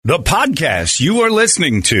The podcast you are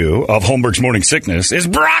listening to of Holmberg's Morning Sickness is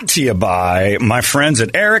brought to you by my friends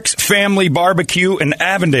at Eric's Family Barbecue in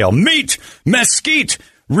Avondale. Meet, mesquite,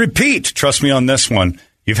 repeat. Trust me on this one.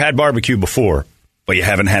 You've had barbecue before, but you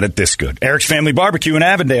haven't had it this good. Eric's Family Barbecue in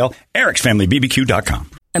Avondale, ericsfamilybbq.com.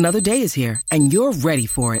 Another day is here, and you're ready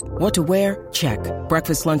for it. What to wear? Check.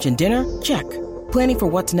 Breakfast, lunch, and dinner? Check. Planning for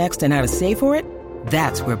what's next and how to save for it?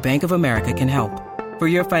 That's where Bank of America can help. For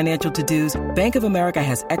your financial to-dos, Bank of America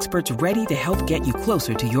has experts ready to help get you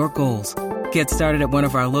closer to your goals. Get started at one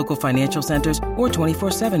of our local financial centers or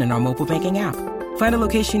 24/7 in our mobile banking app. Find a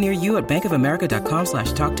location near you at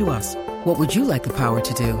bankofamerica.com/talktous. What would you like the power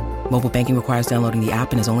to do? Mobile banking requires downloading the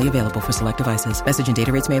app and is only available for select devices. Message and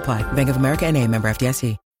data rates may apply. Bank of America N.A., member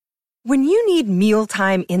FDIC. When you need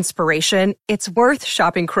mealtime inspiration, it's worth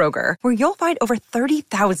shopping Kroger, where you'll find over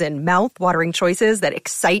 30,000 mouth-watering choices that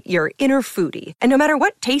excite your inner foodie. And no matter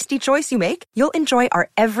what tasty choice you make, you'll enjoy our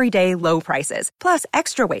everyday low prices, plus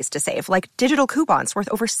extra ways to save, like digital coupons worth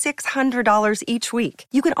over $600 each week.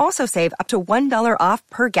 You can also save up to $1 off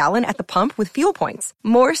per gallon at the pump with fuel points.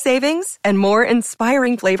 More savings and more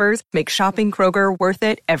inspiring flavors make shopping Kroger worth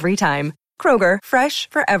it every time. Kroger, fresh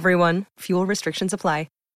for everyone. Fuel restrictions apply.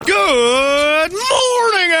 Good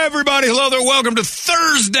morning, everybody. Hello there. Welcome to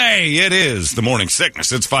Thursday. It is the Morning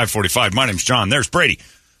Sickness. It's 5:45. My name's John. There's Brady.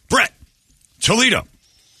 Brett. Toledo.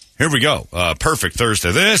 Here we go. Perfect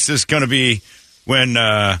Thursday. This is going to be when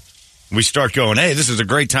we start going, hey, this is a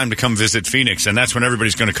great time to come visit Phoenix, and that's when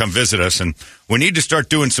everybody's going to come visit us, and we need to start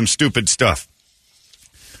doing some stupid stuff.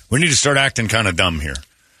 We need to start acting kind of dumb here.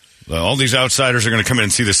 All these outsiders are going to come in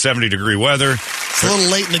and see the 70-degree weather. It's a little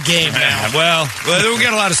late in the game now. Well, we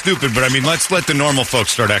got a lot of stupid, but I mean, let's let the normal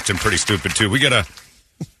folks start acting pretty stupid too. We got to,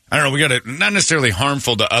 not necessarily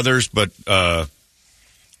harmful to others, but the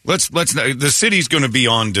city's going to be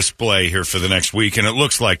on display here for the next week, and it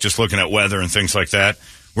looks like, just looking at weather and things like that,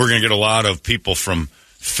 we're going to get a lot of people from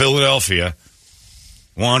Philadelphia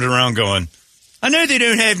wandering around going, I know they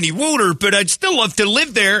don't have any water, but I'd still love to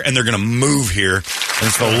live there. And they're going to move here. And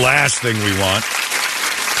it's the last thing we want.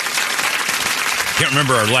 Can't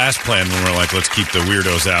remember our last plan when we were like, let's keep the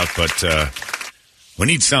weirdos out. But we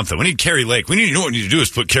need something. We need Carrie Lake. What we need to do is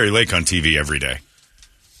put Carrie Lake on TV every day.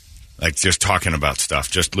 Like just talking about stuff,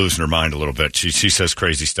 just losing her mind a little bit. She says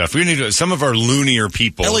crazy stuff. We need some of our loonier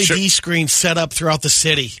people. LED screens set up throughout the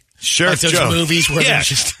city. Sheriff like Joe. Movies where there's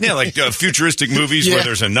just like futuristic movies where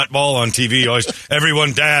there's a nutball on TV. Always,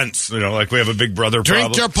 everyone dance. Like we have a Big Brother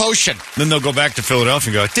problem. Drink their potion. Then they'll go back to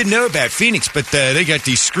Philadelphia and go, I didn't know about Phoenix, but they got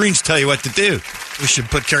these screens tell you what to do. We should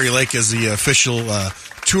put Carrie Lake as the official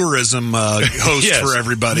tourism host for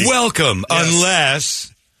everybody. Welcome,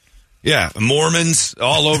 unless, Mormons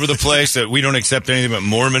all over the place. That we don't accept anything but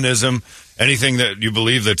Mormonism. Anything that you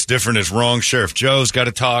believe that's different is wrong. Sheriff Joe's got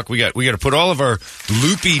to talk. We got to put all of our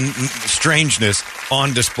loopy strangeness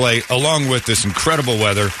on display, along with this incredible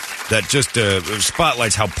weather that just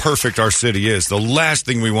spotlights how perfect our city is. The last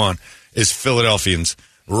thing we want is Philadelphians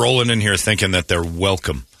rolling in here thinking that they're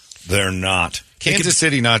welcome. They're not. Kansas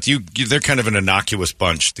City, not you. They're kind of an innocuous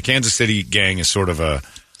bunch. The Kansas City gang is sort of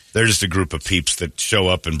they're just a group of peeps that show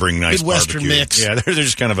up and bring nice Midwestern barbecue. mix. Yeah, they're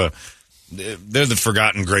just kind of they're the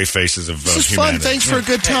forgotten gray faces of this is humanity. fun. Thanks for a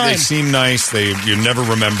good time. They seem nice. You never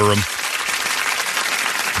remember them.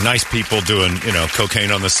 Nice people doing, cocaine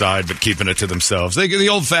on the side, but keeping it to themselves. The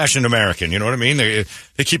old-fashioned American, you know what I mean? They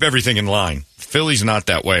keep everything in line. Philly's not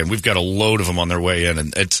that way, and we've got a load of them on their way in.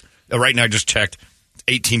 And it's right now, I just checked,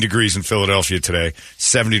 18 degrees in Philadelphia today,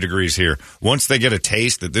 70 degrees here. Once they get a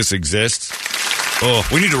taste that this exists,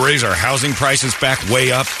 we need to raise our housing prices back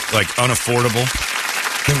way up, like unaffordable.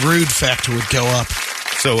 The rude factor would go up.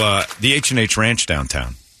 So the H&H Ranch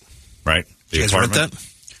downtown, right? The you guys rent apartment.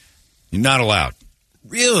 that? You're not allowed.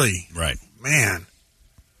 Really? Right. Man.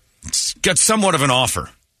 It's got somewhat of an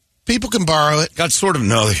offer. People can borrow it. Got sort of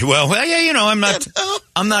I'm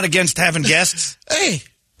not against having guests. Hey,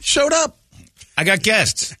 showed up. I got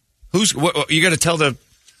guests. You got to tell I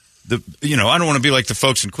don't want to be like the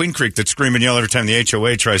folks in Queen Creek that scream and yell every time the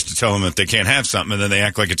HOA tries to tell them that they can't have something, and then they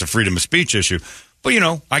act like it's a freedom of speech issue. But,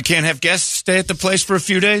 I can't have guests stay at the place for a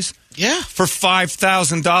few days? Yeah. For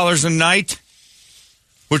 $5,000 a night?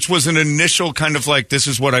 Which was an initial kind of like, this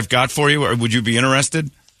is what I've got for you, or would you be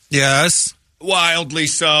interested? Yes. Wildly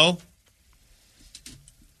so.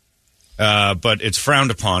 But it's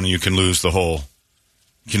frowned upon, and you can lose the whole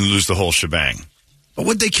shebang. But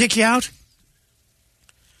would they kick you out?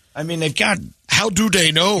 I mean, they've got... How do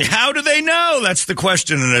they know? How do they know? That's the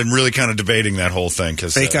question, and I'm really kind of debating that whole thing.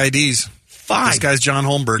 Cause, fake IDs. fine. This guy's John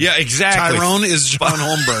Holmberg. Yeah, exactly. Tyrone is John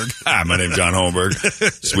Holmberg. Hi, my name's John Holmberg,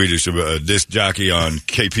 Swedish disc jockey on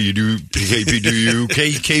KPDU,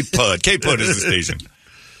 K-Pud. K-Pud is the station.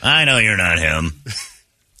 I know you're not him.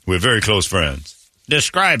 We're very close friends.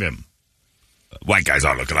 Describe him. White guys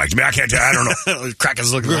all look alike to me. I can't tell. I don't know.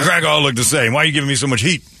 Crackers look Crack all look the same. Why are you giving me so much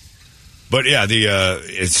heat? But yeah,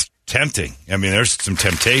 it's tempting. I mean, there's some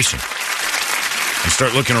temptation. You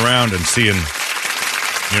start looking around and seeing,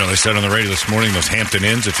 they said on the radio this morning, those Hampton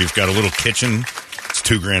Inns, if you've got a little kitchen, it's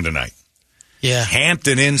 $2,000 a night. Yeah.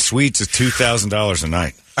 Hampton Inn Suites is $2,000 a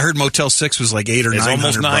night. I heard Motel 6 was like $800 or $900. It's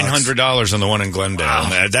almost $900 on the one in Glendale.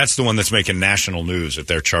 Wow. That's the one that's making national news, that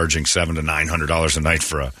they're charging $700 to $900 a night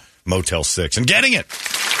for a Motel 6 and getting it.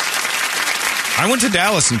 I went to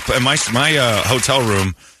Dallas and my hotel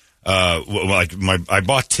room. I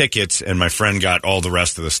bought tickets and my friend got all the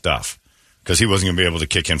rest of the stuff because he wasn't going to be able to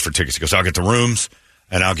kick in for tickets. He goes, I'll get the rooms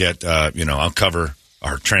and I'll get I'll cover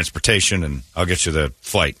our transportation and I'll get you the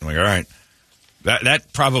flight. I'm like, all right.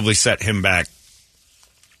 That probably set him back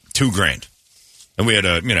 $2,000. And we had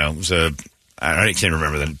I can't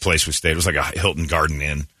remember the place we stayed. It was like a Hilton Garden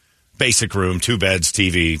Inn. Basic room, 2 beds,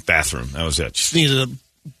 TV, bathroom. That was it. Just needed a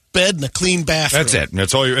bed and a clean bathroom. That's it.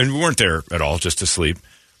 That's all. And we weren't there at all, just to sleep.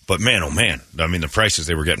 But man, oh man, I mean, the prices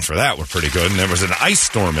they were getting for that were pretty good. And there was an ice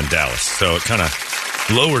storm in Dallas, so it kind of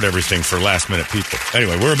lowered everything for last-minute people.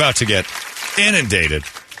 Anyway, we're about to get inundated.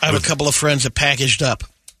 I have a couple of friends that packaged up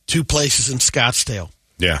 2 places in Scottsdale.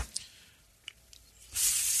 Yeah.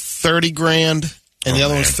 $30,000, and the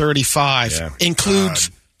other one's $35,000. Yeah. Includes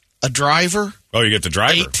a driver. Oh, you get the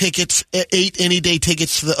driver. 8 tickets, 8 any-day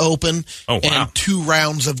tickets to the Open. Oh, wow. And 2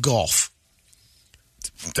 rounds of golf.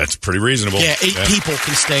 That's pretty reasonable. Yeah, 8 people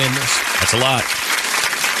can stay in this. That's a lot.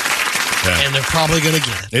 Yeah. And they're probably going to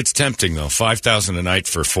get it. It's tempting, though. $5,000 a night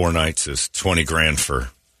for 4 nights is $20,000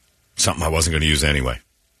 for something I wasn't going to use anyway.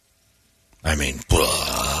 I mean,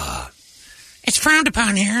 blah. It's frowned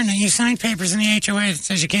upon here, and you sign papers in the HOA that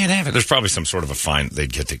says you can't have it. There's probably some sort of a fine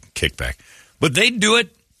they'd get the kickback. But they'd do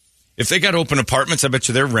it. If they got open apartments, I bet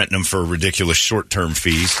you they're renting them for ridiculous short-term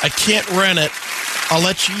fees. I can't rent it. I'll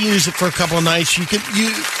let you use it for a couple of nights.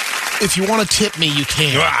 If you want to tip me, you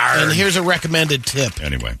can. And here's a recommended tip.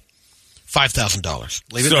 Anyway.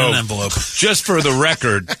 $5,000. Leave it in an envelope. Just for the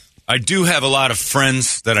record, I do have a lot of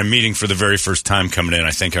friends that I'm meeting for the very first time coming in.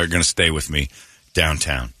 I think are going to stay with me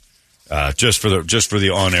downtown. Just for the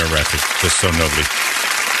on-air record, just so nobody.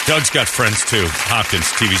 Doug's got friends too. Hopkins,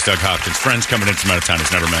 TV's Doug Hopkins. Friends coming in from out of town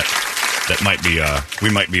he's never met. That might be.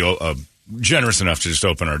 We might be generous enough to just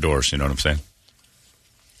open our doors. You know what I'm saying?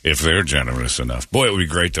 If they're generous enough, boy, it would be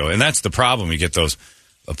great though. And that's the problem. You get those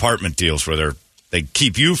apartment deals where they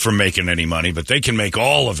keep you from making any money, but they can make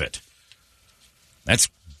all of it. That's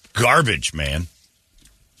garbage, man.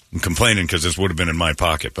 I'm complaining because this would have been in my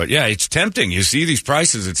pocket. But, yeah, it's tempting. You see these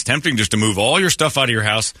prices. It's tempting just to move all your stuff out of your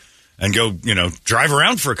house and go, drive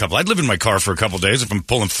around for a couple. I'd live in my car for a couple days if I'm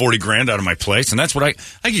pulling $40,000 out of my place. And that's what I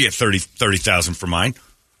could get $30,000 for mine.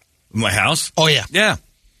 My house. Oh, yeah. Yeah.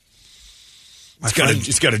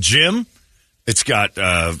 It's got a gym. It's got,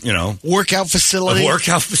 workout facility. A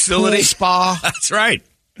workout facility. Pool spa. That's right.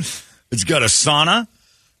 It's got a sauna.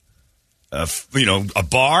 A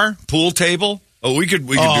bar, pool table. Oh, we could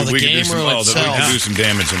do some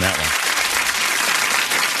damage in that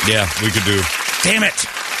one. Yeah, we could do. Damn it!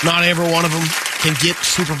 Not every one of them can get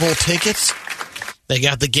Super Bowl tickets. They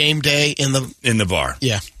got the game day in the bar.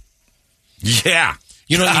 Yeah. Yeah.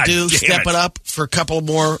 You know what you do? Step it up for a couple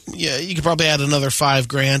more. Yeah, you could probably add another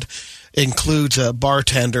 $5,000. Includes a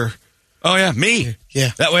bartender. Oh, yeah, me.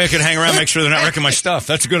 Yeah. That way I could hang around and make sure they're not wrecking my stuff.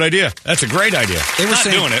 That's a good idea. That's a great idea. They were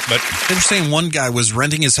doing it, but they were saying one guy was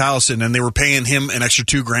renting his house and then they were paying him an extra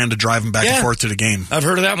 $2,000 to drive him back and forth to the game. I've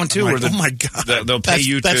heard of that one too. Like, oh my God. They'll pay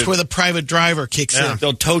you. That's where the private driver kicks in.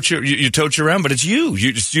 They'll tote you tote you around, but it's you.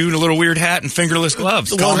 You in a little weird hat and fingerless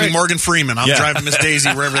gloves. Call me Morgan Freeman. I'm driving Miss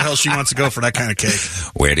Daisy wherever the hell she wants to go for that kind of cake.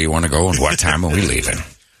 Where do you want to go and what time are we leaving?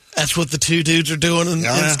 That's what the 2 dudes are doing in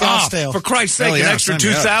Scottsdale. Oh, for Christ's sake, an extra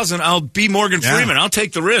 $2,000. I'll be Morgan Freeman. I'll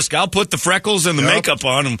take the risk. I'll put the freckles and the makeup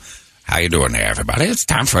on him. How you doing there, everybody? It's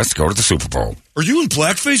time for us to go to the Super Bowl. Are you in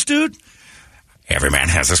blackface, dude? Every man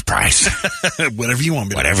has his price. Whatever you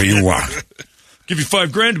want. Whatever you want. Give you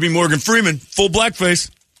 $5,000 to be Morgan Freeman. Full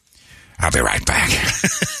blackface. I'll be right back.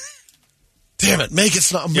 Damn it.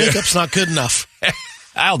 Makeup's not good enough.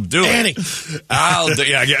 I'll do Annie. it. I'll do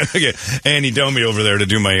yeah. Annie Domi over there to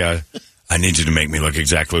do my I need you to make me look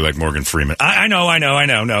exactly like Morgan Freeman. I know.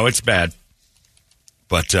 No, it's bad.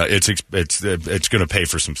 But it's going to pay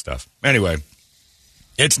for some stuff. Anyway,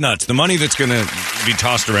 it's nuts. The money that's going to be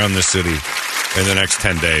tossed around this city in the next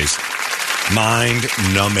 10 days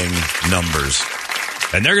Mind-numbing numbers.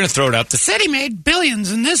 And they're going to throw it out. The city made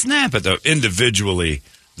billions in this and that. But individually,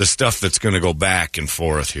 the stuff that's going to go back and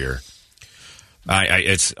forth here,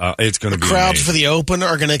 it's going to be crowds amazing. for the Open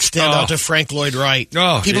are going to extend out to Frank Lloyd Wright. People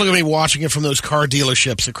are going to be watching it from those car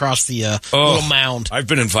dealerships across the little mound. I've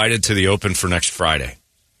been invited to the Open for next Friday.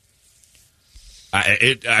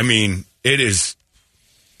 It is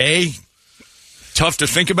tough to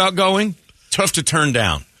think about going, tough to turn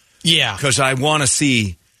down. Yeah, because I want to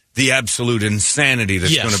see the absolute insanity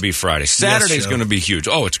that's going to be Friday. Saturday's going to be huge.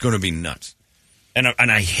 Oh, it's going to be nuts. And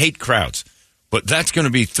I hate crowds. But that's going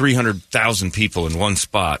to be 300,000 people in one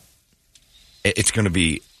spot. It's going to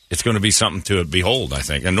be something to behold, I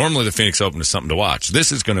think. And normally the Phoenix Open is something to watch.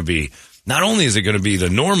 This is going to be, not only is it going to be the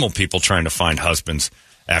normal people trying to find husbands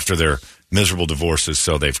after their miserable divorces,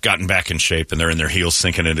 so they've gotten back in shape and they're in their heels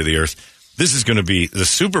sinking into the earth. This is going to be the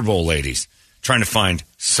Super Bowl ladies trying to find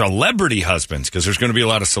celebrity husbands, because there's going to be a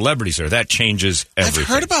lot of celebrities there. That changes everything. I've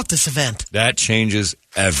heard about this event. That changes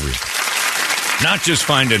everything. Not just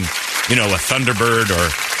finding, a Thunderbird or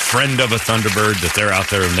friend of a Thunderbird that they're out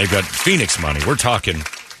there and they've got Phoenix money. We're talking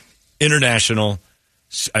international,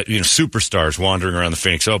 superstars wandering around the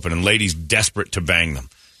Phoenix Open and ladies desperate to bang them.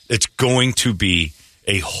 It's going to be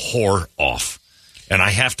a whore off. And I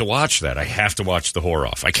have to watch that. I have to watch the whore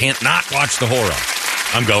off. I can't not watch the whore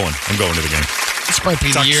off. I'm going to the game. This might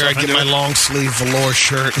be the year I get my long sleeve velour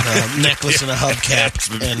shirt and a necklace and a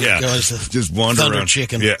hubcap and go as just wander Thunder around.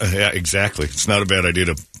 Chicken. Yeah, exactly. It's not a bad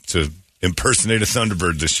idea to impersonate a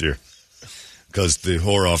Thunderbird this year, because the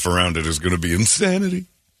whore off around it is going to be insanity.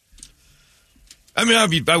 I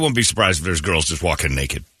mean, I won't be surprised if there's girls just walking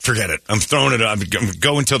naked. Forget it. I'm throwing it up. I'm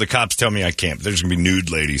going until the cops tell me I can't. But there's going to be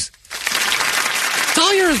nude ladies. It's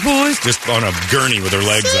all yours, boys. Just on a gurney with their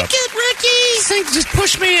legs up. It, Ricky. Just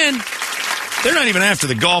push me in. They're not even after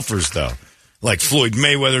the golfers, though. Like Floyd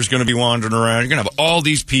Mayweather's going to be wandering around. You're going to have all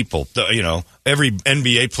these people, every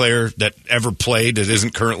NBA player that ever played that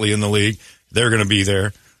isn't currently in the league, they're going to be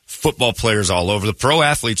there. Football players all over. The pro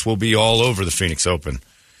athletes will be all over the Phoenix Open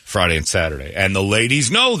Friday and Saturday. And the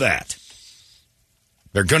ladies know that.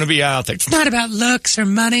 They're going to be out there. It's not about looks or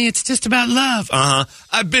money. It's just about love.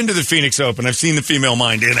 I've been to the Phoenix Open. I've seen the female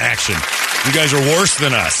mind in action. You guys are worse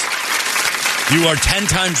than us. You are 10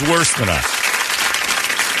 times worse than us.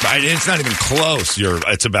 It's not even close.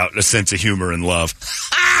 It's about a sense of humor and love.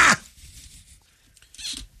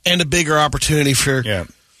 And a bigger opportunity for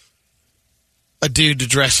a dude to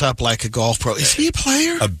dress up like a golf pro. Is he a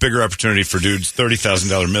player? A bigger opportunity for dudes,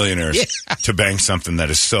 $30,000 millionaires, to bang something that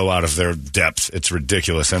is so out of their depth. It's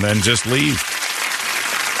ridiculous. And then just leave.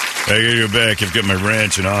 I gotta go back. I've got my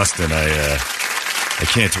ranch in Austin. I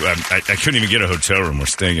can't. I couldn't even get a hotel room. We're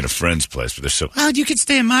staying at a friend's place, but they're so. Well, you could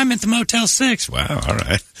stay in mine at the Motel 6. Wow, all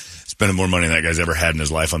right. Spending more money than that guy's ever had in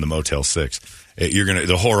his life on the Motel 6.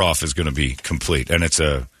 The whore off is going to be complete, and it's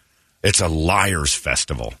a liars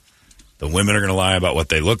festival. The women are going to lie about what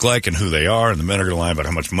they look like and who they are, and the men are going to lie about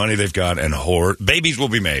how much money they've got. And babies will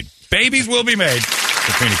be made. Babies will be made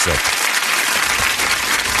for Phoenix Open.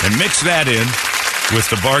 And mix that in with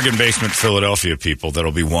the bargain basement Philadelphia people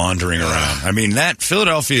that'll be wandering around. I mean, that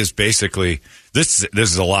Philadelphia is basically this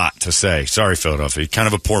is a lot to say. Sorry, Philadelphia, kind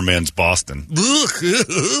of a poor man's Boston.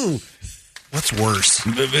 What's worse?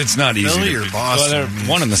 It's not easy. Philly or Boston? Well, they're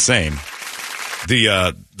one and the same.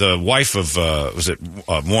 The wife of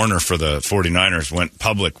Warner for the 49ers went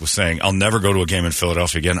public with saying, "I'll never go to a game in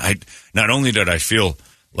Philadelphia again." Not only did I feel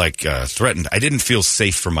like threatened, I didn't feel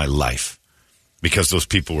safe for my life, because those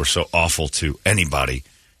people were so awful to anybody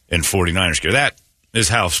in 49ers gear. That is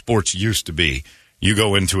how sports used to be. You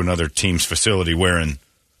go into another team's facility wearing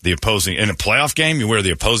in a playoff game, you wear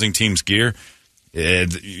the opposing team's gear,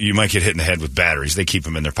 you might get hit in the head with batteries. They keep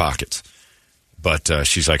them in their pockets. But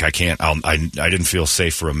she's like, I can't. I didn't feel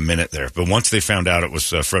safe for a minute there. But once they found out it was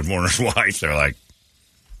Fred Warner's wife, they're like,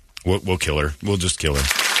 we'll kill her. We'll just kill her.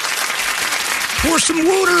 Pour some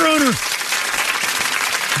water on her.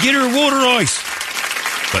 Get her water ice.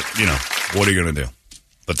 But, what are you going to do?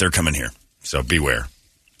 But they're coming here, so beware.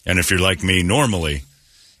 And if you're like me normally,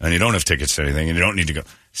 and you don't have tickets to anything, and you don't need to go,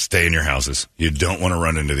 stay in your houses. You don't want to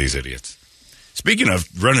run into these idiots. Speaking of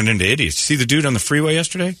running into idiots, see the dude on the freeway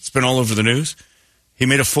yesterday? It's been all over the news. He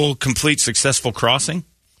made a full, complete, successful crossing.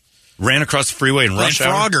 Ran across the freeway in rush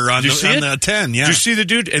hour. Frogger on the 10, yeah. Did you see the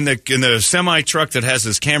dude in the semi-truck that has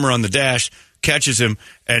his camera on the dash, catches him,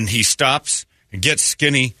 and he stops, and gets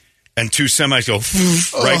skinny, and two semis go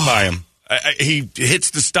right by him. He hits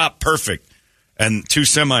the stop perfect, and two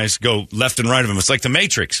semis go left and right of him. It's like the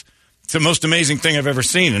Matrix. It's the most amazing thing I've ever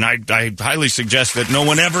seen, and I highly suggest that no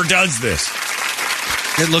one ever does this.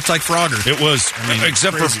 It looked like Frogger. It was,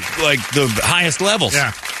 except crazy. for like the highest levels.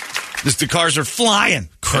 Yeah. The cars are flying.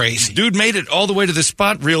 Crazy. Dude made it all the way to the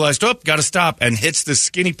spot, realized, got to stop, and hits the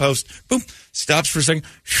skinny post. Boom. Stops for a second.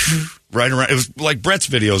 Right around. It was like Brett's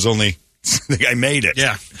videos, only the guy made it.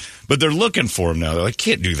 Yeah. But they're looking for him now. They're like,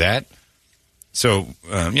 can't do that. So,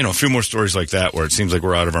 a few more stories like that where it seems like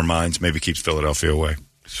we're out of our minds, maybe keeps Philadelphia away.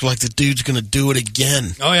 It's like the dude's going to do it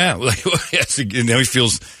again. Oh, yeah. Yes, now he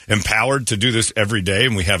feels empowered to do this every day,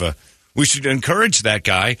 and we should encourage that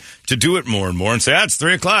guy to do it more and more and say, it's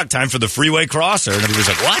 3 o'clock, time for the freeway crosser. And everybody's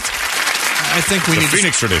like, what? I think we the need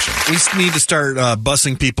Phoenix tradition. We need to start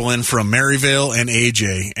busing people in from Maryvale and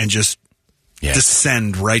AJ and just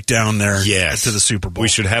descend right down there to the Super Bowl. We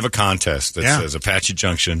should have a contest that says Apache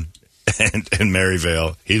Junction and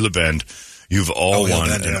Maryvale, Gila Bend, you've all won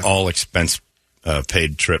an all-expense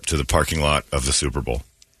paid trip to the parking lot of the Super Bowl.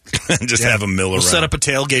 Just have a mill around. We'll set up a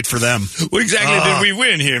tailgate for them. What exactly did we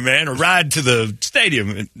win here, man? A ride to the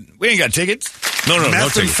stadium. We ain't got tickets. No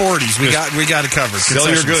Meth and tickets. 40s. We got it covered.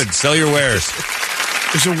 Sell your goods. Sell your wares.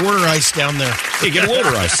 There's a water ice down there. Hey, get a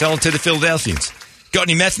water ice. Sell it to the Philadelphians. Got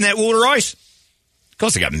any meth in that water ice? Of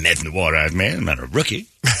course I got meth in the water ice, man. I'm not a rookie.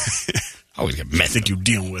 Always got meth. I think you're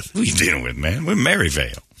dealing with. Who you dealing with, man? We're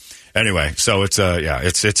Maryvale. Anyway, so it's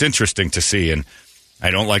it's interesting to see, and I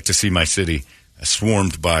don't like to see my city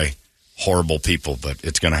swarmed by horrible people, but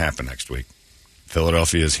it's going to happen next week.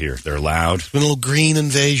 Philadelphia is here. They're loud. A little green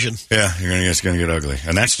invasion. Yeah, it's going to get ugly,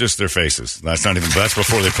 and that's just their faces. That's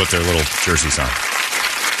before they put their little jerseys on.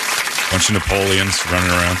 Bunch of Napoleons running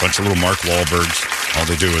around, bunch of little Mark Wahlbergs. All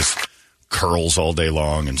they do is curls all day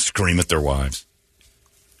long and scream at their wives.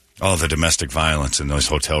 Oh, the domestic violence in those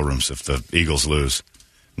hotel rooms if the Eagles lose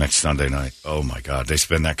next Sunday night. Oh, my God. They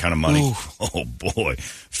spend that kind of money. Ooh. Oh, boy.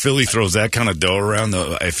 Philly throws that kind of dough around.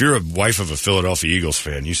 If you're a wife of a Philadelphia Eagles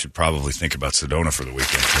fan, you should probably think about Sedona for the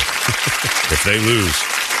weekend. If they lose,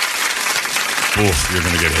 you're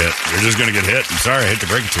going to get hit. You're just going to get hit. I'm sorry. I hate to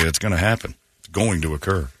break it to you. It's going to happen. It's going to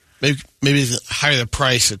occur. Maybe higher the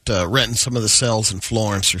price at renting some of the cells in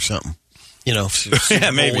Florence or something.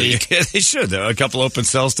 Maybe. Yeah, they should, though. A couple open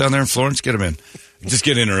cells down there in Florence. Get them in. Just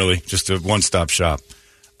get in early. Just a one-stop shop.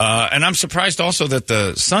 And I'm surprised also that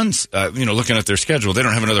the Suns, looking at their schedule, they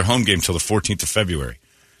don't have another home game till the 14th of February.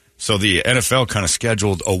 So the NFL kind of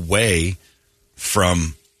scheduled away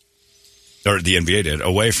from, or the NBA did,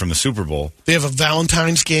 away from the Super Bowl. They have a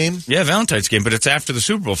Valentine's game? Yeah, Valentine's game, but it's after the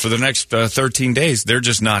Super Bowl. For the next 13 days, they're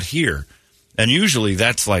just not here. And usually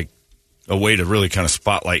that's like a way to really kind of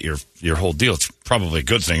spotlight your whole deal. It's probably a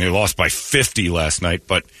good thing. They lost by 50 last night,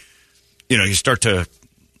 but, you start to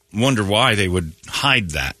wonder why they would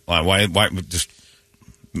hide that. Why just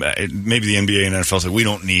maybe the NBA and NFL said we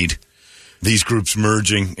don't need these groups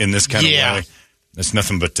merging in this kind of way. It's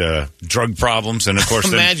nothing but drug problems, and of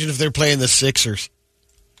course, imagine if they're playing the Sixers.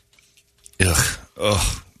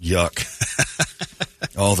 Ugh,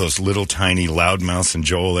 yuck! All those little tiny loudmouths and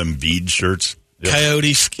Joel Embiid shirts. Ugh.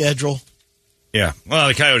 Coyotes schedule. Yeah, well,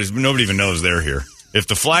 the Coyotes, nobody even knows they're here. If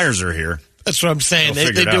the Flyers are here. That's what I'm saying.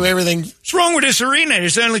 They do everything. What's wrong with this arena?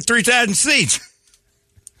 There's only 3,000 seats.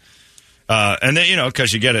 And then,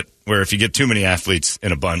 because you get it where if you get too many athletes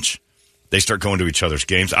in a bunch, they start going to each other's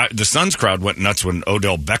games. The Suns crowd went nuts when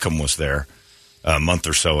Odell Beckham was there a month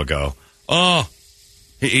or so ago. Oh,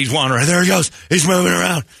 he's wandering. There he goes. He's moving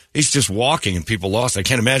around. He's just walking, and people lost. I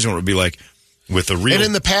can't imagine what it would be like with the real. And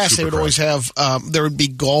in the past, they would always have there would be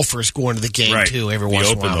golfers going to the game too. Every once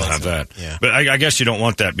in a while, they'll have that. Yeah. But I guess you don't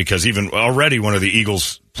want that because even already one of the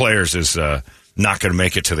Eagles players is not going to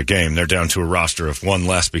make it to the game. They're down to a roster of one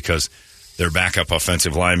less because their backup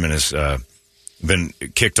offensive lineman has been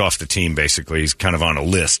kicked off the team. Basically, he's kind of on a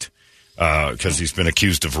list because he's been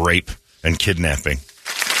accused of rape and kidnapping.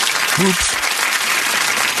 Oops.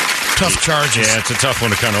 Tough charges. Yeah, it's a tough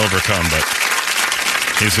one to kind of overcome, but.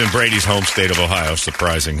 He's in Brady's home state of Ohio.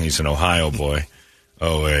 Surprising. He's an Ohio boy.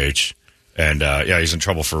 OH. And, he's in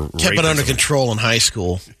trouble for rape. Kept it under control in high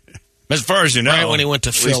school. As far as you know. Right when he went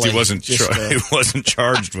to Philly. At least he wasn't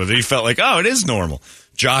charged with it. He felt like, it is normal.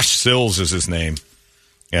 Josh Sills is his name.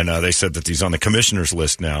 And they said that he's on the commissioner's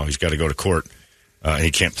list now. He's got to go to court.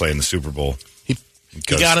 He can't play in the Super Bowl. He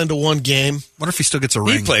got into one game. What if he still gets a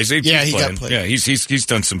ring? He plays. He got played. Yeah, he's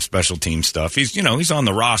done some special team stuff. He's on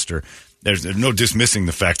the roster. There's no dismissing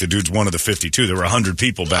the fact that dude's one of the 52. There were 100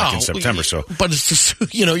 people back in September. But it's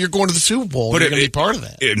just, you're going to the Super Bowl. But you're going to be part of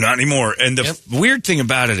that. Not anymore. And the weird thing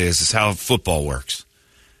about it is how football works.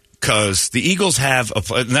 Because the Eagles have,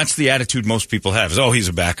 and that's the attitude most people have, is, he's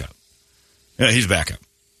a backup. Yeah, he's a backup.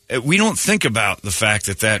 We don't think about the fact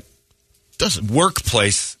that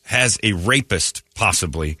workplace has a rapist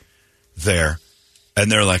possibly there.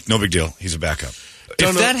 And they're like, no big deal. He's a backup.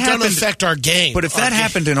 Don't affect our game. But if that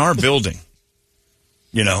happened in our building,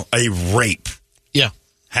 a rape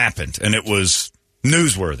happened and it was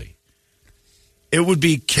newsworthy, it would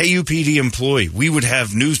be KUPD employee. We would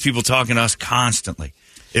have news people talking to us constantly.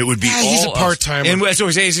 It would be he's a part-timer. And so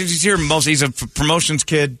he's here mostly. He's a promotions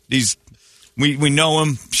kid. We know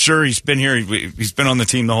him. Sure, he's been here. He's been on the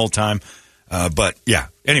team the whole time. But, yeah.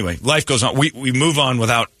 Anyway, life goes on. We move on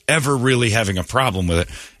without ever really having a problem with it.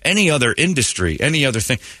 Any other industry, any other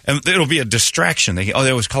thing, and it'll be a distraction. They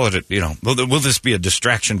always call it, will this be a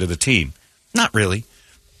distraction to the team? Not really.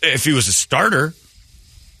 If he was a starter,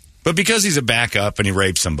 but because he's a backup and he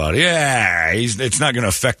raped somebody, it's not going to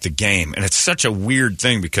affect the game. And it's such a weird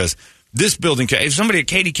thing because this building, if somebody at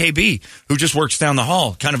KDKB who just works down the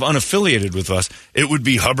hall, kind of unaffiliated with us, it would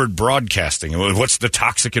be Hubbard Broadcasting. What's the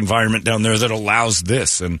toxic environment down there that allows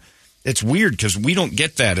this? And it's weird because we don't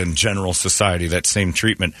get that in general society, that same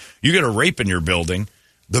treatment. You get a rape in your building,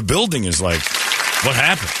 the building is like, what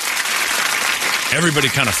happened? Everybody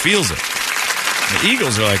kind of feels it. The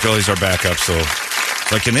Eagles are like, he's our backup, so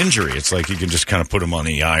it's like an injury. It's like you can just kind of put him on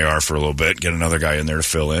the IR for a little bit, get another guy in there to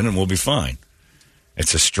fill in, and we'll be fine.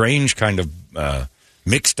 It's a strange kind of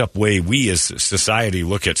mixed up way we as a society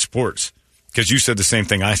look at sports. Because you said the same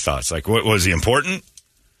thing I thought. It's like, what was he important?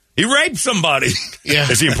 He raped somebody.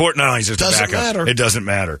 Yeah. Is he important? No, he's just a backup. Matter. It doesn't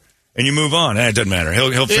matter. And you move on. It doesn't matter.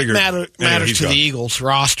 He'll figure it matters to the Eagles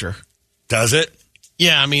roster. Does it?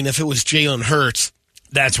 Yeah, I mean, if it was Jalen Hurts.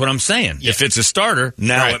 That's what I'm saying. Yeah. If it's a starter,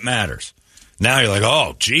 now it matters. Now you're like,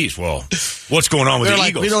 oh, geez, well, what's going on with the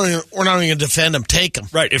Eagles? We're not even going to defend him. Take him.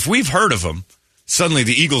 Right. If we've heard of him, suddenly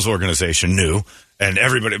the Eagles organization knew, and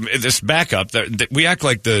everybody, this backup, we act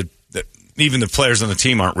like even the players on the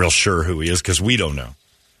team aren't real sure who he is because we don't know.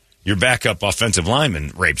 Your backup offensive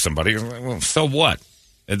lineman raped somebody. Well, so what?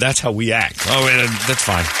 That's how we act. Oh, that's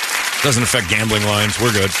fine. Doesn't affect gambling lines.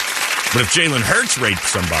 We're good. But if Jalen Hurts raped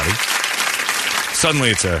somebody, suddenly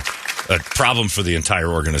it's a problem for the entire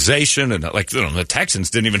organization. And the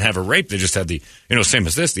Texans didn't even have a rape. They just had the, same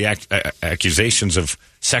as this, the accusations of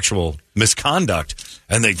sexual misconduct.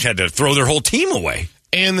 And they had to throw their whole team away.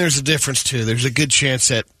 And there's a difference, too. There's a good chance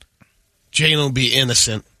that Jalen will be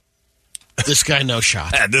innocent. This guy, no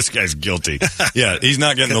shot. This guy's guilty. Yeah, he's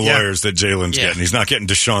not getting the lawyers that Jalen's getting. He's not getting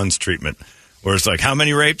Deshaun's treatment. Where it's like, how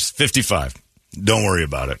many rapes? 55. Don't worry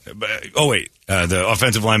about it. The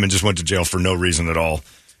offensive lineman just went to jail for no reason at all.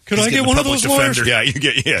 Could I get one of those lawyers? Yeah, you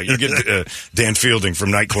get Dan Fielding from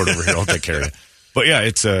Night Court over here. I'll take care of you. But yeah,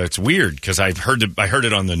 it's weird because I heard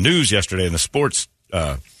it on the news yesterday in the sports.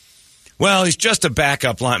 He's just a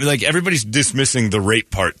backup line. Like everybody's dismissing the rape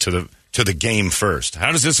part to the game first.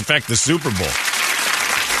 How does this affect the Super Bowl?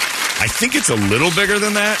 I think it's a little bigger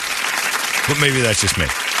than that, but maybe that's just me.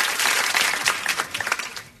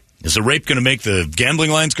 Is the rape going to make the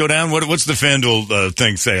gambling lines go down? What's the FanDuel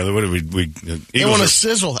thing say? What do we they want to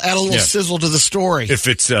sizzle, add a little sizzle to the story. If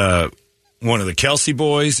it's one of the Kelsey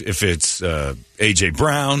boys, if it's A.J.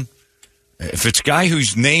 Brown, if it's a guy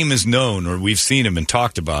whose name is known or we've seen him and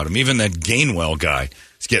talked about him, even that Gainwell guy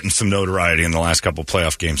is getting some notoriety in the last couple of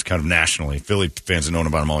playoff games kind of nationally. Philly fans have known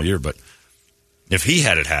about him all year, but if he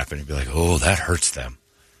had it happen, he'd be like, oh, that hurts them.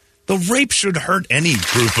 The rape should hurt any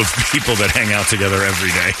group of people that hang out together every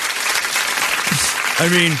day. I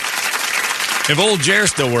mean, if old Jer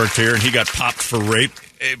still worked here and he got popped for rape,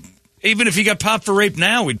 even if he got popped for rape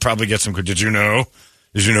now, we'd probably get some. Did you know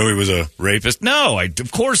he was a rapist? No,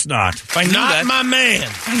 of course not. If I knew not my man.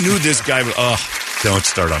 I knew this guy. Don't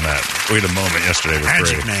start on that. We had a moment yesterday with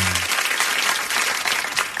Magic Brady. Man.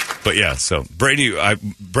 But yeah, so Brady,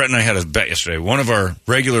 Brett and I had a bet yesterday. One of our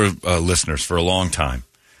regular listeners for a long time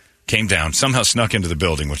came down, somehow snuck into the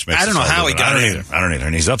building, which makes I don't know how he got in. I don't either.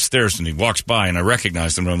 And he's upstairs and he walks by and I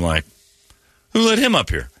recognized him and I'm like, who let him up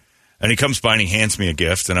here? And he comes by and he hands me a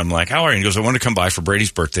gift and I'm like, how are you? And he goes, I wanted to come by for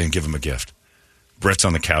Brady's birthday and give him a gift. Brett's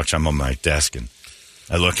on the couch. I'm on my desk and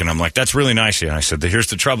I look and I'm like, that's really nice. And I said, here's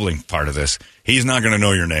the troubling part of this. He's not going to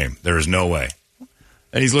know your name. There is no way.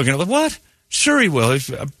 And he's looking at like, what? Sure he will.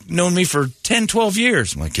 He's known me for 10, 12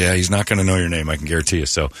 years. I'm like, yeah, he's not going to know your name. I can guarantee you.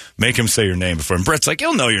 So make him say your name before. And Brett's like,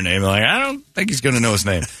 he'll know your name. I'm like, I don't think he's going to know his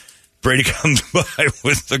name. Brady comes by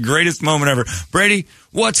with the greatest moment ever. Brady,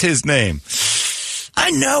 what's his name?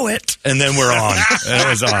 I know it. And then we're on. And it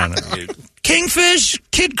was on. Kingfish,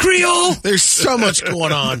 Kid Creole. There's so much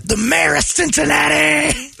going on. The mayor of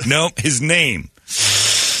Cincinnati. Nope, his name.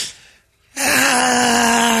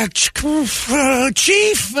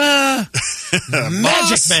 Chief.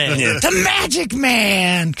 Magic Man. Yeah. The Magic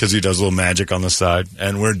Man. Because he does a little magic on the side,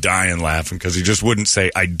 and we're dying laughing because he just wouldn't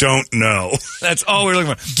say, I don't know. That's all we're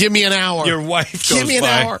looking for. Give me an hour. Your wife Give goes me an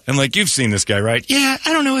by. hour. I'm like, you've seen this guy, right? Yeah,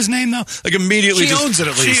 I don't know his name, though. Like immediately, She owns it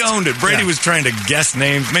at least. She owned it. Brady Yeah. was trying to guess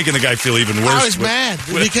names, making the guy feel even worse. I was mad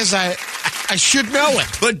because I should know it.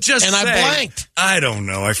 But just and say, I blanked. I don't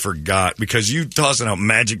know. I forgot because you tossing out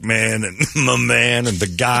Magic Man and my man and the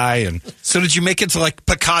guy and So did you make it to like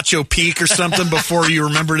Picacho Peak or something before you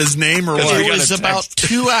remembered his name or what? we It got was a about text.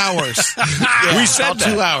 2 hours. Yeah, we said about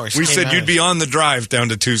that. 2 hours. We came said out. you'd be on the drive down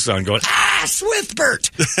to Tucson going,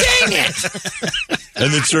 Swifbert. Dang it.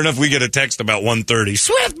 and then sure enough, we get a text about 1:30.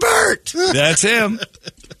 Swifbert. That's him.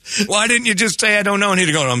 Why didn't you just say I don't know? And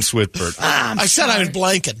he'd go, I'm Swifbert. I said I was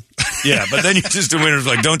blanking. Yeah, but then you just the winner's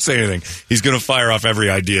like, don't say anything. He's going to fire off every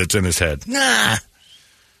idea that's in his head. Nah.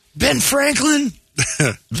 Ben Franklin.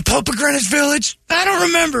 The Pope of Greenwich Village. I don't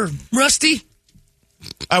remember. Rusty.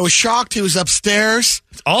 I was shocked he was upstairs.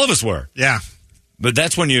 All of us were. Yeah. But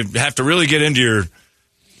that's when you have to really get into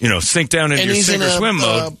your, sink down into And your he's sink in or a swim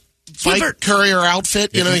mode. bike courier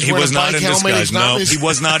outfit. You know, he's he wearing was a not bike in helmet. disguise. He's not No, his- he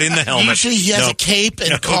was not in the helmet. Usually he has No. a cape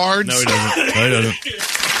and cards. No, he doesn't. No, he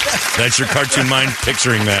doesn't. That's your cartoon mind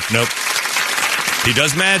picturing that. Nope. He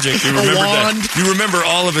does magic. You remember wand. that. You remember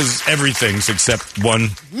all of his everythings except one.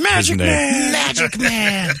 Magic his name. Man. Magic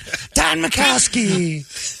Man. Don Mikowski.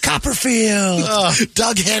 Copperfield.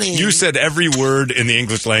 Doug Henning. You said every word in the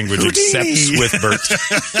English language except Houdini. Swifbert.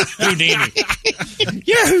 Houdini.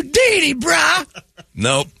 You're Houdini, brah.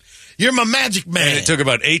 Nope. You're my magic man. And it took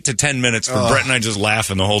about 8 to 10 minutes for Brett and I just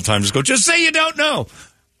laughing the whole time. Just go, just say you don't know.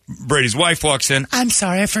 Brady's wife walks in. I'm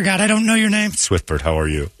sorry, I forgot. I don't know your name. Swifbert, how are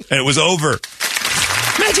you? And it was over.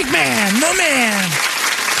 Magic Man. No man.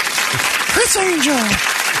 Chris Angel.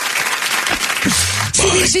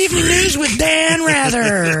 CBS Evening News with Dan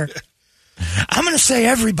Rather. I'm going to say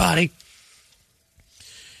everybody.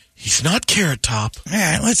 He's not Carrot Top. All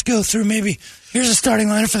right, let's go through maybe. Here's a starting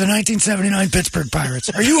lineup for the 1979 Pittsburgh Pirates.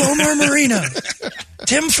 Are you Omar Marino?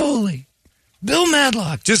 Tim Foley. Bill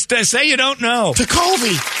Madlock. Just say you don't know.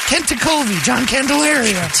 Tekulve. Kent Tekulve. John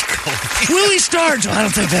Candelaria. Willie Stargell. I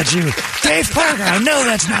don't think that's you. Dave Parker. I know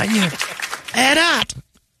that's not you. Ed Ott.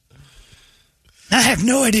 I have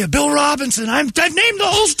no idea. Bill Robinson. I've named the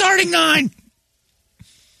whole starting 9.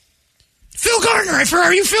 Phil Garner.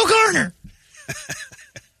 Are you Phil Garner?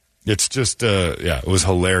 It's just, it was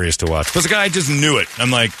hilarious to watch. Because the guy just knew it.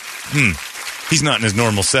 I'm like, he's not in his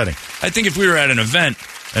normal setting. I think if we were at an event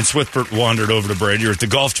and Swifbert wandered over to Brady or at the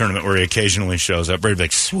golf tournament where he occasionally shows up, Brady'd be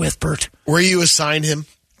like, Swifbert. Where you assign him?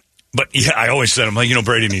 But yeah, I always said, I'm like,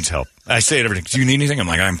 Brady needs help. I say it every day. Do you need anything? I'm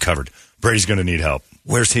like, I'm covered. Brady's going to need help.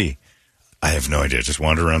 Where's he? I have no idea. Just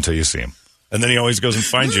wander around until you see him. And then he always goes and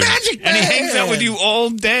finds you. Magic And he Man! hangs out with you all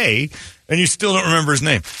day, and you still don't remember his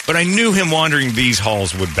name. But I knew him wandering these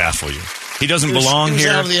halls would baffle you. He doesn't belong He was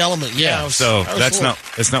here. out of the element. Yeah. So that's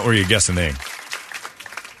not where you guess a name.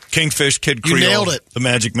 Kingfish, Kid Creole. You nailed it. The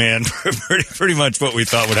Magic Man. pretty much what we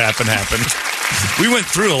thought would happen happened. We went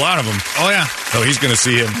through a lot of them. Oh, yeah. So he's going to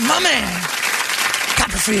see him. My man.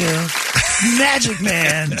 Copperfield. Magic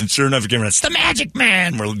Man. And sure enough, he came around. It's the Magic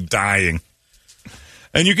Man. We're dying.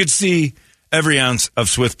 And you could see every ounce of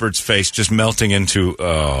Swifbert's face just melting into,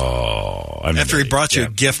 After he brought you a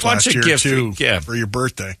gift Bunch last of year, gifts, too, yeah. for your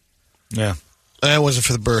birthday. Yeah. That wasn't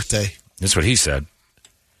for the birthday. That's what he said.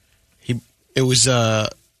 It was That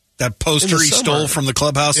poster In the he summer. stole from the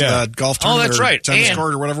clubhouse at the golf Oh, tournament. that's or right. tennis And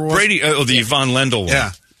court or whatever it was. Brady, the Yvonne Lendl one.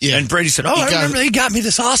 Yeah. Yeah. And Brady said, I remember he got me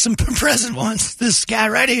this awesome present once. This guy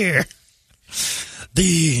right here.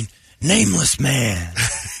 The Nameless Man.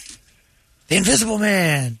 The Invisible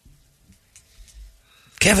Man.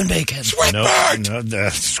 Kevin Bacon. no,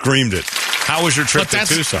 screamed it. How was your trip But to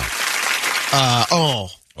that's- Tucson? oh,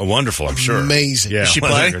 Wonderful, I'm sure. amazing. Yeah. Did she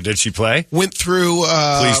play? Did she play? Went through.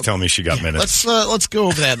 Please tell me she got minutes. Let's go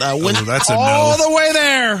over that. Went that's a all no. the way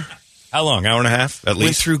there. How long? Hour and a half, at Went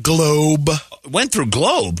least? through Globe. Went through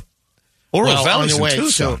Globe. Oral Well, Valley's on in your way.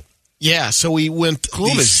 Tucson. So, yeah, so we went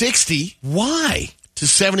Globe the is- 60 Why? to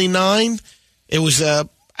 79. It was a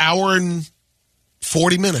hour and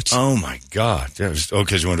 40 minutes Oh, my God. Because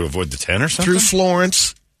you want to avoid the 10 or something? through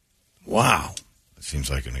Florence. Wow. It seems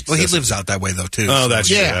like an excessive. Well, he lives out that way, though, too. Oh, that's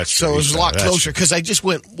true. Yeah, That's so true. it was a lot That's closer because I just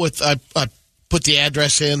went with I put the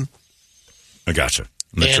address in I gotcha.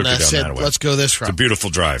 And they took and you I down said, that way. "Let's go this It's a route." beautiful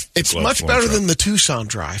drive. It's Globe much Florence better Road. than the Tucson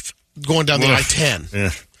drive going down the Ugh. I-10, Yeah.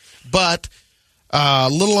 but a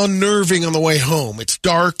little unnerving on the way home. It's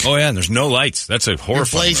dark. Oh, yeah, and there's no lights. That's a You're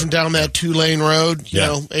horrifying. blazing down that 2-lane road,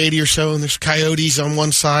 Yeah. 80 or so, and there's coyotes on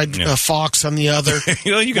one side, Yeah. a fox on the other,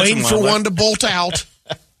 You got waiting some for wildlife. one to bolt out.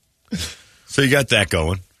 So you got that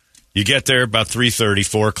going. You get there about 3:30,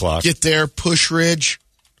 4 o'clock. Get there, Push Ridge,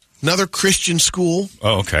 another Christian school.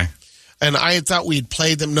 Oh, okay. And I thought we'd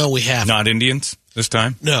played them. No, we haven't. Not Indians this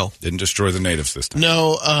time? No. Didn't destroy the natives this time?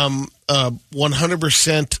 No,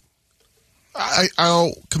 100%.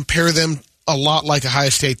 I'll compare them a lot like Ohio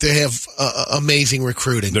State. They have amazing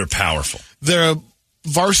recruiting. They're powerful. They're a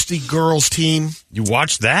varsity girls team. You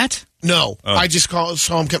watched that? No. Oh. I just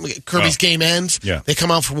saw them come. Kirby's game ends. Yeah. They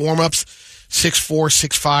come out for warm-ups. 6'4",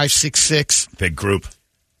 6'5", 6'6". Big group.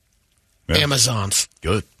 Yeah. Amazons.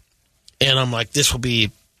 Good. And I'm like, this will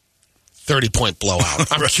be 30-point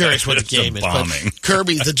blowout. I'm curious what the game is. Bombing. But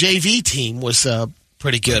Kirby, the JV team was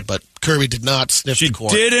pretty good, but Kirby did not sniff the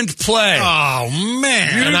court. Didn't play. Oh,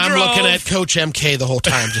 man. And I'm looking at Coach MK the whole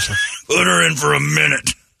time. Just like, Put her in for a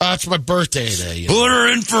minute. it's my birthday today. Put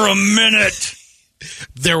her in for a minute.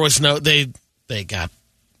 There was no... They got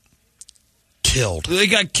killed. They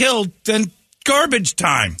got killed, then garbage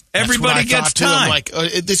time. Everybody gets time. I'm like,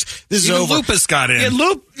 this is Even over. Lupus got in.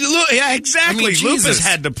 Yeah, exactly. I mean, Lupus Jesus.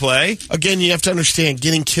 had to play. Again, you have to understand,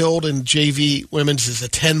 getting killed in JV women's is a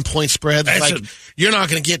 10-point spread. You're not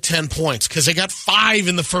going to get 10 points because they got 5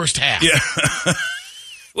 in the first half. Yeah.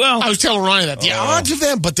 Well, I was telling Ryan that. The odds of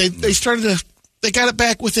them, but they started to... They got it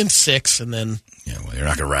back within 6, and then... Yeah, well, you're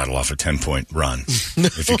not going to rattle off a 10-point run.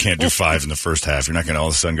 If you can't do 5 in the first half, you're not going to all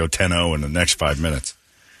of a sudden go 10-0 in the next 5 minutes.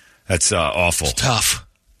 That's awful. It's tough.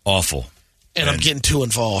 Awful. And I'm getting too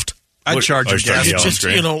involved. I'd charge your gas. yell and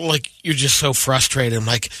scream? You're just so frustrated. I'm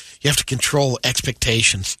like, you have to control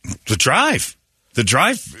expectations. The drive,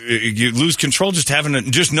 you lose control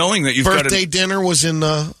just knowing that you've got Birthday dinner was in...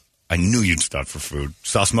 I knew you'd stop for food.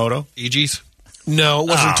 Saucemoto? EG's? No, it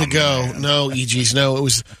wasn't to go. Man. No, EG's. No, it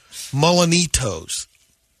was Molinitos.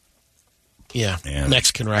 Yeah, Man.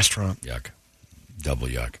 Mexican restaurant. Yuck. Double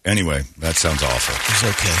yuck. Anyway, that sounds awful. It was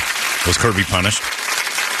okay. Was Kirby punished?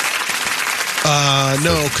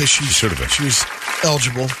 No, because she should have been. She was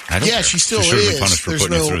eligible. I don't care. She still should have is. been punished for There's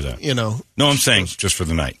putting you through that. No, I'm saying just for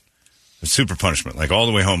the night. It's super punishment. Like all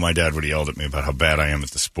the way home, my dad would have yelled at me about how bad I am at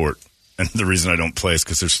the sport. And the reason I don't play is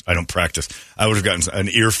because I don't practice. I would have gotten an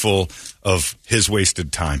earful of his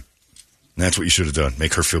wasted time. And that's what you should have done.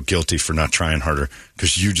 Make her feel guilty for not trying harder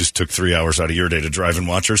because you just took 3 hours out of your day to drive and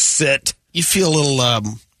watch her sit. You feel a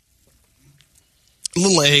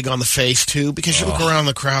little egg on the face, too, because you look around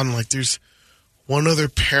the crowd and like there's one other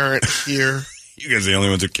parent here. You guys are the only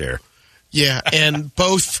ones who care. Yeah, and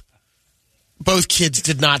both kids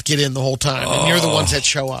did not get in the whole time, and you're the ones that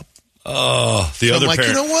show up. Oh, the so other I'm like,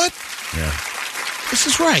 parent. you know what? Yeah. This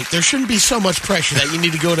is right. There shouldn't be so much pressure that you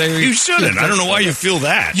need to go to every... You shouldn't. I don't know why you feel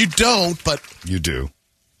that. You don't, but... You do.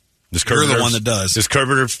 You're the one that does. Does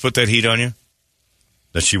Kerber put that heat on you?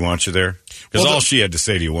 That she wants you there? Because all she had to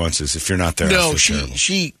say to you once is, if you're not there, no, I feel terrible.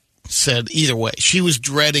 she said either way. She was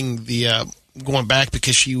dreading the going back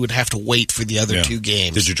because she would have to wait for the other 2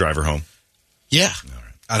 games. Did you drive her home? Yeah. All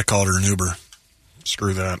right. I'd have called her an Uber.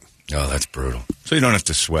 Screw that. Oh, that's brutal. So you don't have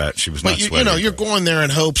to sweat. She was not sweating. You're going there in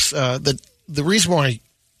hopes that the reason why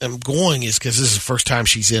I'm going is because this is the first time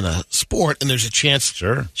she's in a sport, and there's a chance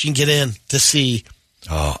she can get in to see.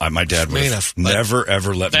 Oh, my dad would have never,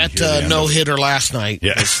 ever let me hear that no-hitter last night.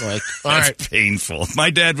 Yeah. It's like, all right. That's painful. My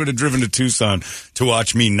dad would have driven to Tucson to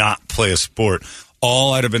watch me not play a sport.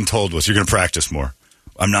 All I'd have been told was, you're going to practice more.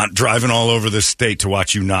 I'm not driving all over this state to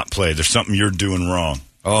watch you not play. There's something you're doing wrong.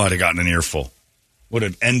 Oh, I'd have gotten an earful. Would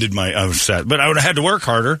have ended I was sad. But I would have had to work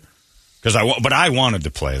harder. But I wanted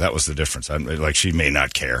to play. That was the difference. She may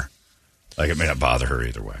not care. Like, it may not bother her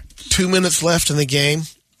either way. 2 minutes left in the game.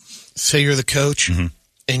 Say you're the coach,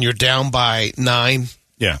 and you're down by 9.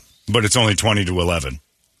 Yeah, but it's only 20-11.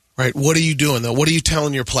 Right. What are you doing, though? What are you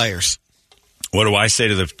telling your players? What do I say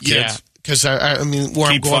to the kids? Yeah, because, I mean,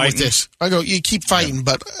 where keep I'm going fighting. with this. I go, you keep fighting,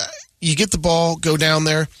 but you get the ball, go down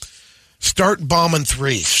there, start bombing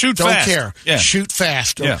threes. Shoot Don't fast. care. Yeah. Shoot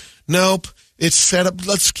fast. Yeah. Nope. It's set up.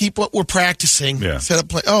 Let's keep what we're practicing. Yeah. Set up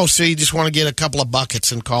play. Oh, so you just want to get a couple of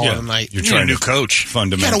buckets and call it a night. You're trying a new coach.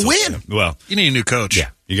 Fundamentals. You gotta win. Yeah. Well, you need a new coach.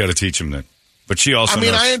 Yeah, you got to teach them that. But she also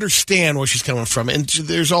knows. I understand where she's coming from. And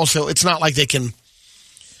there's also, it's not like they can,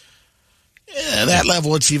 that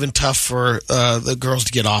level, it's even tough for the girls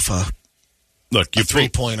to get off a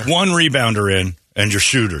three-pointer. Put one rebounder in and your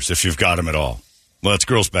shooters, if you've got them at all. Well, it's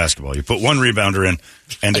girls basketball. You put one rebounder in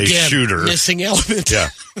and a shooter. Missing element. Yeah.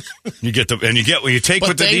 You take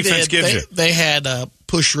what the defense gives you. They had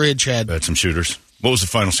Push Ridge had some shooters. What was the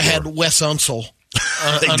final score? Had Wes Unseld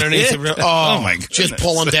underneath did? the rim. Oh, my goodness. Just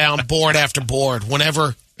pulling down board after board.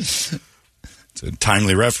 Whenever. It's a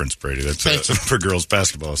timely reference, Brady. That's for girls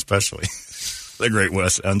basketball especially. The great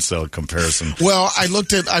Wes Unseld comparison. Well, I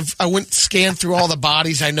went scanned through all the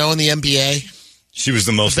bodies I know in the NBA. She was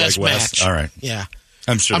the most best like Wes. match. All right. Yeah.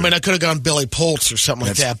 I'm sure. I mean, I could have gone Billy Pultz or something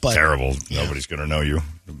like that, but terrible. Yeah. Nobody's going to know you.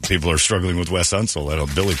 People are struggling with Wes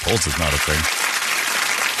Unseld. Billy Pultz is not a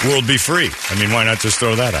thing. World be free. I mean, why not just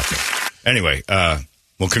throw that out there? Anyway,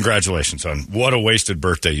 well, congratulations on what a wasted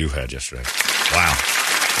birthday you had yesterday. Wow.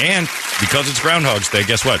 And because it's Groundhog's Day,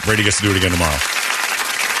 guess what? Brady gets to do it again tomorrow.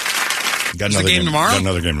 Got another game tomorrow? Got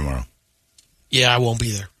another game tomorrow. Yeah, I won't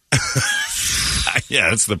be there. Yeah,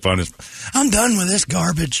 that's the funnest. I'm done with this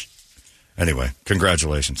garbage. Anyway,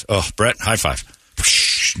 congratulations. Oh, Brett, high five.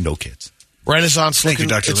 No kids. Renaissance Thank you,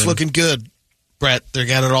 Dr. It's Lynn. looking good, Brett. They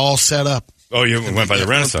got it all set up. Oh, you went by the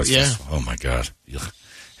Renaissance? Yeah. Festival. Oh, my God.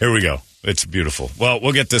 Here we go. It's beautiful. Well,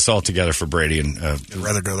 we'll get this all together for Brady and I'd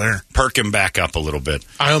rather go there. Perk him back up a little bit.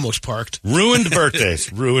 I almost parked. Ruined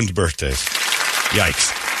birthdays. Ruined birthdays.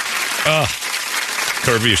 Yikes.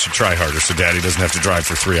 Kirby, you should try harder so Daddy doesn't have to drive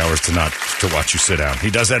for 3 hours to watch you sit down. He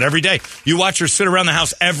does that every day. You watch her sit around the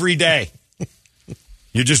house every day.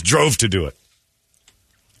 You just drove to do it.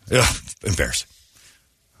 Ugh, embarrassing.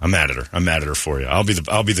 I'm mad at her. I'm mad at her for you. I'll be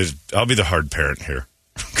the hard parent here.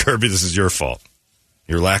 Kirby, this is your fault.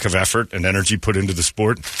 Your lack of effort and energy put into the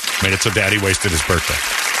sport made it so Daddy wasted his birthday.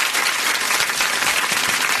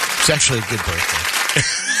 It's actually a good birthday.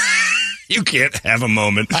 You can't have a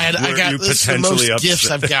moment I got you this is the potentially most upset. gifts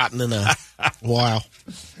I've gotten in a while.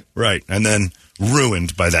 Right, and then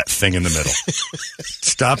ruined by that thing in the middle.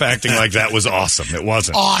 Stop acting like that was awesome. It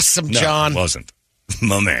wasn't. Awesome, John. No, it wasn't.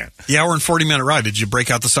 My man. The hour and 40-minute ride. Did you break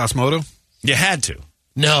out the Sauce Moto? You had to.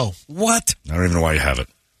 No. What? I don't even know why you have it.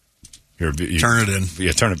 Turn it in.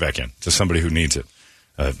 Yeah, turn it back in to somebody who needs it.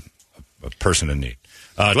 A person in need.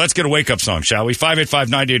 Let's get a wake-up song, shall we?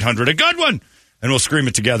 585-9800. A good one! And we'll scream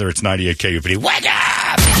it together. It's 98 KUPD. Wake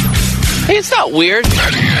up! Hey, it's not weird.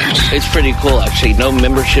 It's pretty cool, actually. No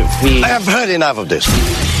membership fee. I have heard enough of this.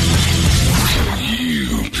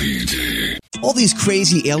 All these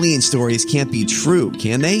crazy alien stories can't be true,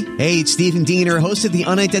 can they? Hey, it's Stephen Diener, host of the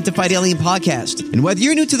Unidentified Alien Podcast. And whether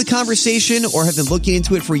you're new to the conversation or have been looking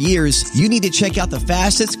into it for years, you need to check out the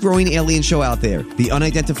fastest growing alien show out there, the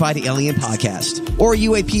Unidentified Alien Podcast, or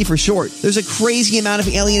UAP for short. There's a crazy amount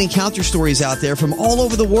of alien encounter stories out there from all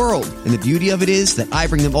over the world. And the beauty of it is that I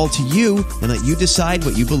bring them all to you and let you decide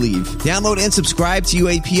what you believe. Download and subscribe to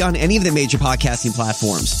UAP on any of the major podcasting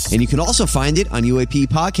platforms. And you can also find it on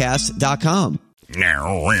UAPpodcast.com.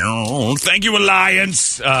 Thank you,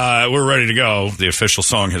 Alliance. We're ready to go. The official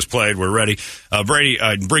song has played. We're ready. Brady,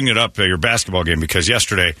 I bring it up your basketball game because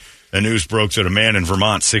yesterday the news broke that a man in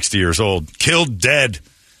Vermont, 60 years old, killed dead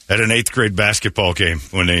at an 8th grade basketball game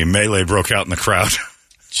when a melee broke out in the crowd.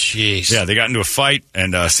 Jeez. Yeah, they got into a fight,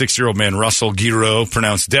 and 6-year-old man Russell Guiraud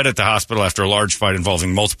pronounced dead at the hospital after a large fight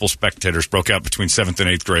involving multiple spectators broke out between 7th and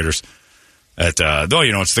 8th graders. Though,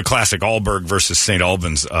 it's the classic Alberg versus St.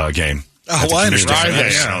 Albans game. Oh, well, I understand.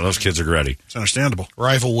 Yeah, those kids are ready. It's understandable.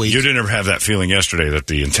 Rival week. You didn't ever have that feeling yesterday that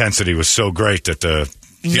the intensity was so great that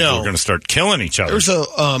people were going to start killing each other. There was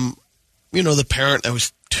the parent that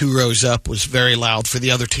was 2 rows up was very loud for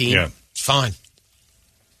the other team. Yeah. It's fine.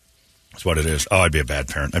 That's what it is. Oh, I'd be a bad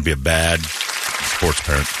parent. I'd be a bad sports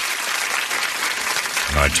parent.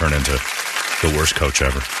 And I'd turn into the worst coach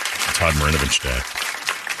ever. Todd Marinovich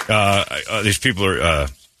dad. These people are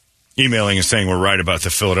emailing and saying we're right about the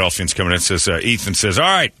Philadelphians coming in. It says, Ethan says, all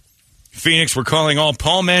right, Phoenix, we're calling all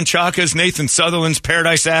Paul Manchakas, Nathan Sutherland's,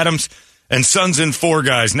 Paradise Adams, and Sons in 4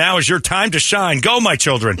 guys. Now is your time to shine. Go, my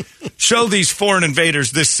children. Show these foreign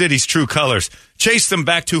invaders this city's true colors. Chase them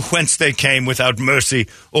back to whence they came without mercy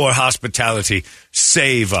or hospitality.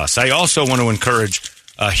 Save us. I also want to encourage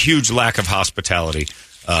a huge lack of hospitality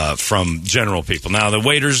from general people. Now, the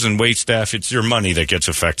waiters and wait staff, it's your money that gets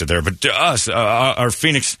affected there. But to us, our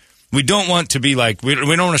Phoenix, we don't want to be like, we don't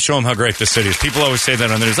want to show them how great the city is. People always say that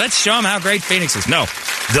on the news. Let's show them how great Phoenix is. No,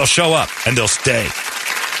 they'll show up and they'll stay.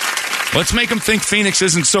 Let's make them think Phoenix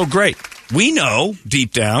isn't so great. We know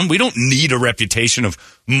deep down we don't need a reputation of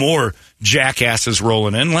more jackasses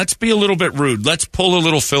rolling in. Let's be a little bit rude. Let's pull a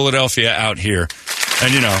little Philadelphia out here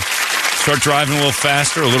and, start driving a little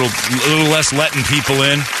faster, a little less letting people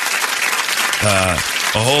in, a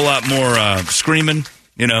whole lot more screaming,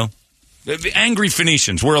 Angry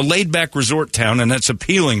Phoenicians. We're a laid-back resort town, and that's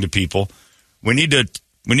appealing to people. We need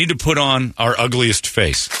to put on our ugliest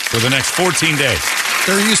face for the next 14 days.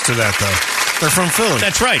 They're used to that, though. They're from Philly.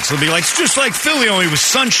 That's right. So they'll be like, it's just like Philly, only with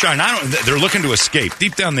sunshine. They're looking to escape.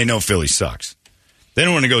 Deep down, they know Philly sucks. They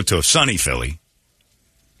don't want to go to a sunny Philly.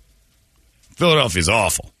 Philadelphia's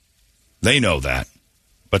awful. They know that.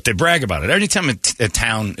 But they brag about it. Anytime a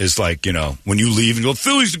town is like, when you leave and go,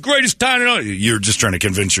 Philly's the greatest town in all, you're just trying to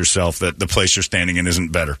convince yourself that the place you're standing in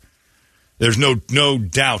isn't better. There's no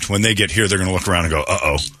doubt when they get here, they're going to look around and go,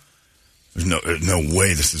 uh-oh. There's no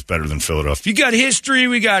way this is better than Philadelphia. You got history,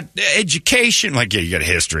 we got education. Like, yeah, you got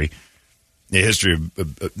history. The history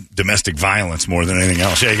of domestic violence more than anything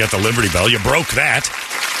else. Yeah, you got the Liberty Bell. You broke that.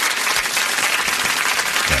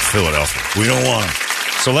 Yeah, Philadelphia. We don't want them.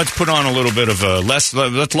 So let's put on a little bit of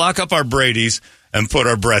let's lock up our Bradys and put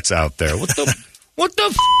our Bretts out there. What the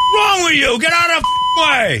wrong with you? Get out of the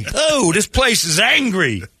way. Oh, this place is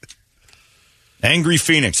angry. Angry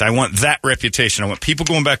Phoenix. I want that reputation. I want people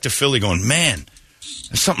going back to Philly going, man,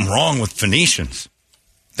 there's something wrong with Phoenicians.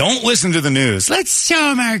 Don't listen to the news. Let's show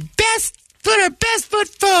them our best, put our best foot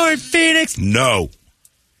forward, Phoenix. No.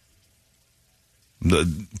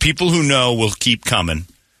 The people who know will keep coming,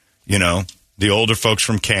 The older folks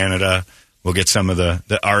from Canada will get some of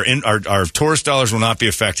our tourist dollars will not be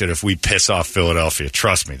affected if we piss off Philadelphia.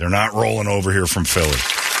 Trust me, they're not rolling over here from Philly.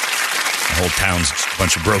 The whole town's a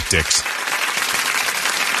bunch of broke dicks.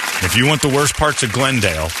 If you want the worst parts of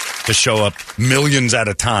Glendale to show up millions at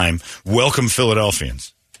a time, welcome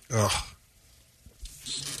Philadelphians. Ugh.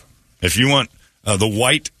 If you want the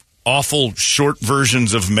white, awful, short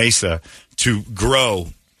versions of Mesa to grow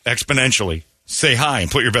exponentially, say hi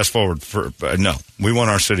and put your best forward. No, we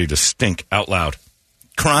want our city to stink out loud.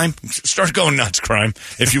 Crime, start going nuts, crime.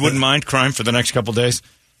 If you wouldn't mind crime for the next couple days.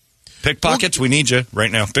 Pickpockets, we need you right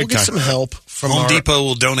now. Big we'll get time. Some help from Home Depot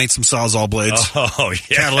will donate some Sawzall blades. Oh,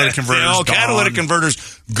 yeah. Catalytic converters. Catalytic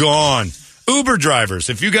converters gone. Uber drivers,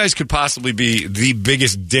 if you guys could possibly be the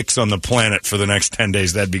biggest dicks on the planet for the next 10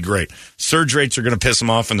 days, that'd be great. Surge rates are going to piss them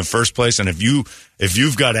off in the first place, and if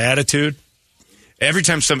you've got attitude, every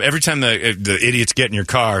time the idiots get in your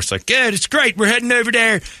car, it's like, good, it's great, we're heading over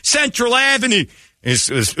there, Central Avenue. This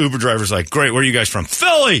Uber driver's like, great, where are you guys from?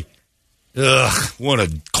 Philly. Ugh, what a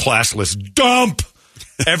classless dump.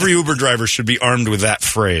 Every Uber driver should be armed with that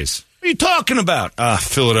phrase. What are you talking about?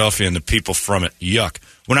 Philadelphia and the people from it. Yuck.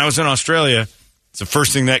 When I was in Australia, it's the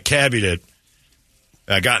first thing that cabbie did.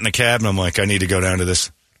 I got in the cab and I'm like, I need to go down to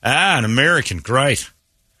this. An American. Great.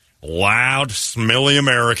 Loud, smelly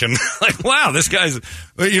American. Like, wow, this guy's,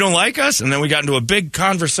 you don't like us? And then we got into a big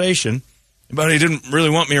conversation, but he didn't really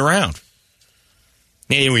want me around.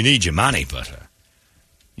 Yeah, we need your money, but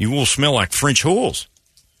you will smell like French hools.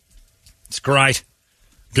 It's great.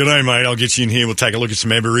 G'day, mate. I'll get you in here. We'll take a look at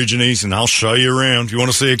some Aborigines, and I'll show you around. You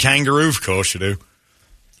want to see a kangaroo? Of course you do.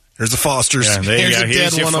 Here's the Fosters. Yeah, Here's a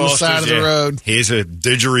dead one on the side of the road. Here's a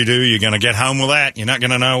didgeridoo. You're going to get home with that. You're not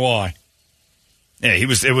going to know why. Yeah, it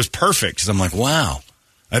was perfect, because I'm like, wow,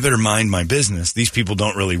 I better mind my business. These people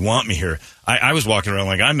don't really want me here. I was walking around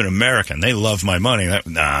like, I'm an American. They love my money.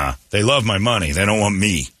 They love my money. They don't want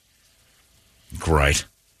me. Great.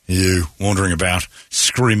 You wandering about,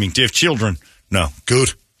 screaming. Do you have children? No.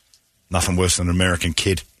 Good. Nothing worse than an American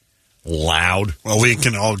kid. Loud. Well, we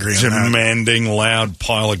can all agree on that. Demanding, loud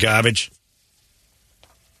pile of garbage.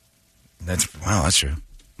 That's true.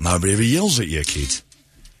 Nobody ever yells at you, kids.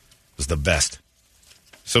 It was the best.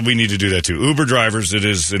 So we need to do that too. Uber drivers, it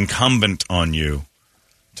is incumbent on you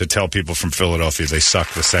to tell people from Philadelphia they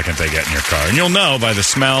suck the second they get in your car. And you'll know by the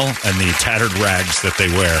smell and the tattered rags that they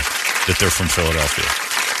wear that they're from Philadelphia.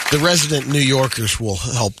 The resident New Yorkers will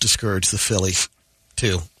help discourage the Phillies,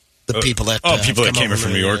 too. The people that people that came in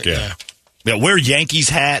from New York, yeah. Wear Yankees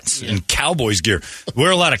hats and Cowboys gear.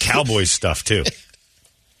 Wear a lot of Cowboys stuff, too.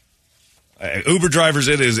 Uber drivers,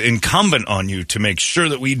 it is incumbent on you to make sure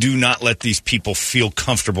that we do not let these people feel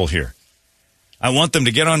comfortable here. I want them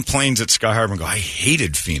to get on planes at Sky Harbor and go, I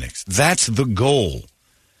hated Phoenix. That's the goal.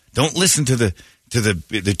 Don't listen to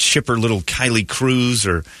the chipper little Kylie Cruz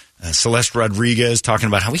or Celeste Rodriguez talking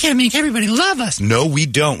about how we got to make everybody love us. No, we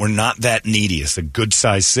don't. We're not that needy. It's a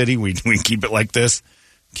good-sized city. We keep it like this.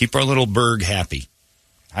 Keep our little burg happy.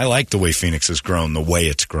 I like the way Phoenix has grown, the way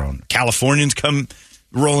it's grown. Californians come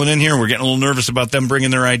rolling in here. We're getting a little nervous about them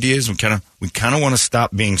bringing their ideas. We kind of want to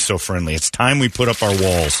stop being so friendly. It's time we put up our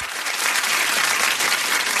walls.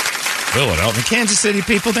 Philadelphia, Kansas City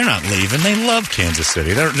people, they're not leaving. They love Kansas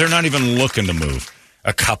City. They're not even looking to move.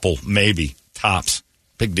 A couple, maybe, tops.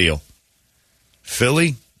 Big deal.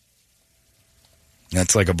 Philly,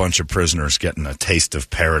 that's like a bunch of prisoners getting a taste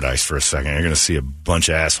of paradise for a second. You're going to see a bunch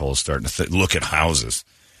of assholes starting to look at houses.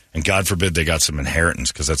 And God forbid they got some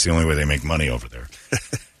inheritance, because that's the only way they make money over there.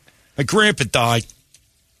 My grandpa died.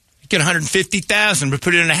 You get $150,000, but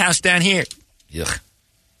put it in a house down here. Yuck.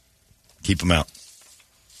 Keep them out.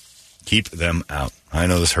 Keep them out. I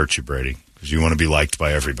know this hurts you, Brady, because you want to be liked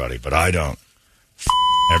by everybody, but I don't.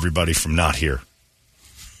 Everybody from not here.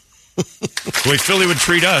 The way Philly would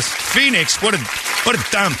treat us. Phoenix, what a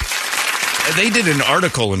dump. They did an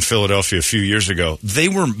article in Philadelphia a few years ago. They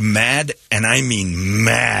were mad, and I mean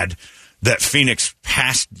mad, that Phoenix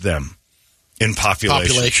passed them in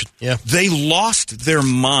population. Yeah. They lost their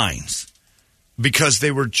minds because they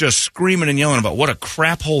were just screaming and yelling about what a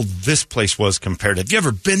crap hole this place was compared to. Have you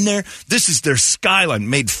ever been there? This is their skyline.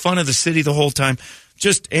 Made fun of the city the whole time,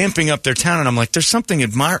 just amping up their town. And I'm like, there's something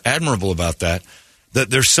admirable about that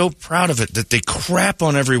they're so proud of it that they crap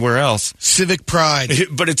on everywhere else. Civic pride.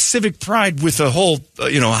 But it's civic pride with a whole,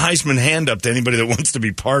 Heisman hand up to anybody that wants to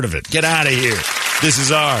be part of it. Get out of here. This is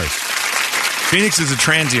ours. Phoenix is a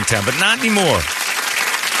transient town, but not anymore.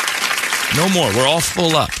 No more. We're all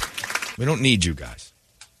full up. We don't need you guys.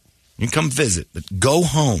 You can come visit, but go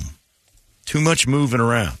home. Too much moving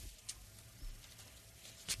around.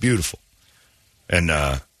 It's beautiful. And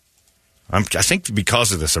I think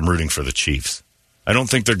because of this, I'm rooting for the Chiefs. I don't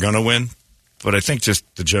think they're going to win, but I think just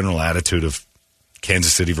the general attitude of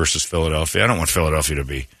Kansas City versus Philadelphia. I don't want Philadelphia to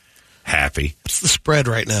be happy. What's the spread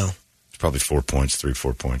right now? It's probably 4 points,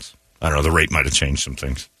 3-4 points. I don't know. The rate might have changed some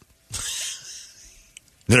things.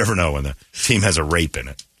 You never know when the team has a rape in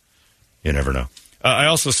it. You never know. I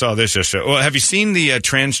also saw this yesterday. Well, have you seen the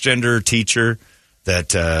transgender teacher that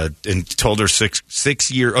told her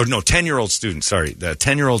 10-year-old students, the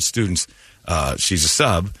 10-year-old students, she's a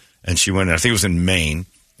sub, and she went, I think it was in Maine,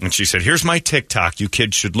 and she said, here's my TikTok. You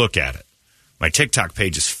kids should look at it. My TikTok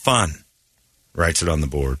page is fun. Writes it on the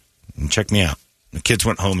board. And check me out. The kids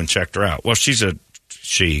went home and checked her out. Well,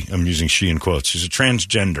 I'm using she in quotes. She's a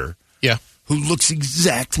transgender. Yeah. Who looks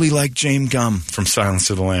exactly like Jane Gum from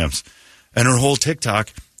Silence of the Lambs. And her whole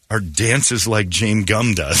TikTok are dances like Jane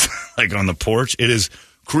Gum does, like on the porch. It is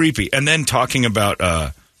creepy. And then talking about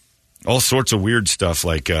all sorts of weird stuff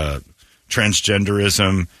like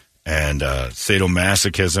transgenderism and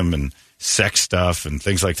sadomasochism and sex stuff and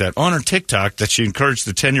things like that on her TikTok that she encouraged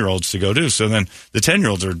the 10-year-olds to go do. So then the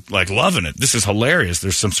 10-year-olds are like loving it. This is hilarious.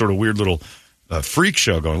 There's some sort of weird little freak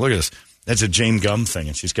show going. Look at this. That's a Jane Gum thing,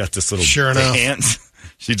 and she's got this little dance.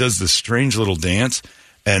 She does this strange little dance.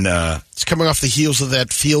 And it's coming off the heels of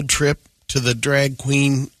that field trip to the drag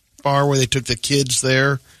queen bar where they took the kids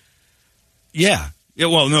there. Yeah.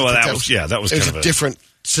 Well, no, that was kind of a different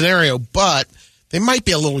scenario, but they might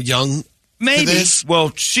be a little young. Maybe. To this.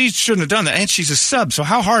 Well, she shouldn't have done that. And she's a sub. So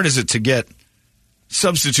how hard is it to get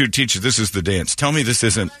substitute teachers? This is the dance. Tell me this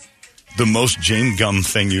isn't the most Jane Gum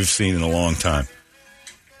thing you've seen in a long time.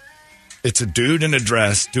 It's a dude in a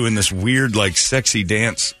dress doing this weird, like, sexy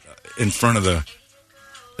dance in front of the...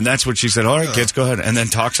 And that's what she said. All right, kids, go ahead. And then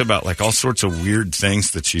talks about, like, all sorts of weird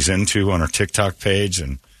things that she's into on her TikTok page.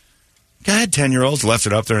 And go ahead, 10-year-olds. Left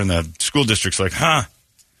it up there, and the school district's like,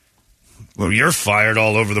 well, you're fired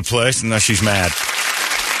all over the place. And now she's mad.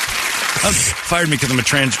 Fired me because I'm a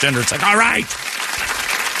transgender. It's like, all right.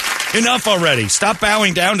 Enough already. Stop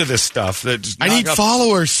bowing down to this stuff. I need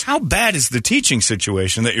followers. How bad is the teaching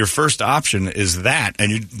situation that your first option is that, and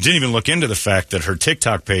you didn't even look into the fact that her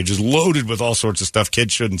TikTok page is loaded with all sorts of stuff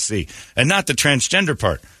kids shouldn't see, and not the transgender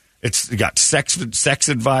part. It's got sex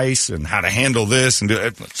advice and how to handle this and do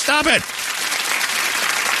it. Stop it.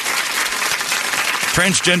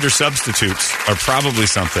 Transgender substitutes are probably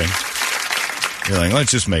something. You're like, let's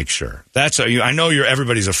just make sure. I know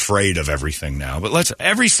everybody's afraid of everything now, but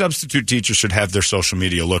every substitute teacher should have their social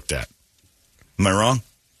media looked at. Am I wrong?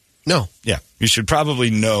 No. Yeah. You should probably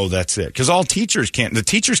know that's it. Because the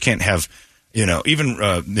teachers can't have,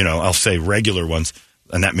 I'll say regular ones,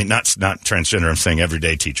 and that means not transgender, I'm saying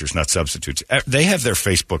everyday teachers, not substitutes. They have their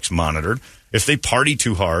Facebooks monitored. If they party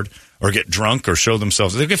too hard or get drunk or show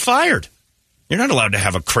themselves, they get fired. You're not allowed to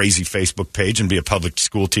have a crazy Facebook page and be a public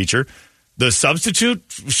school teacher. The substitute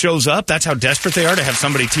shows up. That's how desperate they are to have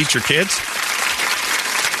somebody teach your kids.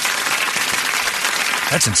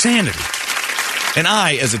 That's insanity. And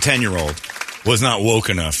I, as a 10-year-old, was not woke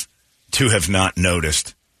enough to have not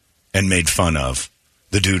noticed and made fun of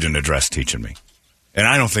the dude in a dress teaching me. And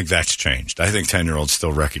I don't think that's changed. I think 10-year-olds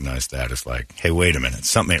still recognize that as like, hey, wait a minute.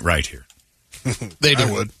 Something ain't right here. They do.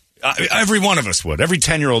 I would. Every one of us would. Every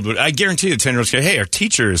 10-year-old would. I guarantee the 10-year-olds go, hey, our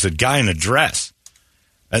teacher is a guy in a dress.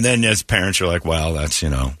 And then as parents, you're like, well, that's,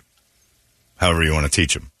 however you want to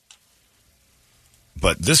teach them.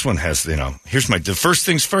 But this one has, here's the first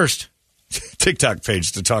things first TikTok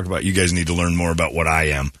page to talk about. You guys need to learn more about what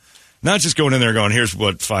I am. Not just going in there going, here's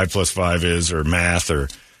what 5 + 5 is or math or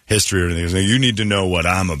history or anything. You need to know what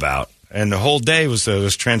I'm about. And the whole day was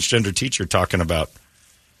this transgender teacher talking about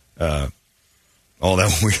all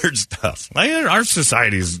that weird stuff. Our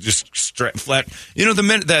society is just flat.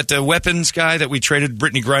 The weapons guy that we traded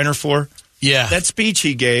Brittany Griner for Yeah. That speech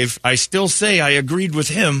he gave, I still say I agreed with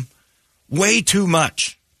him way too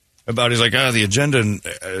much about, he's like, the agenda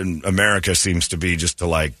in America seems to be just to,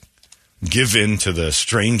 like, give in to the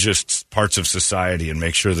strangest parts of society and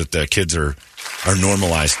make sure that the kids are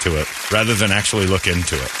normalized to it rather than actually look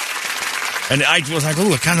into it. And I was like,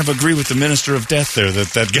 I kind of agree with the minister of death there,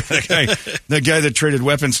 that guy that traded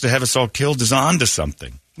weapons to have us all killed is on to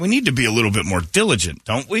something. We need to be a little bit more diligent,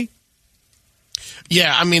 don't we?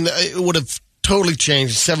 Yeah, I mean, it would have totally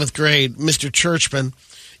changed. 7th grade, Mr. Churchman,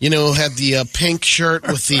 had the pink shirt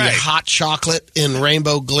with the hot chocolate in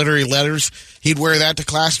rainbow glittery letters. He'd wear that to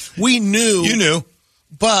class. We knew. You knew.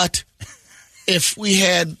 But if we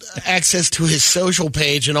had access to his social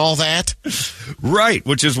page and all that. Right,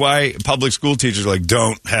 which is why public school teachers are like,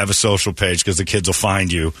 don't have a social page because the kids will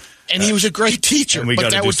find you. And he was a great teacher,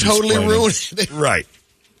 but that would totally ruin it. Right.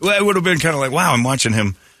 Well, it would have been kind of like, wow, I'm watching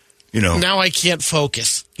him, Now I can't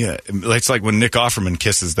focus. Yeah, it's like when Nick Offerman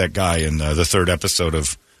kisses that guy in the 3rd episode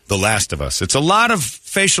of The Last of Us. It's a lot of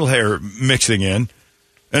facial hair mixing in,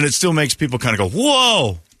 and it still makes people kind of go,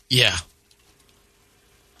 whoa. Yeah.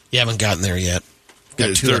 You haven't gotten there yet.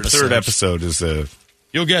 Got 2 episodes. Third episode is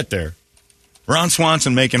you'll get there. Ron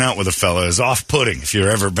Swanson making out with a fella is off-putting if you've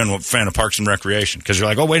ever been a fan of Parks and Recreation, because you're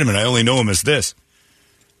like, oh, wait a minute, I only know him as this.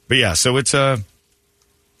 But yeah, so it's kind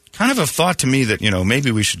of a thought to me that,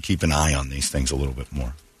 maybe we should keep an eye on these things a little bit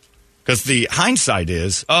more. Because the hindsight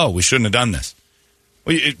is, we shouldn't have done this.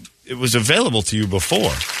 Well, it was available to you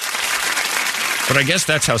before. But I guess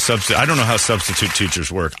that's how I don't know how substitute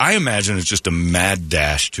teachers work. I imagine it's just a mad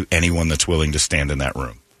dash to anyone that's willing to stand in that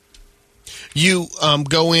room. You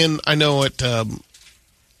go in, I know at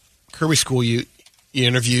Kirby School, you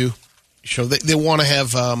interview. So they want to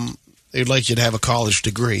have, they'd like you to have a college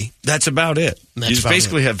degree. That's about it. You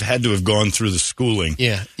basically have had to have gone through the schooling.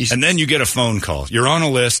 Yeah. And then you get a phone call. You're on a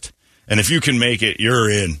list, and if you can make it, you're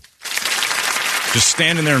in. Just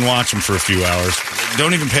stand in there and watch them for a few hours.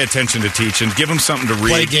 Don't even pay attention to teaching. Give them something to read.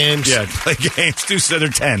 Play games. Yeah, play games. Do so they're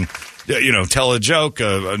 10. Tell a joke,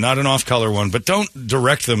 not an off-color one, but don't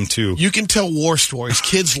direct them to... You can tell war stories.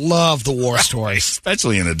 Kids love the war stories.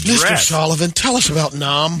 Especially in a dress. Mr. Sullivan, tell us about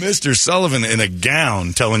Nam. Mr. Sullivan in a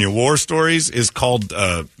gown telling you war stories is called,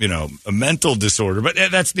 a mental disorder. But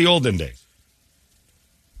that's the olden days.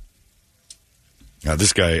 Now,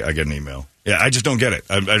 this guy, I get an email. Yeah, I just don't get it.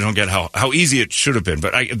 I don't get how easy it should have been.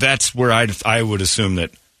 But that's where I would assume that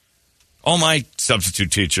all my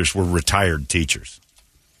substitute teachers were retired teachers.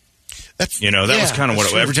 That was kind of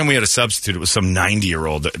what every time we had a substitute, it was some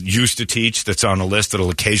 90-year-old that used to teach that's on a list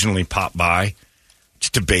that'll occasionally pop by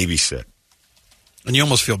just to babysit. And you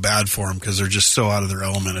almost feel bad for them because they're just so out of their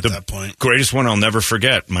element at that point. Greatest one I'll never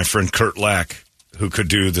forget, my friend Kurt Lack, who could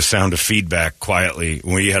do the sound of feedback quietly.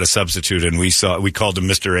 We had a substitute, and we called him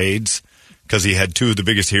Mr. AIDS because he had 2 of the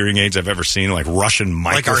biggest hearing aids I've ever seen, like Russian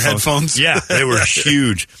microphones. Like our headphones? Yeah, they were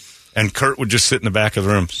huge. And Kurt would just sit in the back of the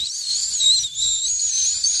room.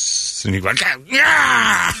 And he'd go,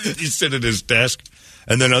 yeah! He'd sit at his desk.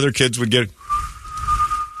 And then other kids would get...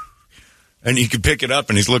 And he could pick it up,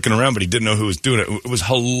 and he's looking around, but he didn't know who was doing it. It was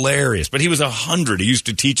hilarious. But he was 100. He used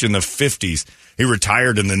to teach in the 50s. He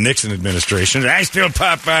retired in the Nixon administration. I still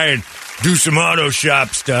pop by and do some auto shop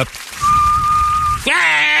stuff.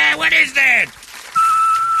 Ah, what is that?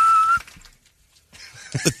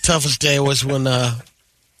 The toughest day was when, I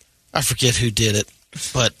forget who did it,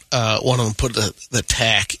 but one of them put the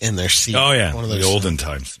tack in their seat. Oh, yeah. One of the olden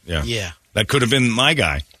times. Yeah. Yeah. That could have been my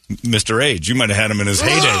guy, Mr. Age. You might have had him in his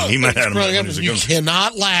heyday. He might have had him. You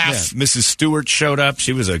cannot laugh. Yeah. Mrs. Stewart showed up.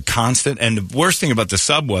 She was a constant. And the worst thing about the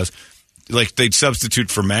sub was, like, they'd substitute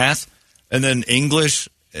for math and then English.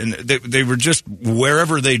 And they were just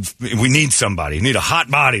wherever we need somebody. We need a hot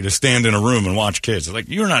body to stand in a room and watch kids. Like,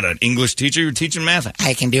 you're not an English teacher. You're teaching math.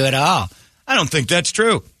 I can do it all. I don't think that's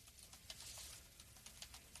true.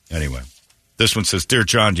 Anyway. This one says, Dear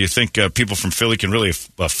John, do you think people from Philly can really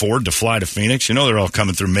afford to fly to Phoenix? You know they're all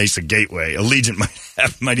coming through Mesa Gateway. Allegiant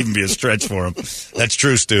might even be a stretch for them. That's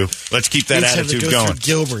true, Stu. Let's keep that attitude going.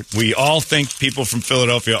 Gilbert. We all think people from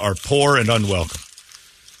Philadelphia are poor and unwelcome.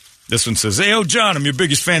 This one says, Hey, John, I'm your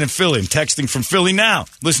biggest fan in Philly. I'm texting from Philly now.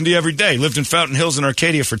 Listen to you every day. Lived in Fountain Hills and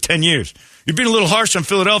Arcadia for 10 years. You've been a little harsh on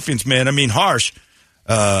Philadelphians, man. I mean, harsh.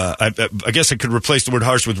 I guess I could replace the word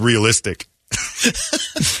harsh with realistic.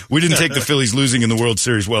 We didn't take the Phillies losing in the World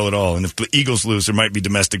Series well at all. And if the Eagles lose, there might be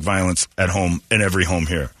domestic violence at home in every home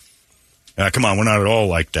here. Come on, we're not at all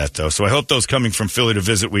like that, though. So I hope those coming from Philly to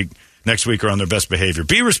visit next week are on their best behavior.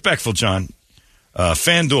 Be respectful, John.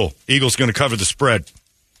 FanDuel, Eagles going to cover the spread.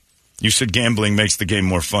 You said gambling makes the game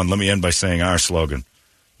more fun. Let me end by saying our slogan.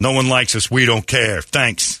 No one likes us. We don't care.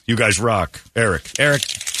 Thanks. You guys rock. Eric.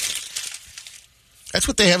 That's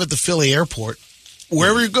what they have at the Philly airport.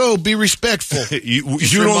 Wherever you go, be respectful. you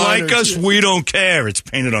don't like us? We don't care. It's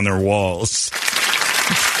painted on their walls.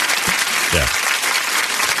 Yeah.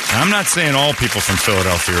 I'm not saying all people from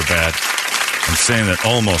Philadelphia are bad. I'm saying that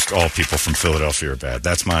almost all people from Philadelphia are bad.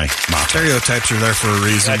 That's my motto. Stereotypes are there for a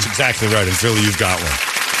reason. That's exactly right. In Philly, you've got one.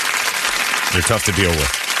 They're tough to deal with.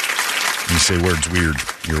 When you say words weird,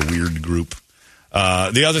 you're a weird group.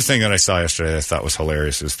 The other thing that I saw yesterday that I thought was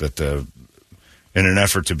hilarious is that in an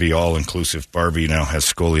effort to be all-inclusive, Barbie now has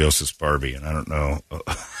scoliosis Barbie. And I don't know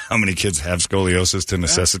how many kids have scoliosis to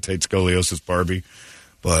necessitate scoliosis Barbie,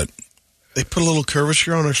 but... They put a little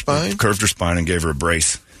curvature on her spine? Curved her spine and gave her a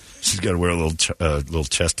brace. She's got to wear a little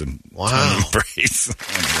chest and tummy brace.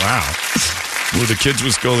 Wow. Were the kids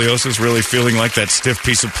with scoliosis really feeling like that stiff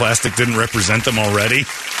piece of plastic didn't represent them already?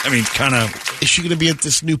 I mean, kind of... Is she going to be at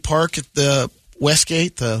this new park at the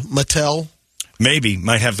Westgate, the Mattel? Maybe.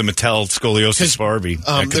 Might have the Mattel scoliosis Barbie.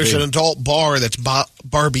 There's an adult bar that's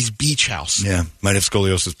Barbie's Beach House. Yeah. Might have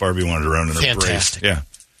scoliosis Barbie wandered around in her brace. Yeah.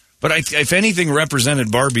 But if anything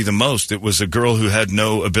represented Barbie the most, it was a girl who had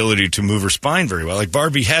no ability to move her spine very well. Like,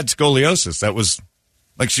 Barbie had scoliosis. That was,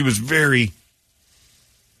 like, she was very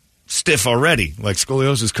stiff already. Like,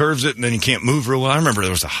 scoliosis curves it, and then you can't move real well. I remember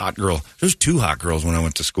there was a hot girl. There was 2 hot girls when I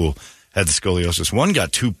went to school, had the scoliosis. One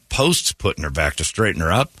got 2 posts put in her back to straighten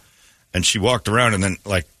her up, and she walked around and then,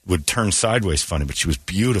 like, would turn sideways funny, but she was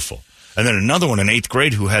beautiful. And then another one in 8th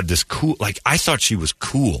grade who had this cool, like, I thought she was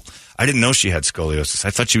cool. I didn't know she had scoliosis. I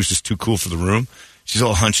thought she was just too cool for the room. She's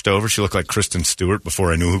all hunched over. She looked like Kristen Stewart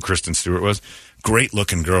before I knew who Kristen Stewart was. Great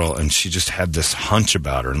looking girl. And she just had this hunch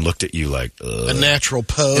about her and looked at you like, ugh. A natural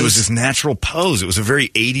pose. It was this natural pose. It was a very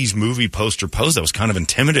 80s movie poster pose that was kind of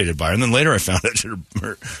intimidated by her. And then later I found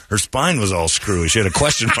out her spine was all screwy. She had a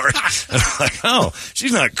question mark. And I'm like, oh,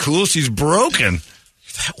 she's not cool. She's broken.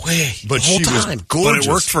 That way. But the whole she time. was gorgeous. But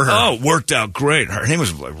it worked for her. Oh, it worked out great. Her name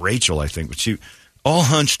was like Rachel, I think. But she all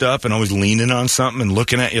hunched up and always leaning on something and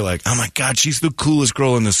looking at you like, oh, my God, she's the coolest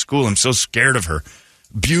girl in this school. I'm so scared of her.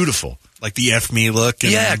 Beautiful. Like the F me look.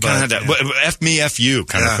 And yeah, kind of that. Yeah. F me, F you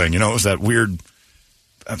kind of thing. You know, it was that weird,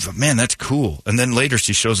 man, that's cool. And then later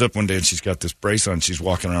she shows up one day and she's got this brace on. She's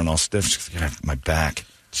walking around all stiff. She's like, my back.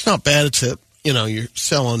 It's not bad. It's you're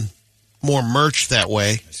selling more merch that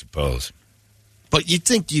way. I suppose. But you'd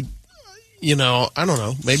think I don't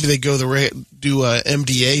know. Maybe they go do a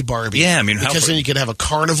MDA Barbie. Yeah, I mean, because then you could have a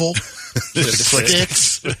carnival.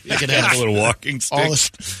 Sticks. You could have a little walking stick.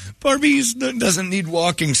 Barbie doesn't need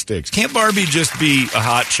walking sticks. Can't Barbie just be a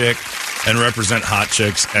hot chick and represent hot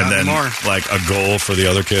chicks and Not then anymore. Like a goal for the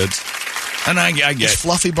other kids? And I get Is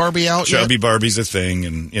Fluffy Barbie out Chubby yet? Barbie's a thing,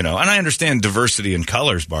 and and I understand diversity in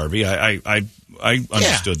colors, Barbie. I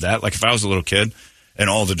understood that. Like if I was a little kid and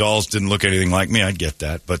all the dolls didn't look anything like me, I'd get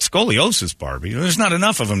that. But scoliosis Barbie, there's not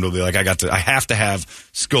enough of them to be like, I have to have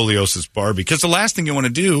scoliosis Barbie. Because the last thing you want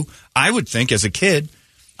to do, I would think as a kid,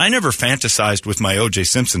 I never fantasized with my O.J.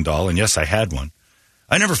 Simpson doll, and yes, I had one.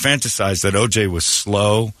 I never fantasized that O.J. was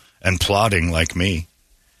slow and plodding like me.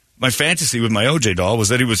 My fantasy with my O.J. doll was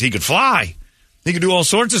that he could fly. He could do all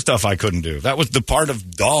sorts of stuff I couldn't do. That was the part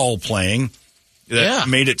of doll playing that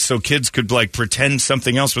made it so kids could like pretend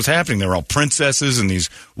something else was happening. They were all princesses and these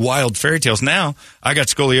wild fairy tales. Now I got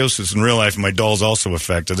scoliosis in real life, and my doll's also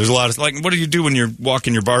affected. There's a lot of like, what do you do when you're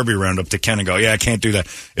walking your Barbie around up to Ken and go, yeah, I can't do that.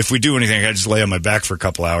 If we do anything, I just lay on my back for a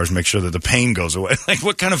couple hours, and make sure that the pain goes away. Like,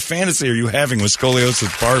 what kind of fantasy are you having with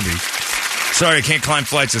scoliosis Barbie? Sorry, I can't climb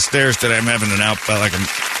flights of stairs today. I'm having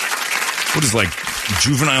what is like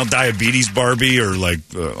juvenile diabetes Barbie or like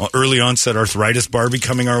early onset arthritis Barbie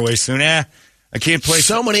coming our way soon? I can't play.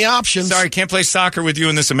 So many options. Sorry, can't play soccer with you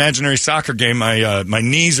in this imaginary soccer game. My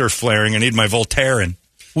knees are flaring. I need my Voltaren.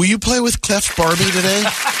 Will you play with Cleft Barbie today?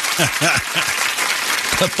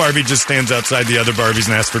 Cleft Barbie just stands outside the other Barbies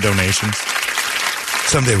and asks for donations.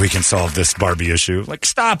 Someday we can solve this Barbie issue. Like,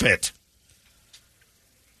 stop it.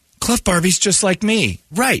 Cleft Barbie's just like me.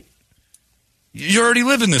 Right. You're already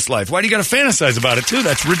living this life. Why do you got to fantasize about it, too?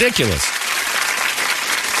 That's ridiculous.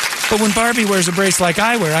 But when Barbie wears a brace like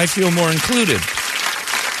I wear, I feel more included.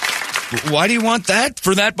 Why do you want that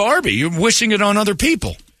for that Barbie? You're wishing it on other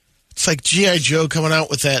people. It's like G.I. Joe coming out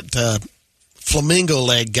with that flamingo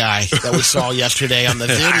leg guy that we saw yesterday on the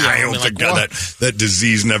video. I hope to God that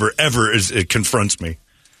disease never, ever it confronts me.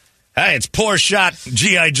 Hey, it's poor shot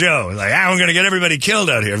G.I. Joe. Like, I'm going to get everybody killed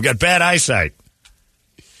out here. I've got bad eyesight.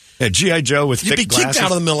 Yeah, G.I. Joe with thick glasses. You'd be kicked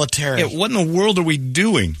out of the military. Yeah, what in the world are we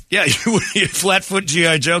doing? Yeah, you flat-foot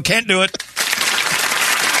G.I. Joe. Can't do it.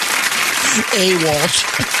 Walsh.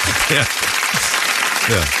 Yeah.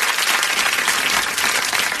 Yeah.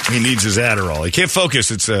 He needs his Adderall. He can't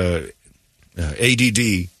focus. It's ADD,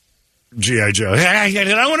 G.I. Joe. I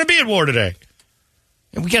don't want to be at war today.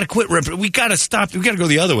 And we got to quit. We got to stop. We got to go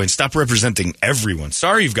the other way and stop representing everyone.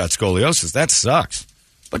 Sorry you've got scoliosis. That sucks.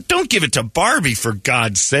 But don't give it to Barbie, for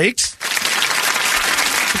God's sakes.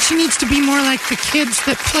 But she needs to be more like the kids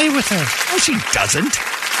that play with her. No, she doesn't.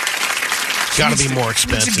 Got to be more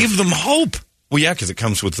expensive. Needs to give them hope. Well, yeah, because it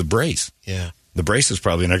comes with the brace. Yeah. The brace is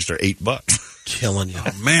probably an extra $8. Killing you.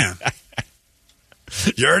 Oh, man.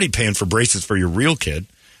 You're already paying for braces for your real kid.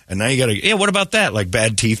 And now you got to, yeah, what about that? Like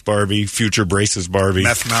bad teeth Barbie, future braces Barbie.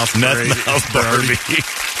 Meth mouth Barbie.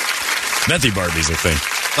 Methy Barbie's a thing.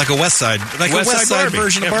 Like a West Side. Like West a West Side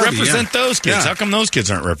version of Barbie. Represent those kids. Yeah. How come those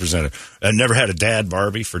kids aren't represented? I never had a dad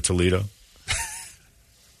Barbie for Toledo.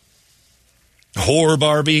 Whore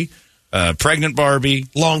Barbie. Pregnant Barbie.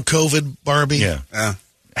 Long COVID Barbie. Yeah.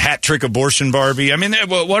 Hat trick abortion Barbie. I mean,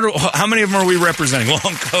 how many of them are we representing? Long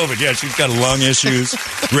COVID. Yeah, she's got lung issues.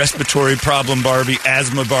 Respiratory problem Barbie.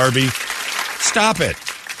 Asthma Barbie. Stop it.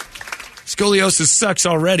 Scoliosis sucks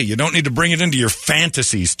already. You don't need to bring it into your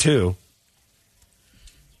fantasies, too.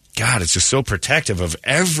 God, it's just so protective of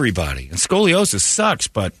everybody. And scoliosis sucks,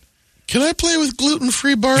 but... Can I play with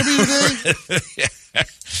gluten-free Barbie today?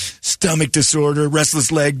 Stomach disorder,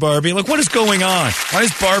 restless leg Barbie. Like, what is going on? Why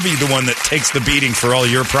is Barbie the one that takes the beating for all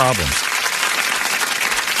your problems?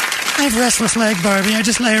 I have restless leg Barbie. I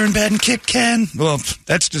just lay her in bed and kick Ken. Well,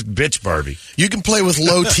 that's just bitch Barbie. You can play with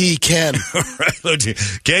low T Ken. Right, low T.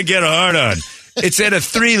 Can't get a hard on. It's at a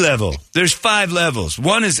 3 level. There's 5 levels.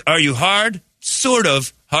 One is, are you hard? Sort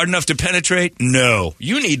of. Hard enough to penetrate? No.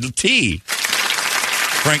 You need T.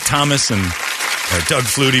 Frank Thomas and Doug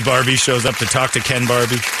Flutie Barbie shows up to talk to Ken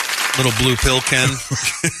Barbie. Little blue pill Ken.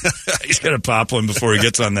 He's going to pop one before he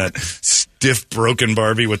gets on that stiff, broken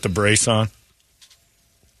Barbie with the brace on.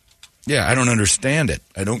 Yeah, I don't understand it.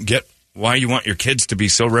 I don't get why you want your kids to be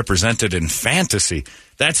so represented in fantasy.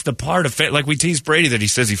 That's the part of like we tease Brady that he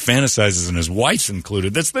says he fantasizes and his wife's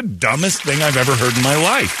included. That's the dumbest thing I've ever heard in my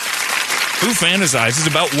life. Who fantasizes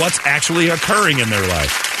about what's actually occurring in their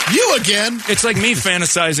life? You again. It's like me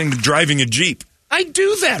fantasizing driving a Jeep. I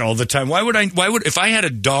do that all the time. Why would if I had a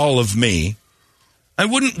doll of me, I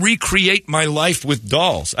wouldn't recreate my life with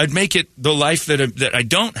dolls. I'd make it the life that I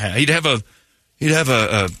don't have. He'd have a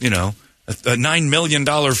 $9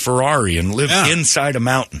 million Ferrari and live inside a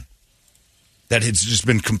mountain that has just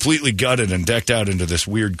been completely gutted and decked out into this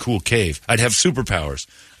weird, cool cave. I'd have superpowers.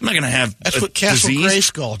 I'm not going to have That's what Castle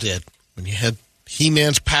Grayskull did when you had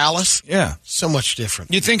He-Man's palace. Yeah. So much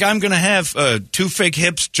different. You think I'm going to have 2 fake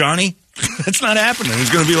hips, Johnny? That's not happening. He's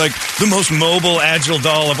going to be like the most mobile, agile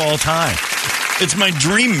doll of all time. It's my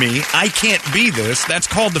dream me. I can't be this. That's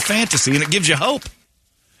called the fantasy, and it gives you hope.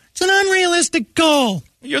 It's an unrealistic goal.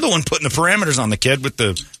 You're the one putting the parameters on the kid with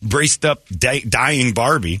the braced up, dying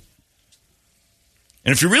Barbie.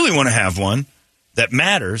 And if you really want to have one that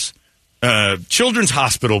matters, Children's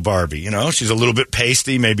Hospital Barbie. You know, she's a little bit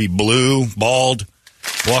pasty, maybe blue, bald,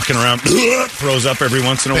 walking around, throws up every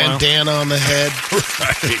once in a while. Bandana on the head.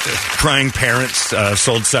 Right. Crying parents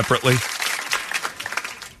sold separately.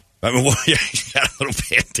 I mean, you got a little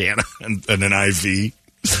bandana and an IV.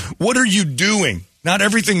 What are you doing? Not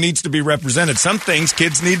everything needs to be represented. Some things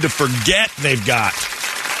kids need to forget they've got.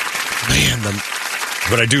 Man,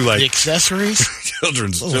 but I do like the accessories.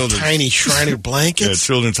 Children's tiny Shriner blankets. Yeah,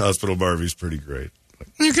 Children's Hospital Barbie's pretty great.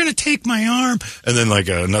 You're going to take my arm. And then like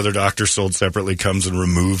another doctor sold separately comes and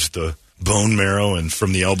removes the bone marrow and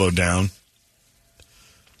from the elbow down.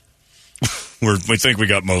 We think we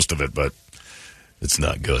got most of it, but it's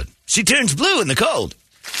not good. She turns blue in the cold.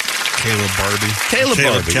 Caleb Barbie. Caleb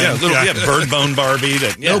Barbie. Yeah, bird bone Barbie.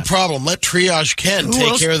 No problem. Let Triage Ken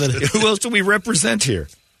take care of the... Who else do we represent here?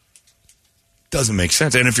 Doesn't make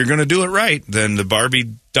sense. And if you're going to do it right, then the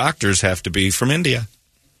Barbie doctors have to be from India.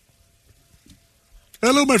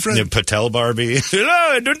 Hello, my friend. Yeah, Patel Barbie.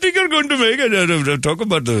 I don't think you're going to make it. Talk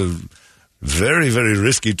about the very, very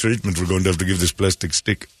risky treatment we're going to have to give this plastic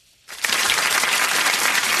stick.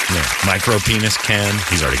 Yeah. Micro penis Ken.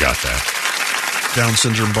 He's already got that. Down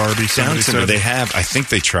syndrome Barbie. Down syndrome. They have. I think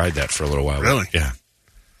they tried that for a little while. Really? Yeah.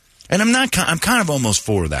 And I'm kind of almost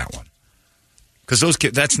for that one. Because those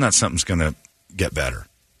kids, that's not something that's going to get better.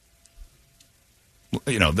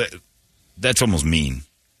 You know, that's almost mean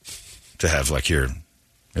to have like here's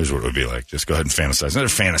what it would be like. Just go ahead and fantasize. Their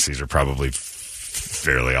fantasies are probably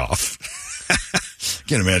fairly off.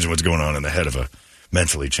 Can't imagine what's going on in the head of a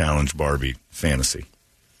mentally challenged Barbie fantasy.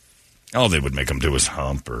 All they would make them do is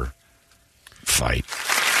hump or fight.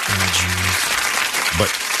 Oh, but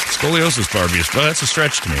scoliosis Barbie that's a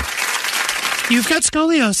stretch to me. You've got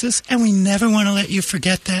scoliosis, and we never want to let you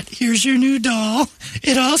forget that. Here's your new doll.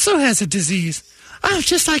 It also has a disease. Oh,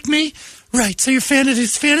 just like me? Right, so your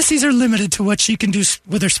fantasies are limited to what she can do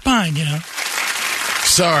with her spine, you know?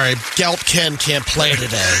 Sorry, Gelt Ken can't play today.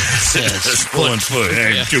 That's pulling foot.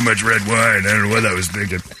 Hey, too much red wine. I don't know what I was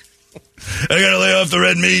thinking. I gotta lay off the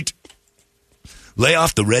red meat. Lay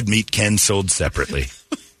off the red meat Ken sold separately.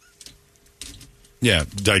 Yeah,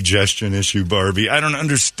 digestion issue, Barbie. I don't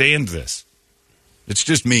understand this. It's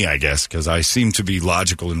just me, I guess, because I seem to be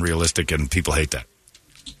logical and realistic, and people hate that.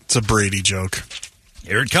 It's a Brady joke.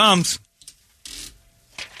 Here it comes.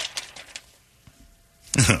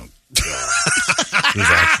 Oh, God. It's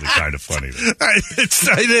actually kind of funny.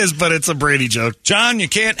 It is, but it's a Brady joke. John, you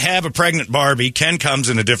can't have a pregnant Barbie. Ken comes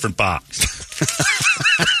in a different box.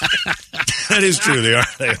 That is true. They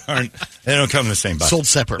don't come in the same box. Sold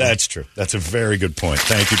separately. That's true. That's a very good point.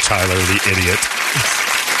 Thank you, Tyler, the idiot.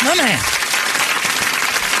 No, man.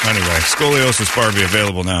 Anyway, Scoliosis Barbie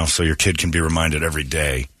available now, so your kid can be reminded every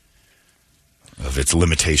day of its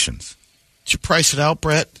limitations. Did you price it out,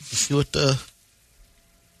 Brett? You see what the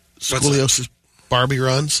Scoliosis Barbie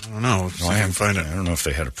runs? I don't know. I haven't find it. I don't know if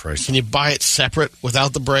they had a price. Can you buy it separate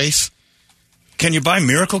without the brace? Can you buy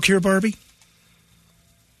Miracle Cure Barbie?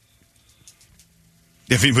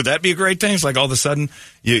 Would that be a great thing? It's like all of a sudden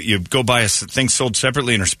you go buy a thing sold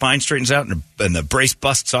separately and her spine straightens out and the brace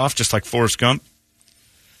busts off just like Forrest Gump.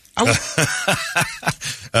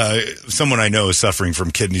 Someone I know is suffering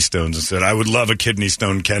from kidney stones and said, I would love a kidney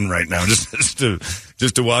stone Ken right now just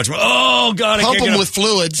to watch him. Oh, God, I Pump can't him get with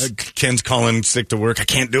fluids. Ken's calling sick to work. I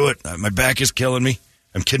can't do it. My back is killing me.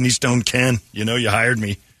 I'm kidney stone Ken. You know, you hired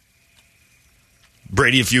me.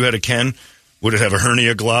 Brady, if you had a Ken, would it have a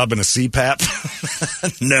hernia glob and a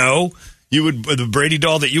CPAP? No. The Brady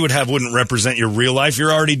doll that you would have wouldn't represent your real life.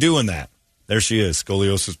 You're already doing that. There she is,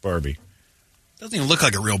 Scoliosis Barbie. Doesn't even look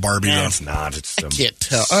like a real Barbie, though. It's not. It's I can't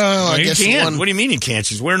tell. Oh, I guess you can't. the one... What do you mean you can't?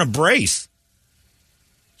 She's wearing a brace.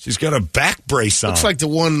 She's got a back brace on. Looks like the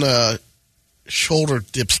one shoulder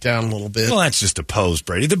dips down a little bit. Well, that's just a pose,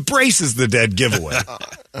 Brady. The brace is the dead giveaway.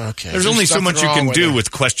 Okay. There's only so much you can do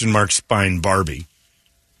with question mark spine Barbie.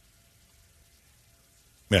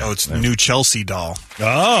 Yeah, it's the new Chelsea doll.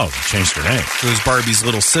 Oh, changed her name. It was Barbie's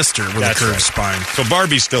little sister with a curved spine. So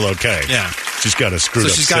Barbie's still okay. Yeah. She's got a screwed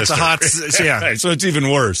up sister. So she's got the hot... Yeah. Right, so it's even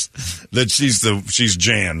worse that she's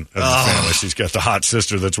Jan of the family. She's got the hot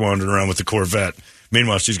sister that's wandering around with the Corvette.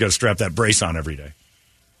 Meanwhile, she's got to strap that brace on every day.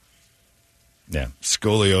 Yeah.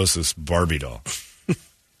 Scoliosis Barbie doll.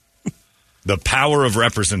 The power of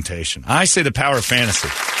representation. I say the power of fantasy.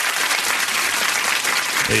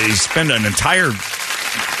 You spend an entire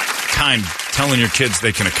time telling your kids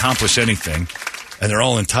they can accomplish anything, and they're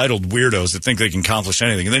all entitled weirdos that think they can accomplish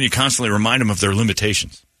anything, and then you constantly remind them of their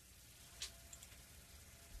limitations.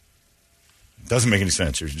 It doesn't make any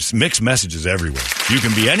sense. There's just mixed messages everywhere. You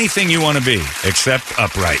can be anything you want to be, except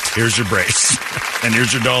upright. Here's your brace, and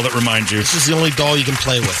here's your doll that reminds you. This is the only doll you can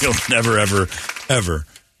play with. You'll never, ever, ever,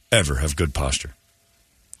 ever have good posture.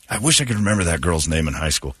 I wish I could remember that girl's name in high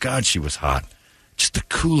school. God, she was hot. Just the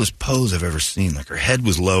coolest pose I've ever seen. Like her head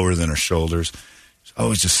was lower than her shoulders. She's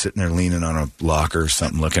always just sitting there leaning on a locker or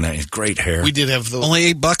something looking at you. Great hair. We did have the...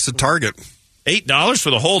 Only $8 at Target. $8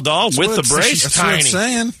 for the whole doll with the brace? That's what I'm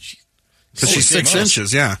saying. Because she's 6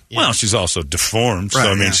 inches, yeah. Well, she's also deformed, right,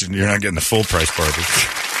 so I mean, you're not getting the full price Barbie.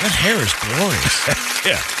 That hair is glorious.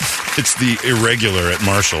 Yeah. It's the irregular at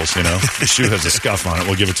Marshall's, you know. The shoe has a scuff on it.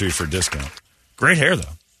 We'll give it to you for a discount. Great hair, though.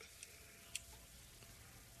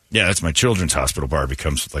 Yeah, that's my children's hospital Barbie.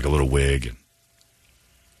 Comes with like a little wig. And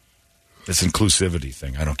this inclusivity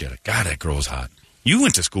thing. I don't get it. God, that girl was hot. You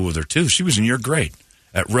went to school with her, too. She was in your grade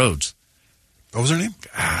at Rhodes. What was her name?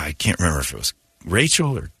 I can't remember if it was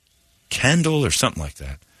Rachel or Kendall or something like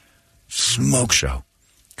that. Smoke show.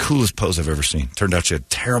 Coolest pose I've ever seen. Turned out she had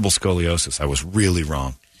terrible scoliosis. I was really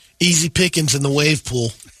wrong. Easy pickings in the wave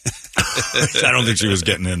pool. I don't think she was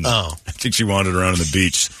getting in there. Oh. I think she wandered around on the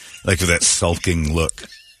beach like with that sulking look.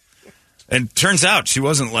 And turns out she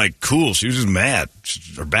wasn't like cool. She was just mad.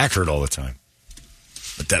 Her back hurt all the time.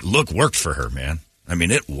 But that look worked for her, man. I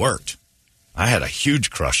mean, it worked. I had a huge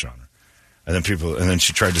crush on her. And then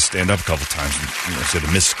she tried to stand up a couple times. And, she had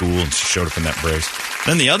to miss school, and she showed up in that brace.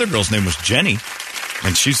 Then the other girl's name was Jenny,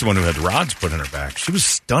 and she's the one who had rods put in her back. She was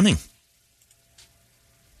stunning.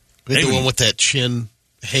 The one with that chin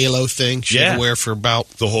halo thing she had to wear for about...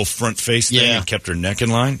 The whole front face thing and kept her neck in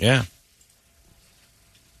line. Yeah.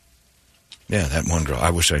 Yeah, that one girl. I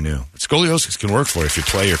wish I knew. But scoliosis can work for you if you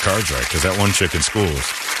play your cards right, because that one chick in school,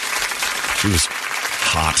 she was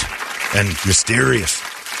hot and mysterious.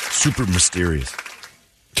 Super mysterious.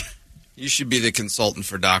 You should be the consultant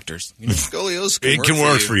for doctors. You know, scoliosis can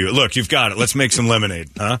work for you. Look, you've got it. Let's make some lemonade,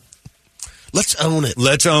 huh? Let's own it.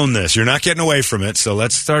 Let's own this. You're not getting away from it, so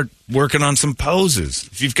let's start working on some poses.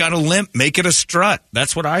 If you've got a limp, make it a strut.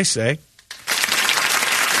 That's what I say.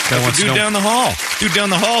 Dude down the hall. Dude down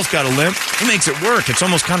the hall's got a limp. He makes it work. It's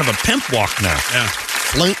almost kind of a pimp walk now. Yeah.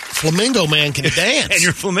 Flamingo Man can dance. And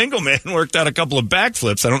your Flamingo Man worked out a couple of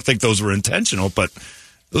backflips. I don't think those were intentional, but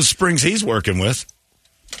those springs he's working with,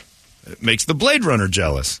 it makes the Blade Runner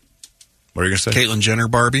jealous. What are you going to say? Caitlyn Jenner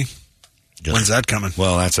Barbie. When's that coming?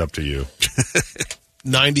 Well, that's up to you.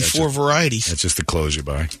 94 varieties. That's just the clothes you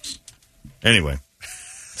buy. Anyway,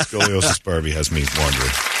 scoliosis Barbie has me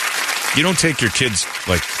wondering. You don't take your kid's,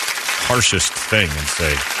 harshest thing and say,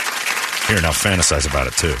 here, now fantasize about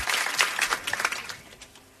it, too.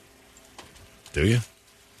 Do you?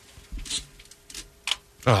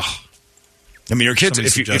 Oh. I mean, your kids,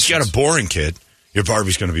 if you got a boring kid, your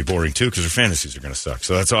Barbie's going to be boring, too, because her fantasies are going to suck.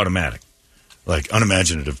 So that's automatic. Like,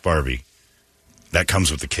 unimaginative Barbie, that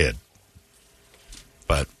comes with the kid.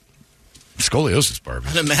 But scoliosis Barbie.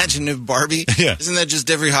 Unimaginative Barbie? Yeah. Isn't that just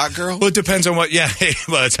every hot girl? Well, it depends on what,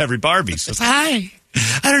 well, it's every Barbie. So Hi.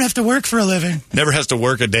 I don't have to work for a living. Never has to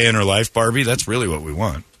work a day in her life, Barbie. That's really what we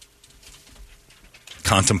want.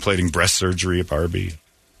 Contemplating breast surgery, Barbie.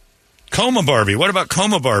 Coma Barbie. What about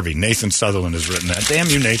Coma Barbie? Nathan Sutherland has written that. Damn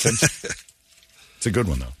you, Nathan. It's a good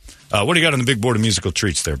one, though. What do you got on the big board of musical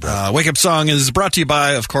treats there, bro? Wake Up Song is brought to you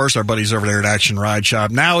by, of course, our buddies over there at Action Ride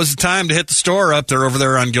Shop. Now is the time to hit the store up. They're over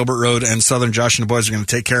there on Gilbert Road and Southern. Josh and the boys are going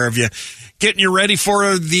to take care of you, getting you ready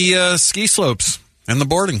for the ski slopes and the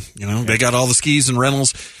boarding. You know, they got all the skis and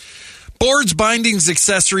rentals. Boards, bindings,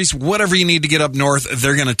 accessories, whatever you need to get up north,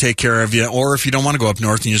 they're going to take care of you. Or if you don't want to go up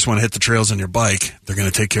north and you just want to hit the trails on your bike, they're going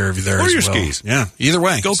to take care of you there or as your well. Skis. Yeah, either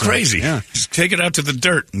way. Go crazy. Yeah. Just take it out to the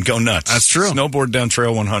dirt and go nuts. That's true. Snowboard down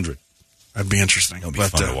Trail 100. That'd be interesting. It'll be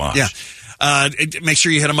fun to watch. Yeah. Make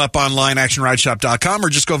sure you hit them up online, actionrideshop.com, or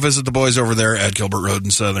just go visit the boys over there at Gilbert Road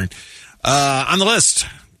and Southern. On the list,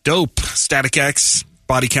 Dope, Static X,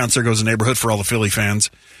 Body Counts, There Goes the Neighborhood for all the Philly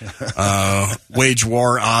fans. Wage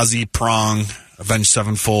War, Ozzy, Prong, Avenged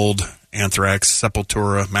Sevenfold, Anthrax,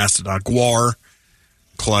 Sepultura, Mastodon, Gwar,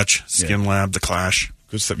 Clutch, Skin Lab, The Clash.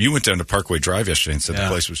 Good stuff. You went down to Parkway Drive yesterday and said the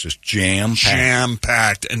place was just jam-packed.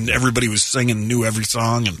 Jam-packed, and everybody was singing, knew every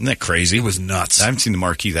song. And isn't that crazy? It was nuts. I haven't seen the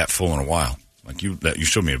marquee that full in a while. Like you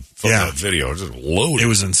showed me a video. It was just loaded. It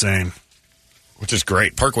was insane. Which is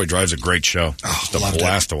great. Parkway Drive's a great show. Just a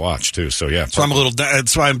blast to watch, too. So, yeah. So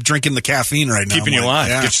that's why I'm drinking the caffeine right now. Keeping you alive.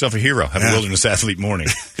 Yeah. Get yourself a hero. Have a wilderness athlete morning.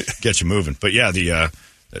 Get you moving. But, yeah,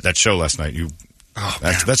 that show last night,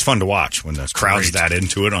 that's fun to watch when the crowd's that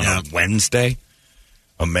into it on a Wednesday.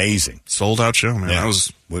 Amazing. Sold out show, man. Yeah.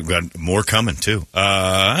 We've got more coming, too.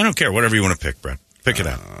 I don't care. Whatever you want to pick, Brett. Pick it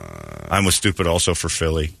out. I'm With Stupid also for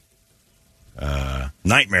Philly.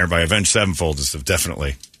 Nightmare by Avenged Sevenfold is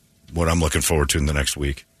definitely what I'm looking forward to in the next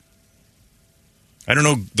week. I don't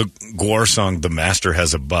know the Gwar song, The Master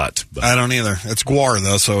Has a Butt. But I don't either. It's Gwar,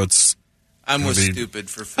 though, so it's... I'm With Stupid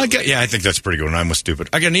for Philly. I think that's pretty good. And I'm With Stupid.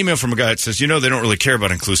 I got an email from a guy that says, they don't really care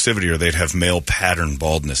about inclusivity or they'd have male pattern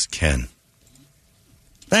baldness. Ken.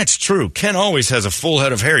 That's true. Ken always has a full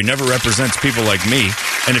head of hair. He never represents people like me.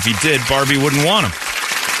 And if he did, Barbie wouldn't want him.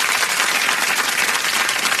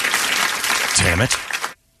 Damn it.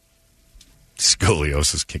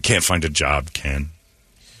 Scoliosis. Can't find a job, Ken.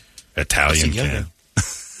 Italian Ken.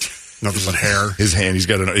 Nothing but hair. His hand, he's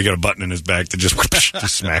got a button in his back that just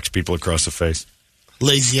smacks people across the face.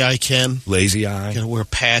 Lazy eye Ken. Lazy eye. Gotta wear a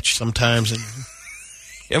patch sometimes.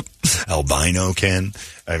 Yep. Albino Ken.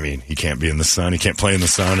 I mean, he can't be in the sun. He can't play in the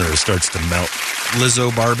sun or it starts to melt.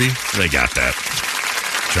 Lizzo Barbie. They got that.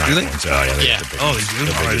 Giant ones. Oh, yeah. They got the big ones. They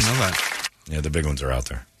do? I didn't know that. Yeah, the big ones are out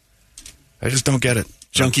there. I just don't get it.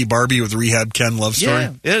 Junkie Barbie with Rehab Ken love story?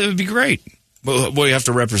 Yeah, it would be great. But you have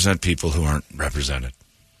to represent people who aren't represented.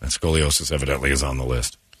 And scoliosis evidently is on the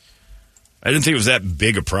list. I didn't think it was that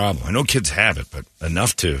big a problem. I know kids have it, but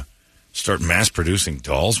enough to start mass-producing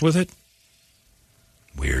dolls with it?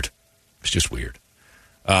 Weird. It's just weird.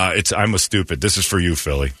 I'm With Stupid. This is for you,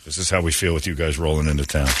 Philly. This is how we feel with you guys rolling into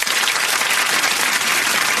town.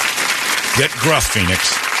 Get gruff,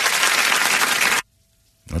 Phoenix.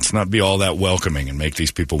 Let's not be all that welcoming and make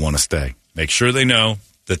these people want to stay. Make sure they know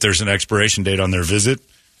that there's an expiration date on their visit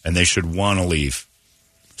and they should want to leave.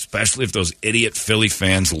 Especially if those idiot Philly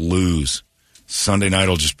fans lose. Sunday night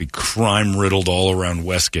will just be crime-riddled all around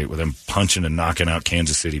Westgate with them punching and knocking out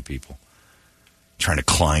Kansas City people. Trying to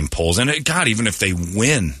climb poles. And, God, even if they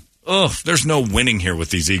win, there's no winning here with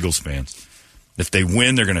these Eagles fans. If they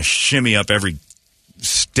win, they're going to shimmy up every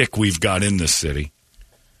stick we've got in this city.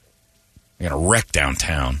 They're going to wreck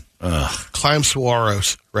downtown. Ugh. Climb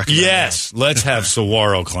Saguaros. Yes, let's have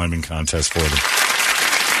saguaro climbing contest for them.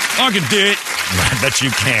 I can do it. I bet you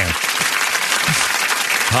can.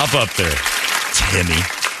 Hop up there, Timmy.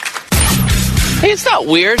 Hey, it's not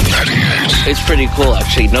weird. It's pretty cool,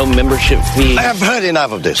 actually. No membership fee. I have heard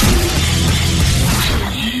enough of this.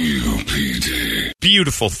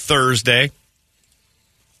 Beautiful Thursday.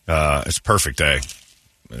 It's a perfect day.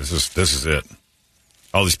 This is it.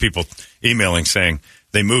 All these people emailing saying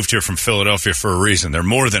they moved here from Philadelphia for a reason. They're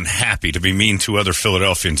more than happy to be mean to other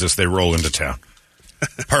Philadelphians as they roll into town.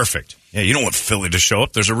 Perfect. Yeah, you don't want Philly to show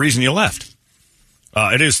up. There's a reason you left.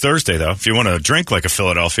 It is Thursday, though. If you want to drink like a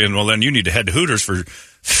Philadelphian, well, then you need to head to Hooters for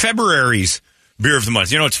February's Beer of the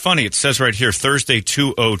Month. You know, it's funny. It says right here, Thursday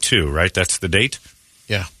 2/02, right? That's the date?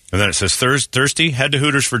 Yeah. And then it says Thursday, head to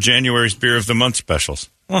Hooters for January's Beer of the Month specials.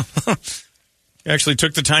 Well, you actually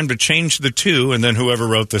took the time to change the 2, and then whoever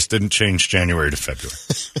wrote this didn't change January to February.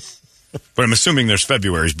 But I'm assuming there's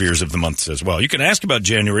February's Beers of the Month as well. You can ask about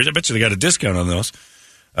January's. I bet you they got a discount on those.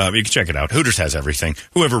 You can check it out. Hooters has everything.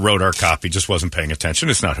 Whoever wrote our copy just wasn't paying attention.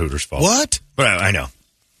 It's not Hooters' fault. What? But I know.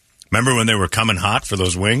 Remember when they were coming hot for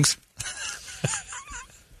those wings?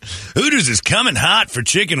 Hooters is coming hot for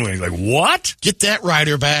chicken wings. Like, what? Get that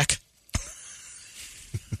rider back.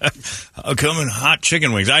 Coming hot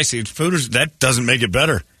chicken wings. I see. Hooters, that doesn't make it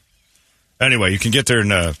better. Anyway, you can get there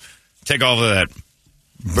and take all of that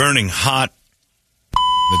burning hot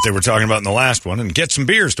that they were talking about in the last one and get some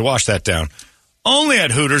beers to wash that down. Only at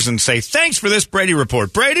Hooters, and say, thanks for this Brady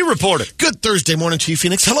Report. Brady, report it. Good Thursday morning to you,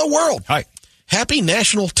 Phoenix. Hello, world. Hi. Happy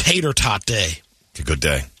National Tater Tot Day. It's a good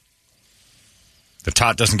day. The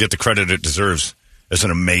tot doesn't get the credit it deserves. It's an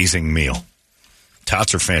amazing meal.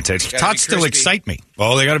 Tots are fantastic. Tots still excite me.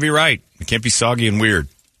 Oh, they got to be right. They can't be soggy and weird.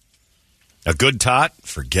 A good tot,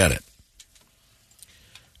 forget it.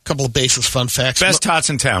 Couple of basis fun facts. Best tots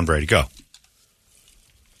in town, Brady. Go.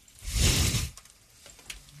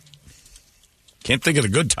 Can't think of the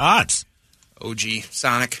good tots. OG,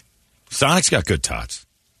 Sonic. Sonic's got good tots.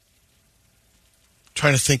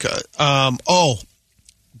 Trying to think.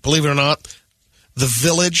 Believe it or not, the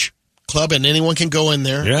Village Club, and anyone can go in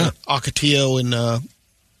there. Yeah. Ocotillo and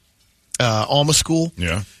Alma School.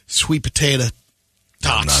 Yeah. Sweet potato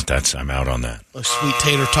tots. I'm out on that. Sweet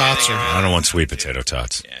tater tots. I don't want sweet potato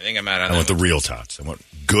tots. Yeah, I think I'm out on I that. want the real tots. I want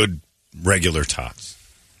good, regular tots.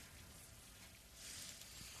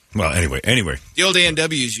 Well, anyway. The old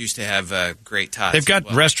A&W's used to have great tots. They've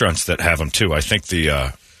got restaurants that have them, too. I think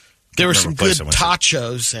there were some good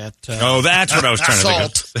tachos at... that's what I was trying to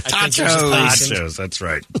think of. Tachos. That's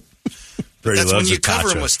right. That's when you cover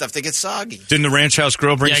them tachos. with stuff, they get soggy. Didn't the Ranch House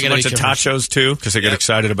Grill bring a bunch of tachos, too? Because they get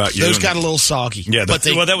excited about you. Those got a little soggy. Yeah,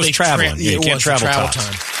 that was traveling. You can't travel tots.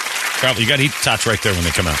 Travel. You got to eat tots right there when they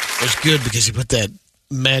come out. It was good because you put that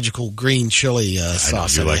magical green chili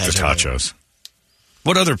sauce. I know, you like the tachos.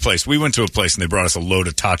 What other place? We went to a place and they brought us a load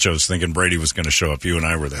of tachos thinking Brady was going to show up. You and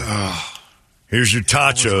I were there. Oh. Here's your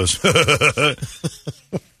tachos.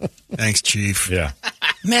 Thanks, Chief. Yeah.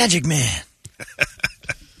 Magic Man.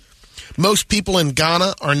 Most people in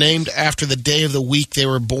Ghana are named after the day of the week they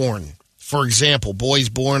were born. For example, boys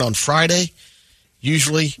born on Friday,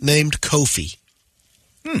 usually named Kofi.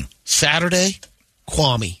 Saturday,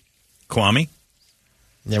 Kwame. Kwame?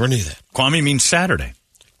 Never knew that. Kwame means Saturday.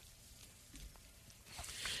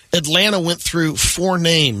 Atlanta went through 4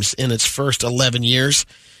 names in its first 11 years.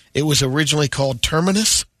 It was originally called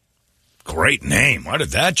Terminus. Great name. Why did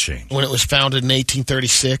that change? When it was founded in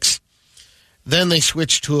 1836. Then they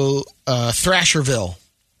switched to Thrasherville.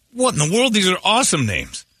 What in the world? These are awesome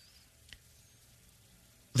names.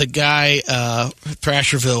 The guy,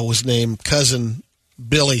 Thrasherville, was named Cousin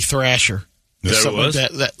Billy Thrasher. That was?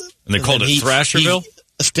 And they called it Thrasherville? He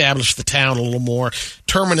established the town a little more.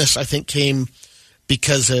 Terminus, I think, came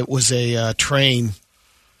because it was a train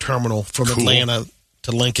terminal from Atlanta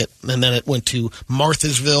to link it. And then it went to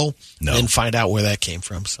Marthasville. And find out where that came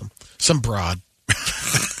from. Some broad.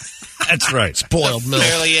 That's right. Spoiled milk.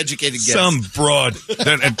 Fairly educated guess. Some broad.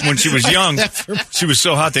 When she was young, she was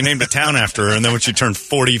so hot they named a town after her. And then when she turned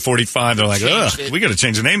 40, 45, they're like, ugh, we got to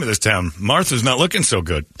change the name of this town. Martha's not looking so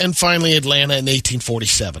good. And finally, Atlanta in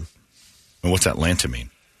 1847. And what's Atlanta mean?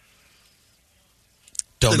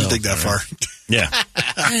 Didn't dig that far. Yeah.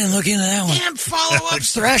 I didn't look into that one. Damn follow-up.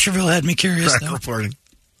 Thrasherville had me curious, Crack though. reporting.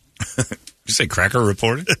 You say cracker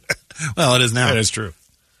reporting? Well, it is now. That is true.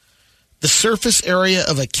 The surface area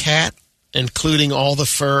of a cat, including all the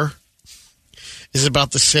fur, is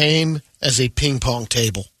about the same as a ping pong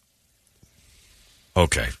table.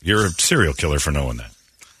 Okay. You're a serial killer for knowing that.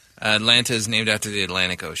 Atlanta is named after the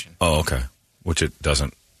Atlantic Ocean. Oh, okay. Which it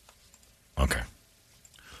doesn't Okay.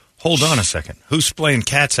 Hold on a second. Who's splaying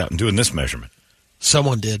cats out and doing this measurement?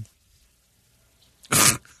 Someone did.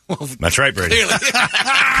 That's right, Brady.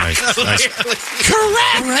 Nice.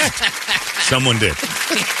 Correct. Someone did.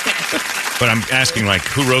 But I'm asking, like,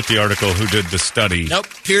 who wrote the article? Who did the study? Nope.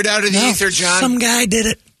 Peered out of the ether, John. Some guy did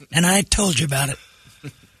it, and I told you about it.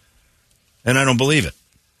 And I don't believe it.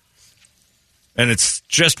 And it's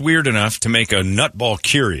just weird enough to make a nutball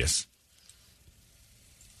curious.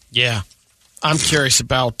 Yeah. I'm curious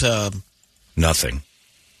about Nothing.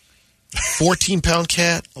 14-pound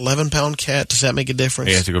cat, 11-pound cat. Does that make a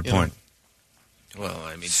difference? Yeah, that's a good You know? point. Well,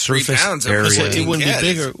 I mean, Surface 3 pounds of area. It wouldn't be cat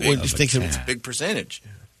bigger. is big. Would you think cat. It's a big percentage.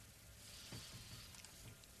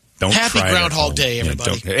 Don't Happy try it at Groundhog home. Day,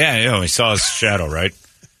 everybody. Yeah, he saw his shadow, right?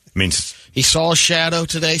 Means He saw a shadow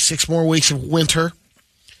today, 6 more weeks of winter.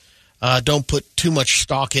 Don't put too much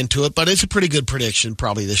stock into it, but it's a pretty good prediction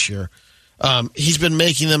probably this year. He's been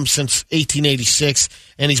making them since 1886,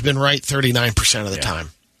 and he's been right 39% of the time.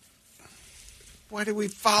 Why do we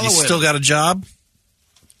follow You it? still got a job?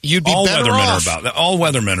 You'd be all better weathermen off. are about that. All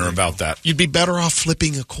weathermen are about that. You'd be better off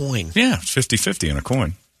flipping a coin. Yeah, it's 50-50 in a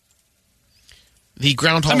coin. The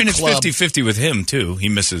Groundhog I mean, it's Club. 50-50 with him, too. He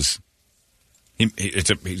misses.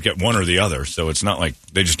 He's got one or the other, so it's not like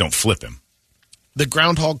they just don't flip him. The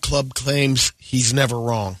Groundhog Club claims he's never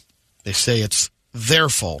wrong. They say it's their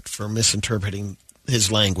fault for misinterpreting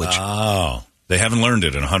his language. Oh. They haven't learned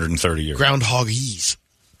it in 130 years. Groundhogese.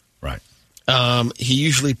 Right. He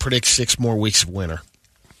usually predicts 6 more weeks of winter.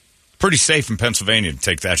 Pretty safe in Pennsylvania to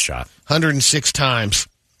take that shot. 106 times.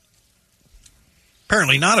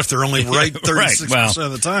 Apparently not if they're only right 36% Well,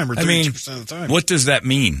 of the time or 32% of the time. What does that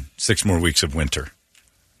mean, 6 more weeks of winter?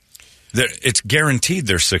 It's guaranteed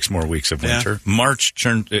there's 6 more weeks of winter.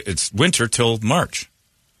 It's winter till March.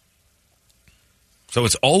 So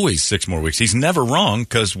it's always 6 more weeks. He's never wrong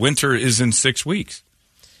because winter is in 6 weeks.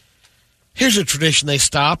 Here's a tradition they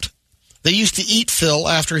stopped. They used to eat Phil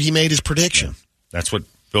after he made his prediction. That's what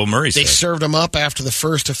Bill Murray They said. served him up after the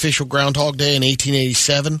first official Groundhog Day in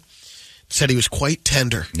 1887. Said he was quite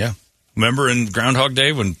tender. Yeah. Remember in Groundhog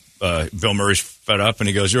Day when Bill Murray's fed up and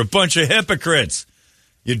he goes, "You're a bunch of hypocrites.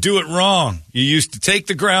 You do it wrong. You used to take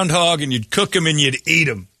the groundhog and you'd cook him and you'd eat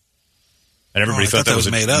him." And everybody I thought that was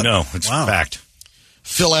made up. No, it's Wow. fact.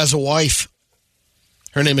 Phil has a wife.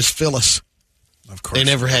 Her name is Phyllis. Of course. They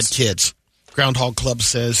never it had is. kids. Groundhog Club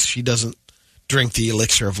says she doesn't drink the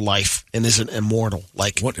elixir of life and isn't immortal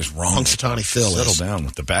like What is wrong? Punxsutawney Phil Settle is. down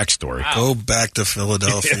with the backstory. Go back to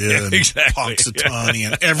Philadelphia Yeah, and exactly. Punxsutawney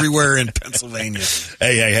and everywhere in Pennsylvania.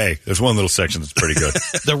 Hey. There's one little section that's pretty good.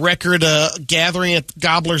 The record gathering at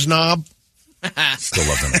Gobbler's Knob Still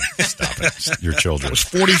love them. Stop it. Your children. was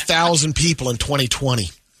 40,000 people in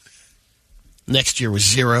 2020. Next year was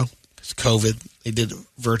 0 because COVID. They did it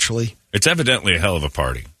virtually. It's evidently a hell of a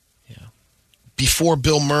party. Before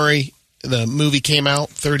Bill Murray, the movie came out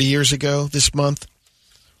 30 years ago this month,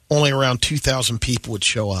 only around 2,000 people would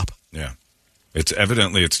show up. Yeah.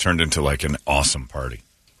 It's turned into like an awesome party.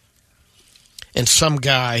 And some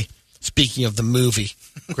guy, speaking of the movie,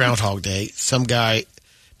 Groundhog Day, some guy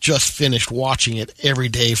just finished watching it every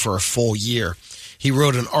day for a full year. He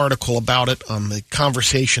wrote an article about it on the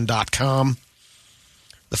conversation.com.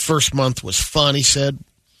 The first month was fun, he said.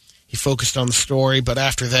 He focused on the story, but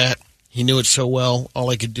after that, he knew it so well, all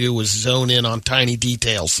he could do was zone in on tiny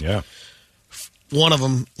details. Yeah. One of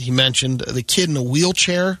them, he mentioned, the kid in a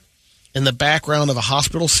wheelchair in the background of a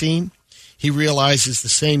hospital scene. He realizes the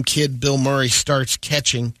same kid Bill Murray starts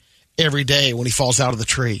catching every day when he falls out of the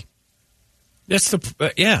tree. That's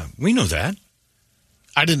we know that.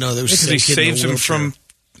 I didn't know there was Because the he same kid in a saves him wheelchair. from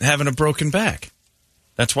having a broken back.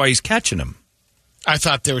 That's why he's catching him. I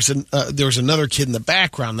thought there was another kid in the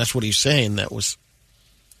background. That's what he's saying. That was.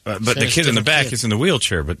 But the It's kid in the different back kid. is in the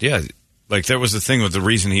wheelchair. But yeah, like there was the thing with the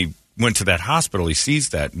reason he went to that hospital. He sees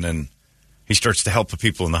that, and then he starts to help the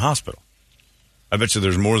people in the hospital. I bet you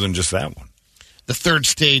there's more than just that one. The third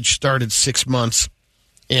stage started 6 months,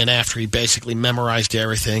 and after he basically memorized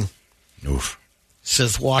everything. Oof.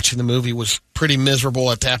 Says watching the movie was pretty miserable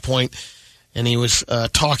at that point, and he was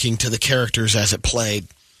talking to the characters as it played.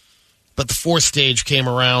 But the fourth stage came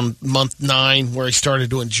around month 9, where he started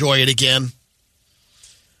to enjoy it again,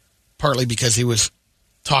 partly because he was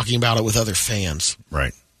talking about it with other fans.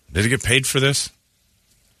 Right. Did he get paid for this?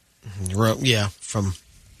 He wrote, from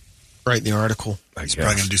writing the article. He's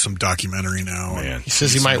probably going to do some documentary now. Man. He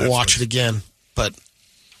says he might watch it again, but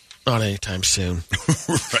not anytime soon.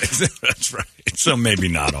 Right. That's right. So maybe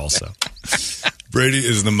not also. Brady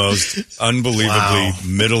is the most unbelievably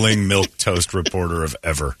middling milk toast reporter of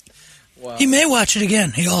ever. He may watch it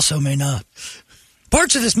again. He also may not.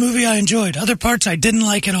 Parts of this movie I enjoyed. Other parts I didn't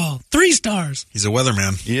like at all. 3 stars. He's a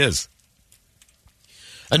weatherman. He is.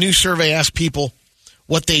 A new survey asked people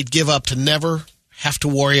what they'd give up to never have to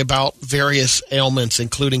worry about various ailments,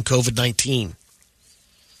 including COVID-19.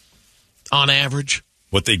 On average.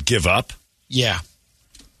 What they'd give up? Yeah.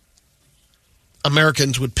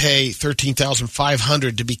 Americans would pay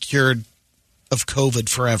 $13,500 to be cured of COVID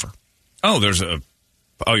forever. Oh,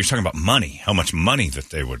 you're talking about money. How much money that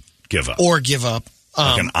they would give up. Or give up.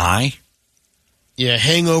 Like an eye? Yeah,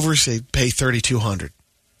 hangovers, they pay $3,200.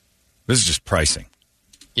 This is just pricing.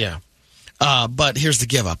 Yeah. But here's the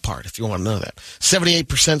give up part, if you want to know that.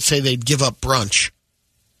 78% say they'd give up brunch.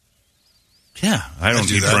 Yeah, I don't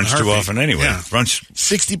eat brunch too often anyway. Yeah. Brunch.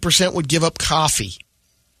 60% would give up coffee.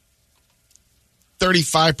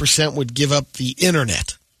 35% would give up the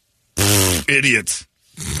internet. Idiots.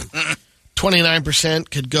 29%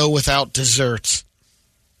 could go without desserts.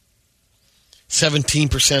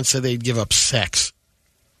 17% said they'd give up sex.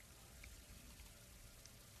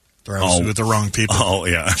 They're obviously with the wrong people. Oh,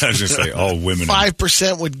 yeah. I was just say all women.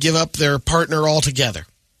 5% would give up their partner altogether.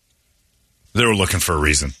 They were looking for a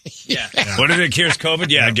reason. Yeah. What if it cures COVID?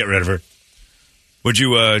 Yeah, I'd get rid of her. Would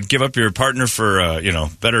you give up your partner for,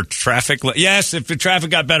 better traffic? Yes, if the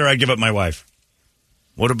traffic got better, I'd give up my wife.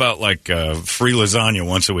 What about, free lasagna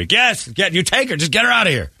once a week? Yes, you take her. Just get her out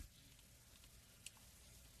of here.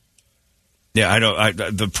 Yeah, I know.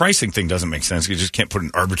 The pricing thing doesn't make sense. You just can't put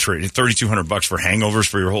an arbitrary $3,200 for hangovers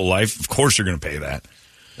for your whole life. Of course you're going to pay that.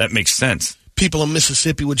 That makes sense. People in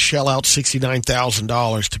Mississippi would shell out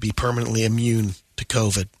 $69,000 to be permanently immune to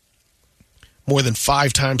COVID. More than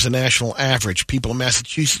 5 times the national average. People in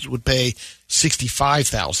Massachusetts would pay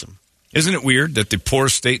 $65,000. Isn't it weird that the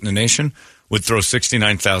poorest state in the nation would throw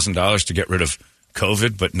 $69,000 to get rid of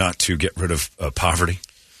COVID, but not to get rid of poverty?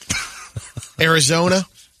 Arizona,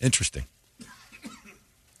 Interesting.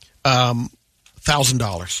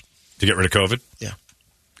 $1,000 To get rid of COVID? Yeah.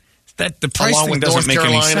 That the price along thing with doesn't North make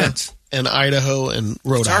Carolina any sense. and Idaho and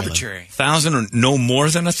Rhode It's Island. arbitrary. 1,000 or no more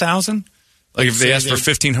than 1,000? Like if they Say asked for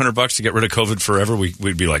 $1,500 to get rid of COVID forever,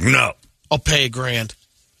 we'd be like, no. I'll pay $1,000.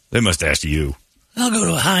 They must ask you. I'll go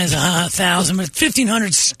to a high as 1,000, but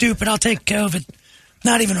 1,500's stupid. I'll take COVID.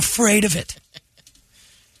 Not even afraid of it.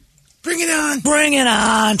 Bring it on. Bring it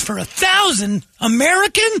on for 1,000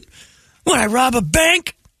 American? What, I rob a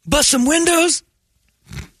bank? Bust some windows?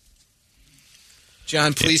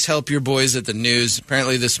 John, please help your boys at the news.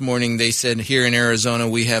 Apparently this morning they said here in Arizona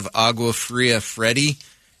we have Agua Fria Freddy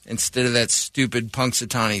instead of that stupid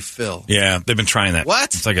Punxsutawney Phil. Yeah, they've been trying that.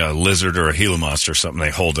 What? It's like a lizard or a Gila monster or something. They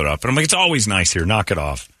hold it up. And I'm like, it's always nice here. Knock it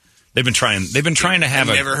off. They've been trying to have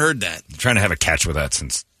I've never heard that. Trying to have a catch with that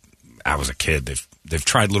since I was a kid. They've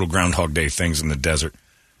tried little Groundhog Day things in the desert.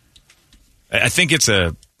 I think it's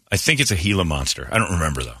a Gila monster. I don't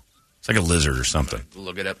remember though. It's like a lizard or something.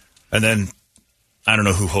 Look it up. And then I don't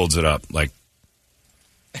know who holds it up. Like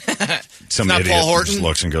some not idiot Paul Horton? just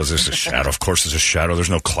looks and goes, "This is a shadow." Of course, it's a shadow. There's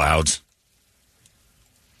no clouds.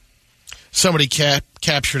 Somebody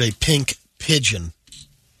captured a pink pigeon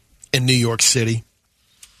in New York City,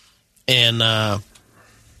 and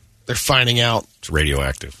they're finding out. It's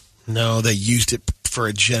radioactive. No, they used it for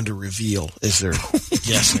a gender reveal, is they're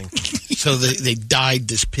guessing. So they dyed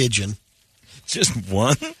this pigeon. Just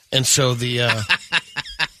one? And so the...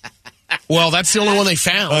 well, that's the only one they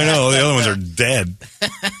found. I know. The other ones are dead.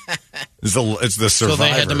 It's the survivor. So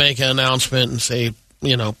they had to make an announcement and say,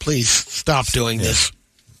 please stop doing this.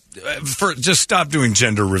 Just stop doing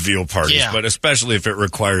gender reveal parties, Yeah. but especially if it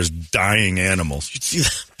requires dying animals. You see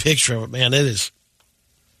that picture of it, man. It's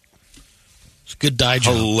a good dye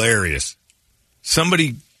job. Hilarious.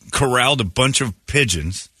 Somebody corralled a bunch of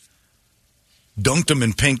pigeons, dunked them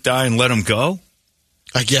in pink dye, and let them go?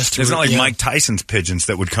 I guess. It's not like Mike Tyson's pigeons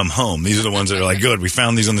that would come home. These are the ones that are like, good, we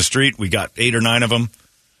found these on the street. We got 8 or 9 of them.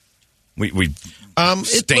 We it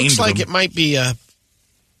stained looks like them. it might be a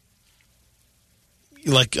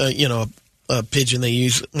pigeon they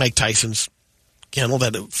use, Mike Tyson's kennel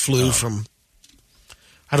that flew from,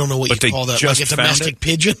 I don't know what But you they call that, just like a found domestic it?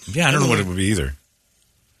 pigeon? Yeah, I don't know what it would be either.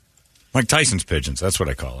 Mike Tyson's pigeons, that's what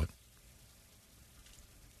I call it.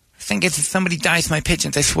 I think if somebody dies my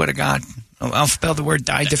pigeons, I swear to God. I'll spell the word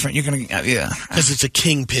die different. You're going to, yeah. Because it's a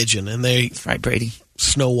king pigeon, and they That's right, Brady.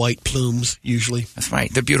 snow white plumes, usually. That's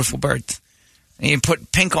right. They're beautiful birds. And you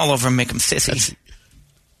put pink all over them, make them sissies.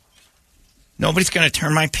 Nobody's going to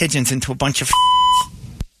turn my pigeons into a bunch of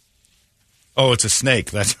Oh, it's a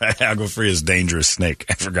snake. That's right. Agua Fria is a dangerous snake.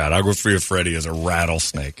 I forgot. Agua Fria Freddy is a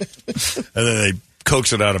rattlesnake. And then they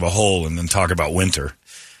coax it out of a hole and then talk about winter.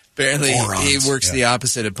 Apparently, Morons. he works the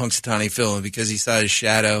opposite of Punxsutawney Phil, and because he saw his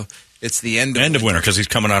shadow, It's the end of winter because he's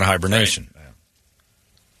coming out of hibernation. Right.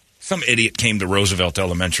 Some idiot came to Roosevelt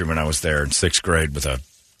Elementary when I was there in 6th grade with a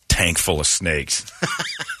tank full of snakes.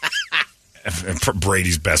 And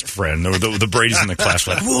Brady's best friend. The Brady's in the class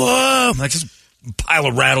were like, whoa! Like just a pile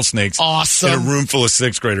of rattlesnakes. Awesome. In a room full of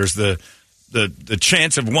 6th graders. The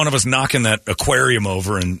chance of one of us knocking that aquarium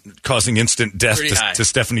over and causing instant death to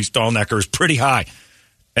Stephanie Stallnecker is pretty high.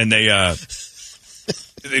 And the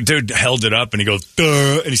dude held it up and he goes,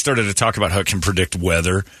 duh, and he started to talk about how it can predict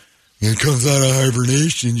weather. It comes out of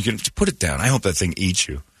hibernation. You can put it down. I hope that thing eats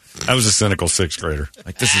you. I was a cynical 6th grader.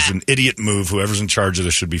 Like, this is an idiot move. Whoever's in charge of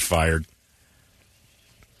this should be fired.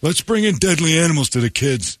 Let's bring in deadly animals to the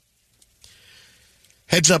kids.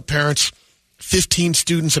 Heads up, parents. 15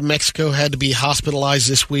 students in Mexico had to be hospitalized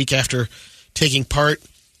this week after taking part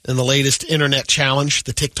in the latest internet challenge,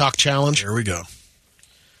 the TikTok challenge. Here we go.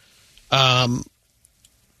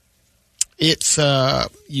 It's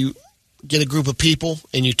you get a group of people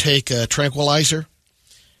and you take a tranquilizer,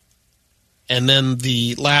 and then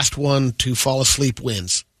the last one to fall asleep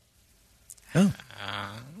wins. Oh.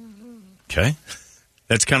 Okay.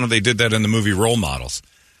 That's kind of, they did that in the movie Role Models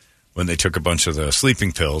when they took a bunch of the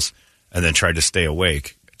sleeping pills and then tried to stay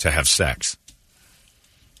awake to have sex.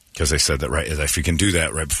 Because they said that, right, if you can do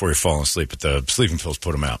that right before you're falling asleep, the sleeping pills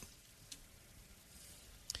put them out.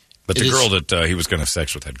 But the girl that he was going to have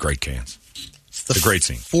sex with had great cans. It's a great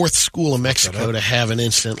scene. 4th school in Mexico to have an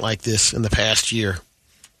incident like this in the past year.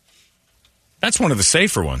 That's one of the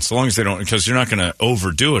safer ones, so long as they don't, because you're not going to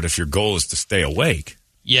overdo it if your goal is to stay awake.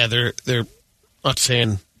 Yeah, they're not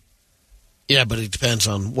saying, yeah, but it depends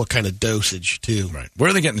on what kind of dosage, too. Right. Where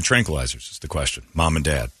are they getting the tranquilizers is the question. Mom and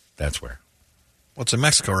Dad, that's where. What's in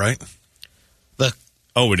Mexico, right?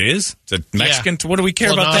 Oh, it is? It's a Mexican? Yeah. What do we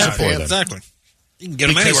care about that for, then? Exactly. You can get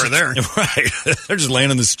them anywhere there. Right. They're just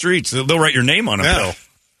laying in the streets. They'll write your name on a pill.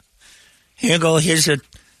 Here you go. Here's an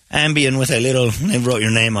Ambien with a little, they wrote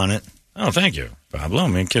your name on it. Oh, thank you, Pablo. I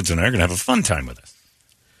mean, kids in there are going to have a fun time with us.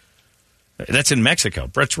 That's in Mexico.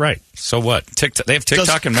 Brett's right. So what? They have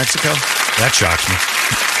TikTok in Mexico? That shocks me.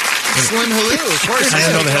 Slim Haloo, of course. I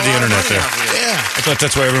didn't know they had the internet there. Yeah. I thought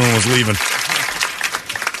that's why everyone was leaving.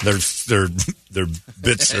 Their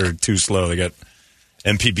bits are too slow. They got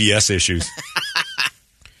MPBS issues.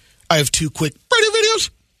 I have 2 quick radio videos.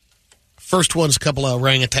 First one's a couple of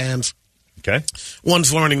orangutans. Okay.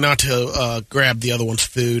 One's learning not to grab the other one's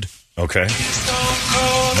food. Okay.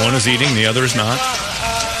 One is eating, the other is not.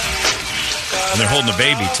 And they're holding a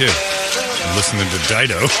baby, too. And listening to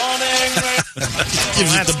Dido.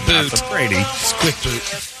 Gives it the boot. That's Brady. It's quick boot.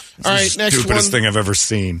 All right, next one. Stupidest thing I've ever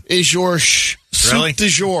seen. Is your soup du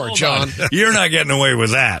jour, John. You're not getting away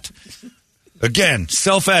with that. Again,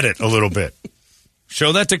 self-edit a little bit.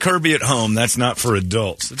 Show that to Kirby at home. That's not for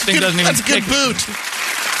adults. The thing doesn't even. That's a good boot.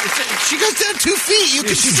 She goes down 2 feet. You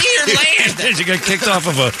can see her land. She got kicked off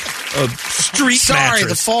of a street mattress. Sorry,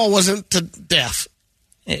 the fall wasn't to death.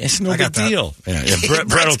 It's no big deal. Yeah,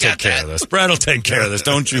 Brett will take care of this. Brett will take care of this.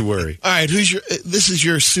 Don't you worry. All right, this is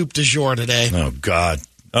your soup du jour today. Oh, God.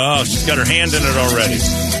 Oh, she's got her hand in it already.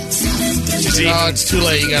 Oh, it's too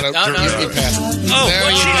late. You got to get past it. Oh,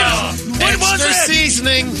 what she did? What was Extra it?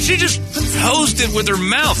 Seasoning. She just hosed it with her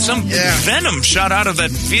mouth. Some venom shot out of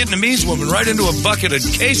that Vietnamese woman right into a bucket of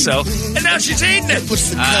queso, and now she's eating it. Puts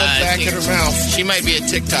the cud back in her mouth. She might be a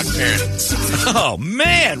TikTok parent. Oh,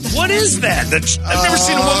 man. What is that? I've never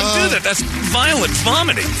seen a woman do that. That's violent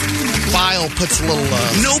vomiting. Bile puts a little...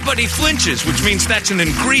 Nobody flinches, which means that's an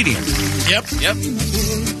ingredient. Yep.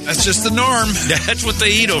 That's just the norm. That's what they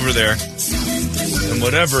eat over there. And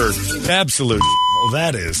whatever absolute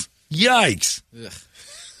that is. Yikes. Ugh.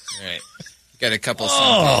 All right. Got a couple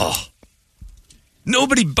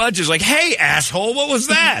Nobody budges like, hey, asshole, what was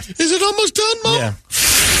that? Is it almost done, Mom? Yeah.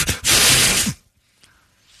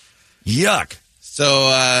 Yuck. So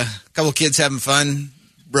a couple kids having fun,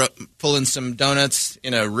 pulling some donuts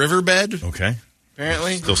in a riverbed. Okay.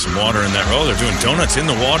 Apparently. Still some water in that. Oh, they're doing donuts in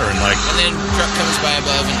the water. And then truck comes by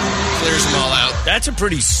above and clears them all out. That's a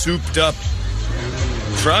pretty souped up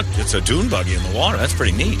truck. It's a dune buggy in the water. That's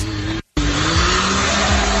pretty neat.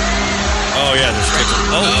 Oh, yeah.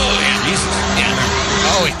 Yeah. Jesus. Yeah.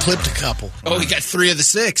 Oh, he clipped a couple. Oh, he got 3 of the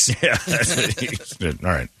 6. Yeah.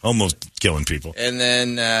 All right. Almost killing people. And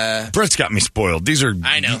then... Brett's got me spoiled.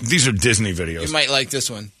 I know. These are Disney videos. You might like this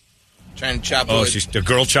one. Trying to chop wood. Oh, she's a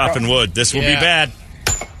girl chopping wood. This will be bad.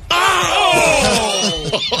 Oh!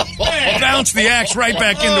 Bounce the axe right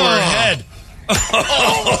back into her head.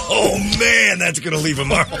 Oh, man, that's going to leave a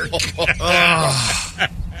mark.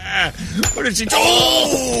 What did she do?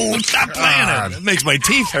 Oh, stop playing it. It makes my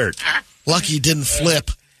teeth hurt. Lucky he didn't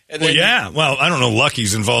flip. And Well, then yeah. Well, I don't know.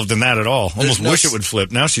 Lucky's involved in that at all. Almost no wish it would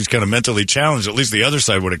flip. Now she's kind of mentally challenged. At least the other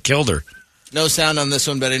side would have killed her. no sound on this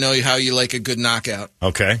one, but I know how you like a good knockout.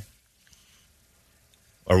 Okay.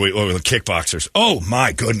 Or the kickboxers. Oh,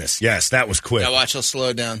 my goodness. Yes, that was quick. Now watch, I'll slow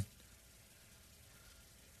it down.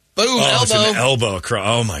 Boom, Oh, it's elbow. an elbow across.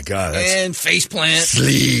 Oh, my God. That's And face plant.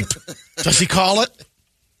 sleep. Does he call it?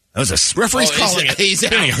 That was a Referee's Oh, calling it. He's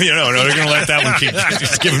out. You know, no, they're going to let that one keep.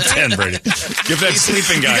 Just give him 10, Brady. Give that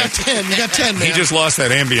sleeping guy. You got 10. You got 10, man. He just lost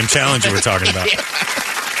that ambient challenge you were talking about.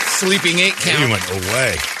 Sleeping 8 count. He went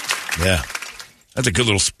away. Yeah. That's a good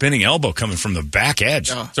little spinning elbow coming from the back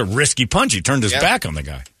edge. Oh. It's a risky punch. He turned his Yep. back on the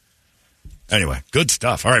guy. Anyway, good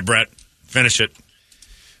stuff. All right, Brett, finish it.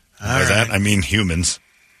 By that, I mean humans.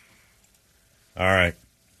 All right.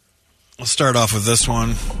 I'll start off with this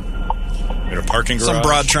one. In a parking garage. Some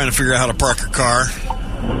broad trying to figure out how to park her car.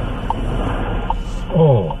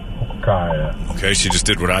 Oh, Kaya. Okay, she just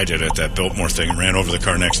did what I did at that Biltmore thing and ran over the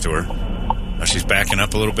car next to her. Now she's backing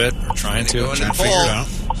up a little bit, or trying to. Go into Trying the to figure pole. it out.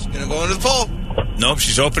 She's going to go into the pole. Nope,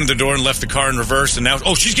 she's opened the door and left the car in reverse, and now...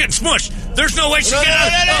 Oh, she's getting smushed! There's no way she's getting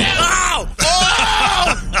out!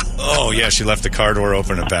 Oh! Oh, yeah, she left the car door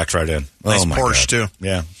open and backed right in. Nice oh, my Porsche, God. too.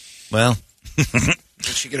 Yeah. Well...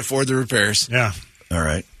 She can afford the repairs. Yeah. All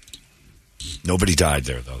right. Nobody died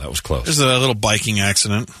there, though. That was close. There's a little biking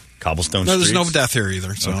accident. Cobblestone No, there's no streets? death here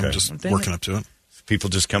either, so Okay. I'm just Damn working up to it. People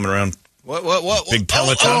just coming around, What? big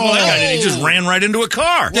peloton. Well, that guy did. He just ran right into a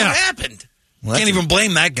car. What happened? Well, Can't even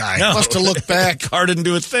blame that guy. No. Must have looked back. Car didn't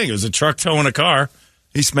do a thing. It was a truck towing a car.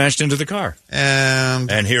 He smashed into the car.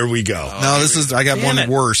 And here we go. no, this is. I got Damn one it.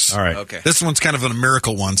 worse. All right. Okay. This one's kind of a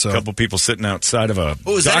miracle one. So A couple people sitting outside of a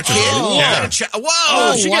Oh, is that a doctor's kid? office. Yeah. Yeah.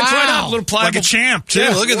 Whoa. She gets right up. Little pliable. like a champ too. Yeah.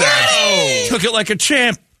 Look at that. Took it like a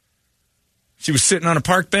champ. She was sitting on a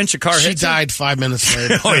park bench. A car She hit her. died 5 minutes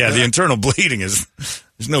later. Oh, yeah. The internal bleeding is...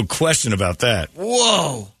 There's no question about that.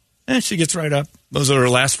 Whoa. And she gets right up. Those are her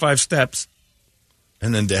last 5 steps.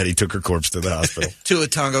 And then Daddy took her corpse to the hospital. Tua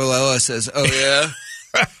Tagovailoa says, "Oh yeah."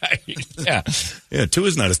 Right. Yeah.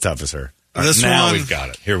 Tua's not as tough as her. All right, This now one- we've got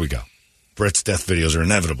it. Here we go. Brett's death videos are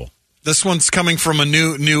inevitable. This one's coming from a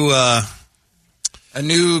new A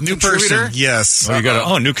new contributor? person. Yes. Oh, you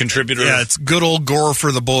got a new contributor. Yeah, it's good old gore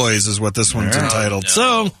for the boys is what this one's entitled.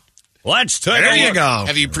 So Let's take there a you look. go.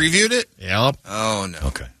 Have you previewed it? Yep. Oh no.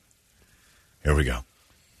 Okay. Here we go.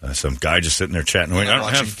 Some guy just sitting there chatting. Wait, I don't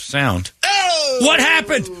watching. have sound. Oh! What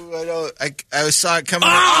happened? I know. I saw it coming.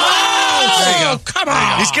 Oh! There you go. Come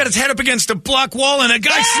on. He's got his head up against a block wall, and a guy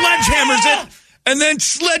sledgehammers it, and then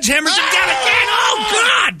sledgehammers it down again. Oh,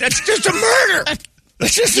 God! That's just a murder.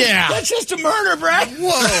 That's just a murder, Brad.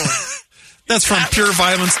 Whoa. That's from Pure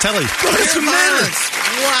Violence Telly. That's a murder.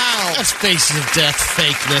 Wow. That's faces of death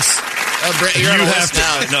fakeness. Brett, you're on You the have list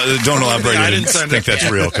now. to. No, don't allow Brady I to didn't sign think up. that's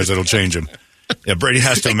real because it'll change him. Yeah, Brady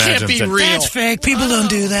has to imagine. can't be that- real. That's fake. People don't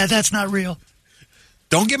do that. That's not real.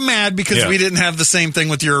 Don't get mad because Yeah. we didn't have the same thing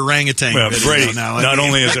with your orangutan. Well, video Brady, now. not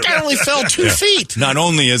only is it Guy only fell 2 feet. not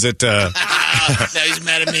only is it Now he's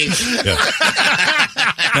mad at me.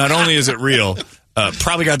 not only is it real,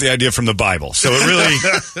 probably got the idea from the Bible. So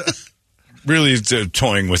it really is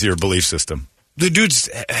toying with your belief system. The dude's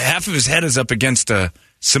half of his head is up against a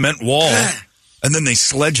cement wall, and then they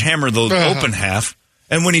sledgehammer the open half.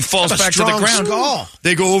 And when he falls Have a back to the strong ground, skull.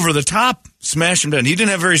 they go over the top, smash him down. He didn't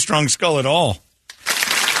have a very strong skull at all.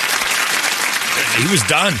 He was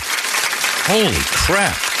done. Holy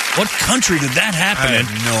crap. What country did that happen I in?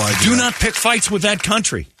 have no idea. Do not pick fights with that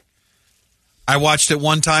country. I watched it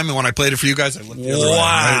one time, and when I played it for you guys, I looked the other way.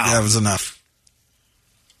 Wow. That was enough.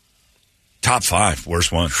 Top 5,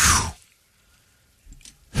 worst one.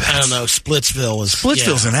 I don't know. Splitsville was.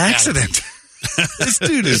 Splitsville's an accident. This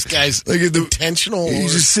dude This is guy's like intentional.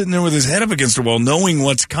 He's just sitting there with his head up against the wall, knowing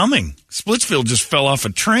what's coming. Splitsville just fell off a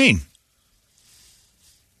train.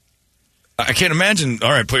 I can't imagine. All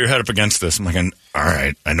right, put your head up against this. I'm like, all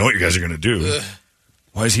right, I know what you guys are going to do.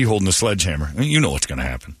 Why is he holding a sledgehammer? I mean, you know what's going to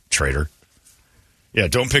happen, traitor. Yeah,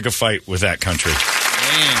 don't pick a fight with that country.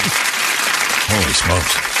 Holy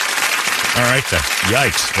smokes. All right, then.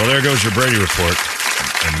 Yikes. Well, there goes your Brady report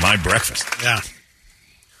and my breakfast. Yeah.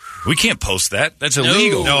 We can't post that. That's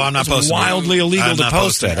illegal. No, I'm not It's posting it. wildly illegal I'm to not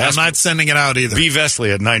post posting that. it. I'm not sending it out either. B.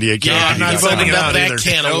 Vesley at 98 Yeah, I'm not sending it out that either.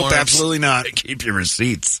 can of Nope, worms. absolutely not. Keep your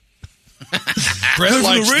receipts. Brett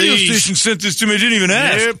likes the radio these. station sent this to me. Didn't even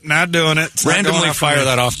ask. Nope, not doing it. It's not going Randomly off for fire me.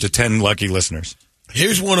 that off to 10 lucky listeners.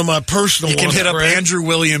 Here's one of my personal You can ones, hit up Brett. Andrew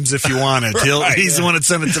Williams if you want it. He's the one that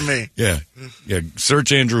sent it to me. Yeah.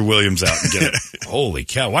 Search Andrew Williams out and get it. Holy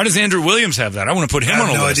cow. Why does Andrew Williams have that? I want to put him I on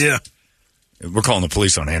have a no list. idea. We're calling the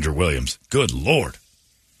police on Andrew Williams. Good Lord.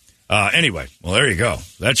 Anyway, well, there you go.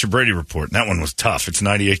 That's your Brady report. And that one was tough. It's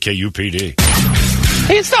 98 KUPD.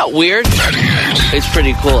 Hey, it's not weird. It's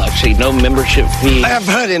pretty cool, actually. No membership fee. I have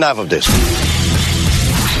heard enough of this.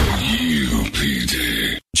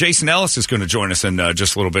 Jason Ellis is going to join us in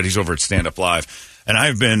just a little bit. He's over at Stand Up Live. And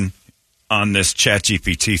I've been on this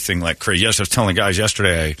ChatGPT thing like crazy. Yes, I was telling guys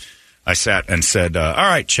yesterday, I sat and said, all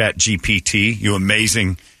right, ChatGPT, you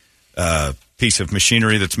amazing piece of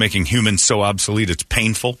machinery that's making humans so obsolete it's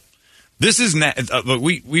painful. This is,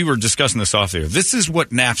 we were discussing this off there. This is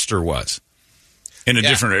what Napster was in a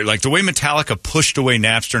different, like the way Metallica pushed away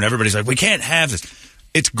Napster and everybody's like, we can't have this.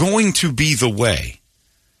 It's going to be the way.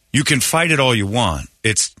 You can fight it all you want.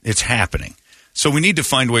 It's happening. So we need to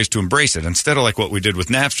find ways to embrace it. Instead of like what we did with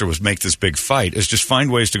Napster was make this big fight, is just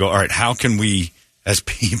find ways to go, all right, how can we as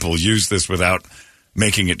people use this without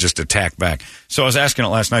making it just attack back? So I was asking it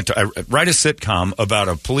last night to write a sitcom about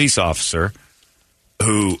a police officer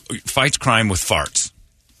who fights crime with farts.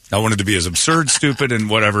 I wanted to be as absurd, stupid, and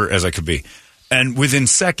whatever as I could be. And within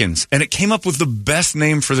seconds, and it came up with the best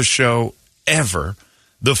name for the show ever,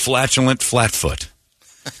 The Flatulent Flatfoot.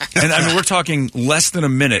 And I mean, we're talking less than a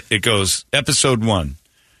minute. It goes, episode 1,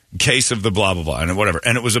 case of the blah, blah, blah, and whatever.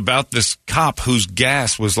 And it was about this cop whose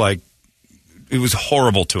gas was like, it was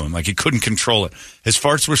horrible to him. Like he couldn't control it. His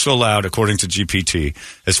farts were so loud, according to GPT,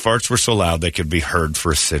 his farts were so loud they could be heard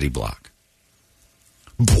for a city block.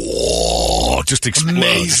 Just explode.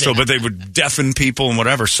 Amazing. So, but they would deafen people and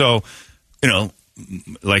whatever. So, you know,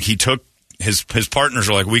 like he took his partners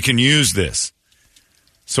are like, we can use this.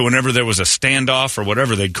 So whenever there was a standoff or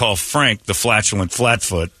whatever, they'd call Frank the flatulent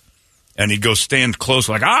flatfoot, and he'd go stand close,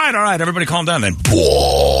 like, all right, everybody calm down. Then,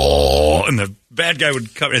 and the bad guy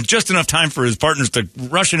would come, and just enough time for his partners to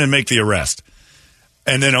rush in and make the arrest.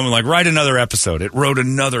 And then I'm like, write another episode. It wrote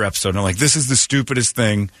another episode. And I'm like, this is the stupidest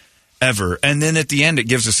thing ever. And then at the end, it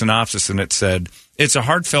gives a synopsis, and it said, it's a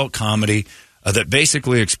heartfelt comedy that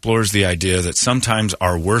basically explores the idea that sometimes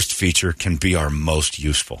our worst feature can be our most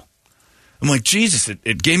useful. I'm like, Jesus,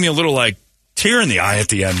 it gave me a little, like, tear in the eye at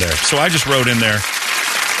the end there. So I just wrote in there,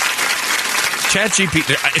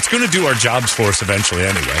 ChatGPT, it's going to do our jobs for us eventually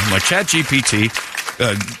anyway. I'm like,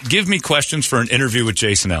 ChatGPT, give me questions for an interview with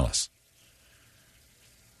Jason Ellis.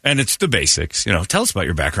 And it's the basics. You know, tell us about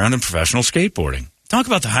your background in professional skateboarding. Talk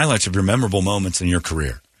about the highlights of your memorable moments in your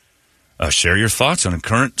career. Share your thoughts on a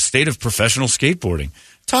current state of professional skateboarding.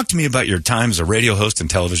 Talk to me about your time as a radio host and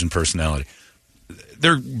television personality.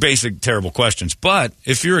 They're basic, terrible questions. But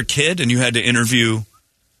if you're a kid and you had to interview,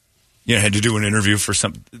 you know, had to do an interview for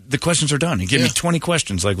some, the questions are done. You give me 20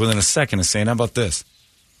 questions, like within a second of saying, how about this?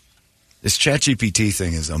 This ChatGPT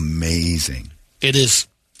thing is amazing. It is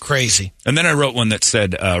crazy. And then I wrote one that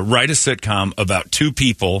said, write a sitcom about two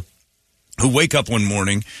people who wake up one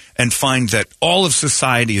morning and find that all of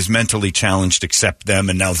society is mentally challenged except them,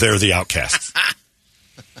 and now they're the outcasts.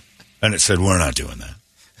 And it said, we're not doing that.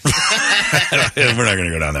 We're not going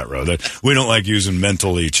to go down that road. We don't like using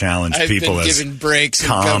mentally challenged people as giving breaks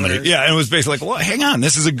comedy. And yeah, and it was basically like, well, hang on,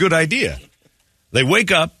 this is a good idea. They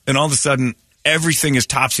wake up, and all of a sudden, everything is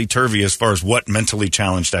topsy-turvy as far as what mentally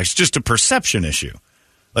challenged acts. It's just a perception issue.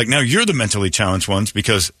 Like, now you're the mentally challenged ones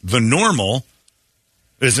because the normal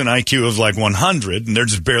is an IQ of like 100, and they're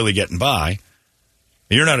just barely getting by.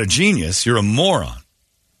 You're not a genius. You're a moron.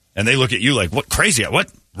 And they look at you like, what, crazy?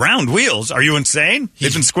 What? Round wheels? Are you insane?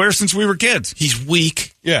 They've been square since we were kids. He's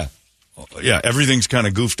weak. Yeah. Yeah, everything's kind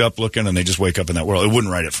of goofed up looking, and they just wake up in that world. It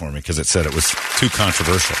wouldn't write it for me because it said it was too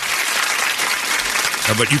controversial.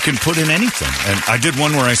 But you can put in anything. And I did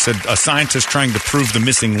one where I said a scientist trying to prove the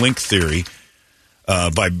missing link theory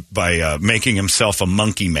by making himself a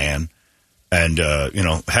monkey man. And, you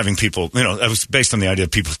know, having people, you know, that was based on the idea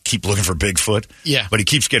that people keep looking for Bigfoot. Yeah. But he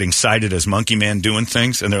keeps getting cited as Monkey Man doing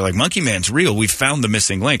things. And they're like, Monkey Man's real. We found the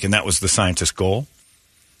missing link. And that was the scientist's goal.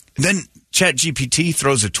 And then ChatGPT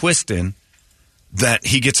throws a twist in that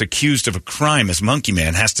he gets accused of a crime as Monkey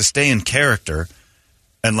Man, has to stay in character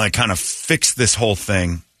and, like, kind of fix this whole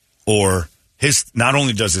thing. Or not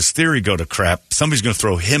only does his theory go to crap, somebody's going to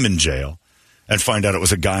throw him in jail and find out it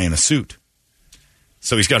was a guy in a suit.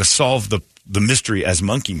 So he's got to solve the mystery as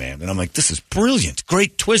Monkey Man. And I'm like, this is brilliant.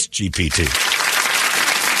 Great twist, GPT.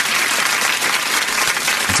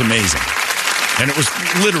 It's amazing. And it was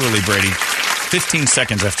literally, Brady, 15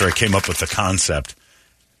 seconds after I came up with the concept,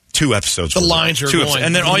 2 episodes. The lines are going.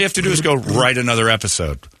 And then all you have to do is go write another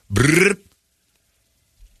episode. Brrr.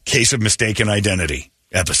 Case of Mistaken Identity,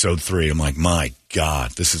 episode 3. I'm like, my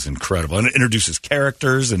God, this is incredible. And it introduces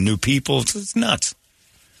characters and new people. It's nuts.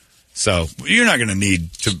 So you're not going to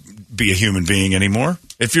need to be a human being anymore.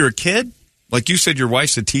 If you're a kid, like you said, your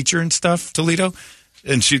wife's a teacher and stuff, Toledo,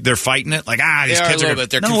 and they're fighting it? Like, these They are kids a little bit.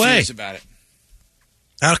 They're no confused way. about it.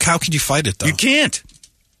 How can you fight it, though? You can't.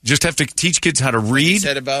 You just have to teach kids how to read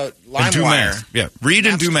Said about and do LimeWire. math. Yeah, read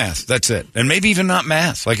and do math. That's it. And maybe even not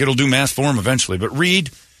math. Like, it'll do math for them eventually. But read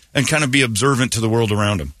and kind of be observant to the world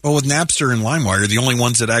around them. Well, with Napster and LimeWire, the only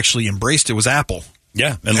ones that actually embraced it was Apple.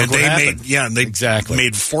 Yeah, and look what they happened. they exactly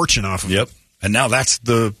made fortune off of it. Yep. And now that's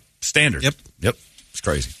the standard. Yep. It's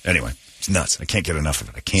crazy. Anyway, it's nuts. I can't get enough of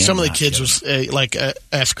it. I can't. Some of the kids was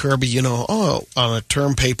asked Kirby, on a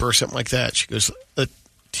term paper or something like that. She goes, the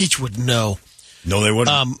teacher would know. No, they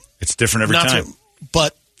wouldn't. It's different every time.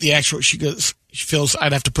 But the actual, she feels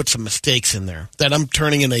I'd have to put some mistakes in there. That I'm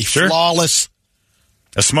turning in a flawless.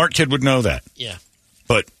 A smart kid would know that. Yeah.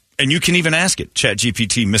 And you can even ask it,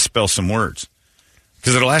 ChatGPT, misspell some words.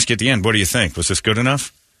 Because it'll ask you at the end, what do you think? Was this good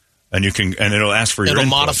enough? And it'll ask for your input.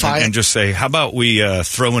 Modify it. And just say, how about we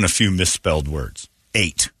throw in a few misspelled words?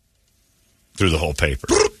 8 through the whole paper.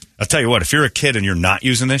 I'll tell you what, if you're a kid and you're not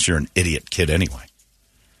using this, you're an idiot kid anyway.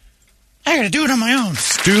 I got to do it on my own.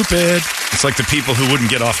 Stupid. It's like the people who wouldn't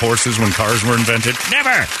get off horses when cars were invented.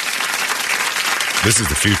 Never. This is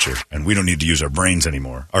the future, and we don't need to use our brains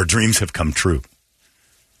anymore. Our dreams have come true.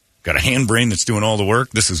 Got a hand brain that's doing all the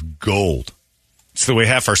work. This is gold. It's the way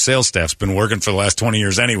half our sales staff's been working for the last 20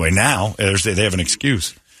 years anyway. Now, they have an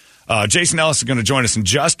excuse. Jason Ellis is going to join us in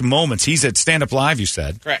just moments. He's at Stand Up Live, you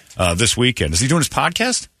said. Correct. This weekend. Is he doing his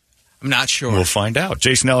podcast? I'm not sure. We'll find out.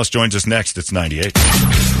 Jason Ellis joins us next. It's 98.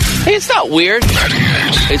 Hey, it's not weird.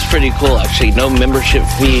 It's pretty cool, actually. No membership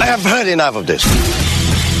fee. I have heard enough of this.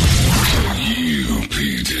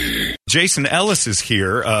 Jason Ellis is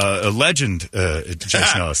here, a legend,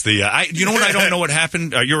 Jason Ellis. You know what? I don't know what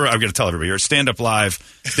happened. I'm going to tell everybody. You're at Stand Up Live,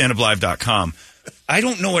 standuplive.com. I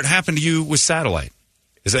don't know what happened to you with Satellite.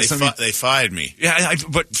 Is that something? They fired me. Yeah,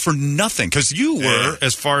 but for nothing. Because you were,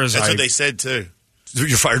 as far as That's what they said, too.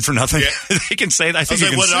 You're fired for nothing? Yeah. They can say that. I think I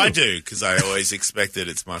was like, what sue. did I do? Because I always expected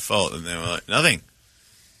it's my fault. And they were like, nothing.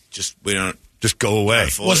 We don't. Just go away.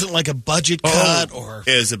 Wasn't like a budget cut or.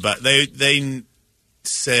 It was about. They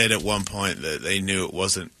said at one point that they knew it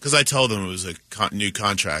wasn't. Because I told them it was a new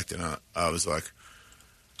contract. And I was like,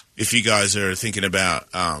 if you guys are thinking about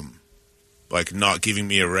like not giving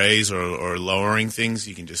me a raise or lowering things,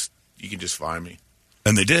 you can just fire me.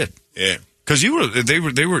 And they did. Yeah. Because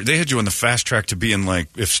they had you on the fast track to being like,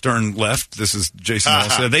 if Stern left, this is Jason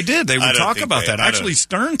Ellis. They did. They would talk about that. Actually,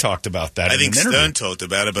 Stern talked about that. I think in an interview. Stern talked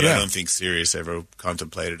about it, but I don't think Sirius ever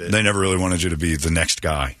contemplated it. They never really wanted you to be the next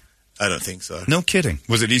guy. I don't think so. No kidding.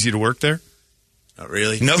 Was it easy to work there? Not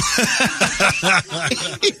really. No.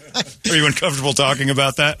 Are you uncomfortable talking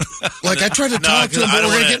about that? Like I tried to talk to him, but we're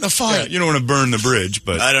going to get in a fight. You don't want to burn the bridge,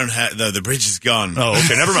 but I don't have. No, the bridge is gone. Oh,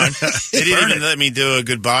 okay. Never mind. They didn't even let me do a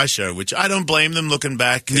goodbye show, which I don't blame them looking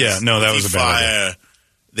back. Yeah, no, that was a bad idea.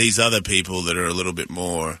 These other people that are a little bit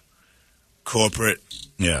more corporate.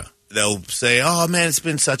 Yeah. They'll say, "Oh man, it's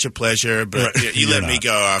been such a pleasure," but you let me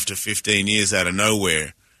go after 15 years out of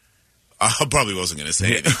nowhere. I probably wasn't going to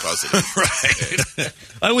say anything positive. Right.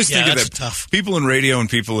 I always think of that. Tough. People in radio and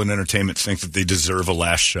people in entertainment think that they deserve a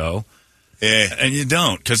last show. Yeah. And you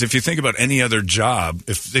don't. Because if you think about any other job,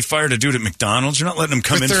 if they fired a dude at McDonald's, you're not letting him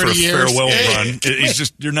come For in for a 30 years. farewell Yeah. run. It's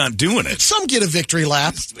just, you're not doing it. Some get a victory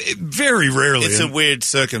lap. Very rarely. It's a weird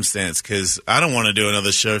circumstance because I don't want to do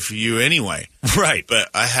another show for you anyway. Right. But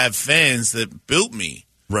I have fans that built me.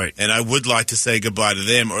 Right. And I would like to say goodbye to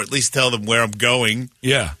them or at least tell them where I'm going.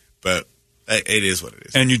 Yeah. But it is what it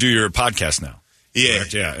is. And you do your podcast now. Yeah.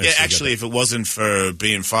 Correct? Yeah. Yeah, actually, if it wasn't for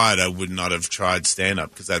being fired, I would not have tried stand-up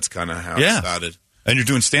because that's kind of how it started. And you're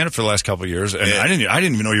doing stand-up for the last couple of years. And I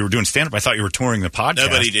didn't even know you were doing stand-up. I thought you were touring the podcast.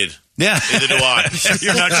 Nobody did. Yeah. Neither do I.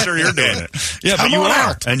 You're not sure you're doing it. Yeah, but you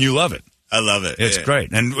are. And you love it. I love it. It's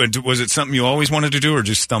great. And was it something you always wanted to do or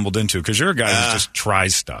just stumbled into? Because you're a guy who just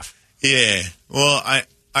tries stuff. Yeah. Well,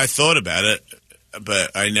 I thought about it,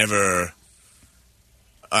 but I never...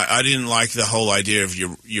 I didn't like the whole idea of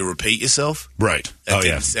you repeat yourself. Right. That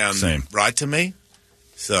didn't sound right to me.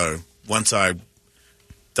 So once I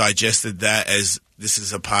digested that as this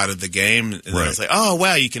is a part of the game, and I was like, oh,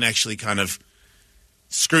 wow, you can actually kind of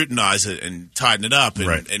scrutinize it and tighten it up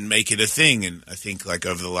and make it a thing. And I think like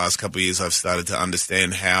over the last couple of years, I've started to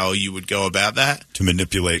understand how you would go about that. To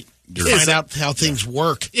manipulate. Find out how things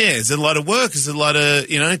work. Yeah, it's a lot of work. It's a lot of,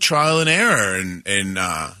 trial and error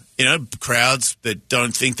and crowds that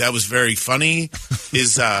don't think that was very funny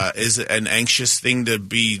is an anxious thing to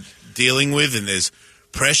be dealing with, and there's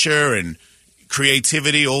pressure and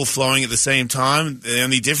creativity all flowing at the same time. The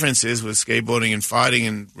only difference is with skateboarding and fighting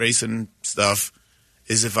and racing stuff,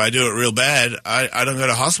 is if I do it real bad, I don't go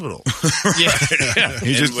to hospital. Yeah.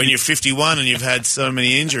 When you're 51 and you've had so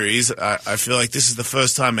many injuries, I feel like this is the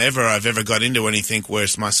first time ever I've ever got into anything where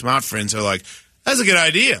my smart friends are like, that's a good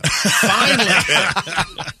idea. Finally.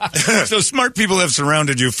 So smart people have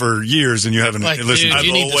surrounded you for years and you haven't listened. I've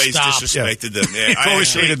always disrespected them. Yeah, You've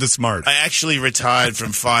always hated the smart. I actually retired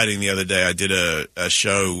from fighting the other day. I did a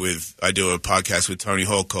show I do a podcast with Tony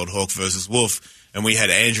Hawk called Hawk versus Wolf, and we had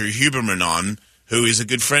Andrew Huberman on, who is a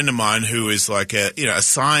good friend of mine, who is like a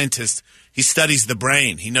scientist. He studies the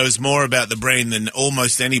brain. He knows more about the brain than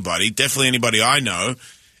almost anybody, definitely anybody I know.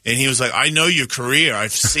 And he was like, I know your career.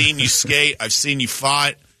 I've seen you skate. I've seen you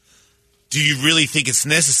fight. Do you really think it's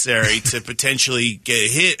necessary to potentially get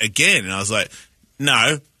hit again? And I was like, no.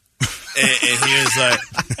 And he was like,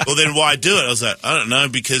 well, then why do it? I was like, I don't know,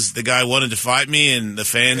 because the guy wanted to fight me and the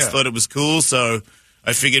fans thought it was cool. So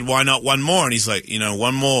I figured, why not one more? And he's like,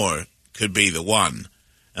 one more could be the one.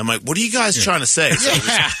 I'm like, what are you guys trying to say? So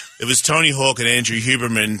it was Tony Hawk and Andrew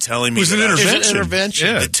Huberman telling me it was an intervention.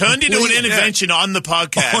 Yeah. It turned into an intervention on the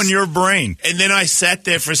podcast. On your brain. And then I sat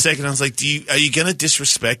there for a second. I was like, are you going to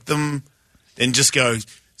disrespect them and just go,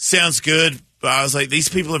 sounds good? But I was like, these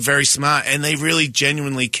people are very smart and they really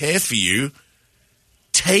genuinely care for you.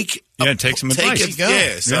 Take some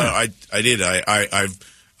advice. So I did. I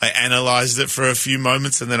analyzed it for a few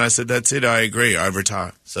moments and then I said, that's it. I agree. I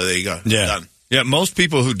retire. So there you go. Yeah. Done. Yeah, most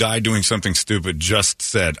people who die doing something stupid just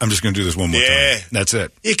said, I'm just going to do this one more time. That's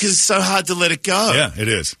it. Yeah, because it's so hard to let it go. Yeah, it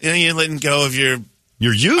is. You're letting go of your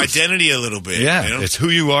youth. Identity a little bit. Yeah, it's who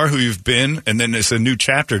you are, who you've been, and then it's a new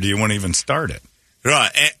chapter. Do you want to even start it? Right,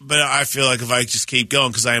 but I feel like if I just keep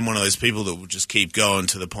going, because I am one of those people that will just keep going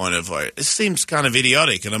to the point of like, it seems kind of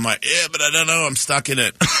idiotic, and I'm like, yeah, but I don't know, I'm stuck in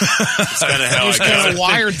it. It's kind of how I go. You're kind of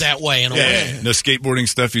wired that way in a way. The skateboarding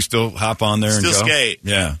stuff, you still hop on there and go? Still skate.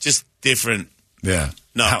 Yeah. Just different. Yeah.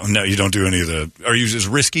 No, you don't do any of the. Are you as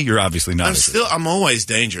risky? You're obviously not. I'm always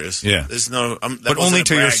dangerous. Yeah. There's no. But only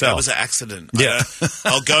to yourself. That was an accident. Yeah.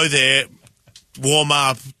 I'll go there, warm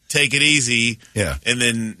up, take it easy. Yeah. And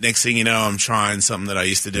then next thing you know, I'm trying something that I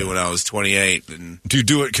used to do when I was 28. And do you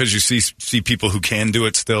do it because you see people who can do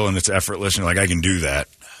it still and it's effortless? And you're like, I can do that.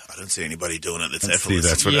 I don't see anybody doing it that's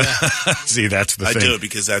effortless. See, that's the thing. I do it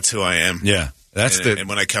because that's who I am. Yeah. And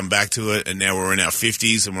when I come back to it, and now we're in our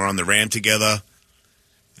 50s and we're on the ramp together,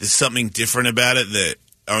 there's something different about it that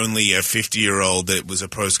only a 50-year-old that was a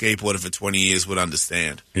pro skateboarder for 20 years would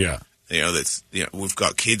understand. Yeah. We've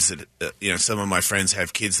got kids that, some of my friends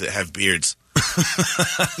have kids that have beards.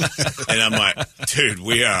 And I'm like, dude,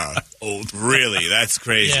 we are old. Really? That's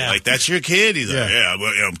crazy. Yeah. Like, that's your kid? He's like, yeah,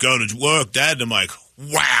 I'm going to work, Dad. And I'm like,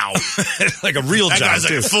 wow. Like a real that job, guy's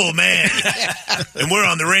like a full man. And we're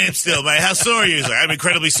on the ramp still, man. How sore are you? He's like, I'm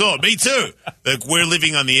incredibly sore. Me too. Like, we're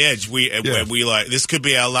living on the edge. We like, this could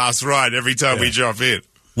be our last ride every time we drop in.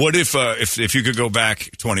 What if you could go back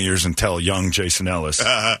 20 years and tell young Jason Ellis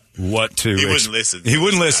what to... He wouldn't listen. He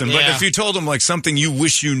wouldn't listen. But if you told him like something you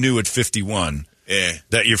wish you knew at 51,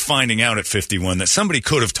 that you're finding out at 51 that somebody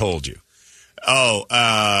could have told you.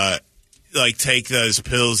 Oh, like take those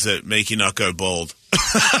pills that make you not go bald.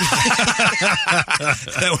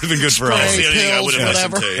 That would have been good for all. That's the only thing I would have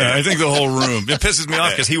listened to. Yeah. I think the whole room. It pisses me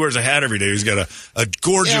off because he wears a hat every day. He's got a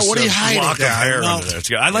gorgeous lock of hair under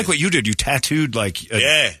there. I like what you did. You tattooed like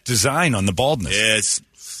a design on the baldness. Yeah,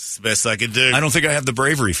 it's the best I could do. I don't think I have the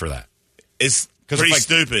bravery for that. It's pretty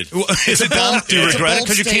stupid. Is it dumb? Do you regret it?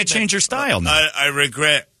 Because you can't change your style now. I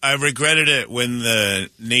regretted it when the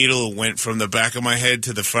needle went from the back of my head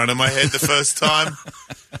to the front of my head the first time.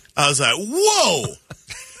 I was like, whoa.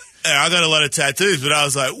 And I got a lot of tattoos, but I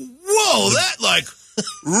was like, whoa, that like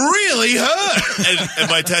really hurt.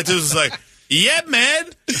 And my tattoos was like, yeah, man.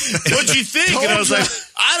 What'd you think? And I was like,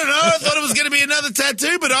 I don't know. I thought it was going to be another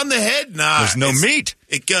tattoo, but on the head, nah. There's no meat.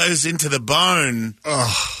 It goes into the bone,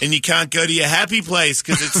 and you can't go to your happy place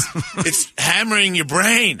because it's hammering your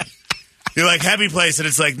brain. You're like, happy place, and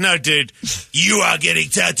it's like, no, dude, you are getting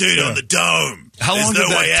tattooed on the dome. How long did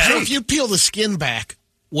that take? So if you peel the skin back,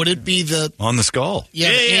 would it be on the skull?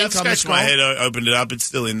 Yeah, I've scratched my head, opened it up, it's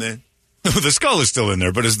still in there. The skull is still in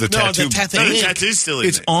there, but is the tattoo? The tattoo's still in there.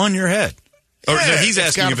 It's on your head. Or no, he's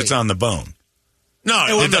asking if it's on the bone.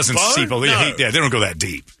 No, it doesn't seep. No. Yeah, they don't go that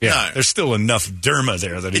deep. Yeah, no. There's still enough derma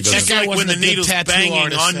there that he doesn't. It's just like when the needle's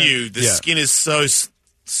banging on you, the skin is so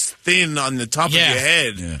thin on the top of your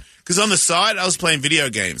head. Because on the side, I was playing video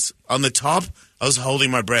games. On the top, I was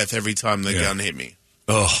holding my breath every time the gun hit me.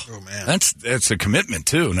 Oh man, that's a commitment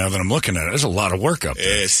too. Now that I'm looking at it, there's a lot of work up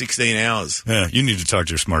there. Yeah, 16 hours. Yeah, you need to talk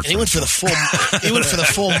to your smartphone. He went for the full. He went for the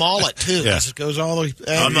full mullet too. Yeah. It goes all the way.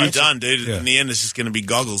 I'm not done, dude. In the end, it's just going to be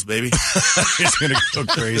goggles, baby. It's going to go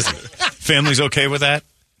crazy. Family's okay with that?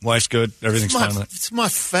 Wife's good? Everything's fine with it? It's my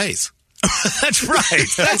face. That's right.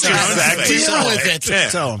 That's exactly Deal with it. Yeah.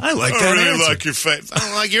 Tell 'em. I like I that really answer. like your face. I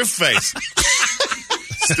don't like your face.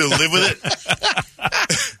 Still live with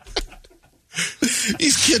it?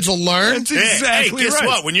 These kids will learn. That's exactly hey, guess right.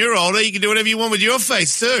 what? When you're older, you can do whatever you want with your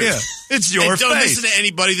face, too. Yeah. It's your and don't face. listen to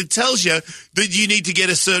anybody that tells you that you need to get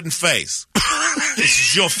a certain face. This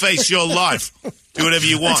is your face, your life. Do whatever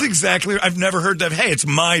you want. That's exactly. I've never heard that. Hey, it's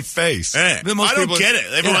my face. Yeah. Most I don't people- get it.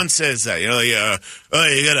 Everyone Yeah. says that. You know, like, oh,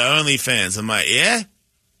 you got OnlyFans. I'm like, yeah?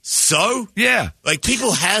 So? Yeah. Like,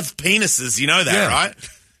 people have penises. You know that, Yeah. right?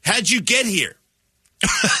 How'd you get here?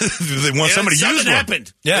 They want somebody something used one.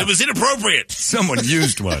 happened. Yeah. It was inappropriate. Someone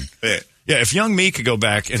used one. Yeah. Yeah, if young me could go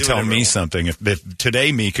back and Do tell whatever I me want. something, if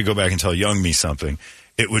today me could go back and tell young me something,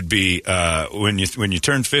 it would be when you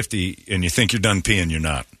turn 50 and you think you're done peeing, you're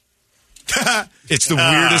not. It's the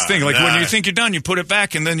weirdest thing. Like when you think you're done, you put it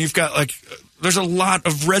back, and then you've got like there's a lot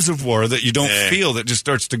of reservoir that you don't feel that just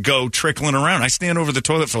starts to go trickling around. I stand over the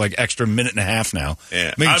toilet for like extra minute and a half now.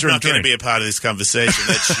 Yeah. making I'm sure not going to drink. be a part of this conversation.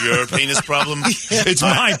 That's your penis problem. It's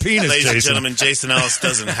my penis, Ladies and Jason. gentlemen, Jason Ellis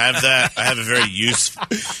doesn't have that. I have a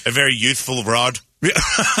very youthful rod. You do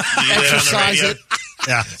that on the Exercise radio? it.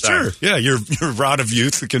 Yeah, Sorry. sure. Yeah, your rod of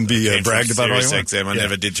youth can be Came bragged from about all you Sirius want. XM. I Yeah.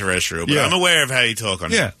 never did terrestrial, but Yeah. I'm aware of how you talk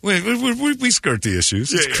on it. Yeah, we skirt the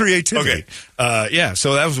issues. It's Yeah, yeah. creativity. Okay. Yeah,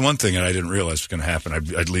 so that was one thing that I didn't realize was going to happen.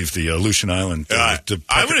 I'd leave the Aleutian Island. I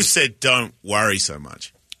would have said, don't worry so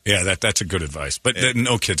much. Yeah, that's a good advice. But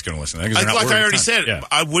no kid's going to listen to that. 'cause Like, they're not I worried already time. said, Yeah.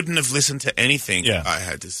 I wouldn't have listened to anything I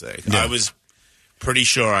had to say. Yeah. I was pretty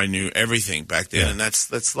sure I knew everything back then, and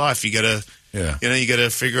that's life. You gotta, you gotta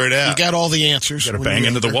figure it out. You got all the answers. Got to when bang you're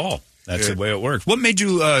into the younger. wall. That's Yeah. the way it works. What made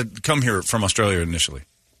you come here from Australia initially?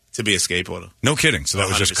 To be a skateboarder. No kidding. So that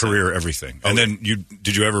was just 100%. career everything. And then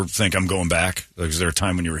did you ever think I'm going back? Like, is there a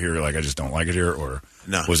time when you were here like I just don't like it here, or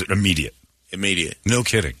No. was it immediate? Immediate. No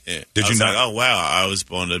kidding. Yeah. Did I you was not? like, oh wow, I was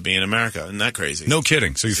born to be in America. Isn't that crazy? No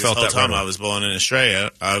kidding. So you This felt whole that time right I was born in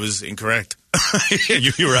Australia, I was incorrect.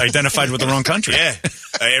 you were identified with the wrong country. Yeah.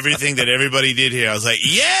 Everything that everybody did here, I was like,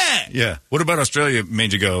 yeah. Yeah. What about Australia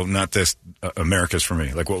made you go, not this, America's for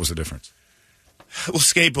me? Like, what was the difference? Well,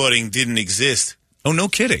 skateboarding didn't exist. Oh, no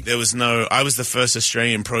kidding. There was I was the first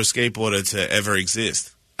Australian pro skateboarder to ever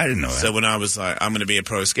exist. I didn't know that. So when I was like, I'm going to be a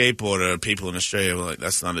pro skateboarder, people in Australia were like,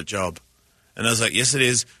 that's not a job. And I was like, yes, it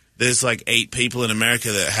is. There's like 8 people in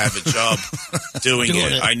America that have a job doing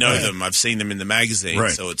it. I know them. I've seen them in the magazine.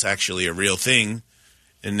 Right. So it's actually a real thing.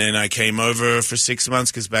 And then I came over for 6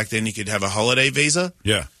 months because back then you could have a holiday visa.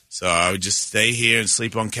 Yeah. So I would just stay here and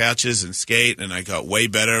sleep on couches and skate. And I got way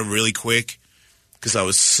better really quick because I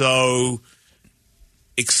was so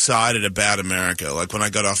excited about America. Like when I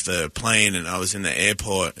got off the plane and I was in the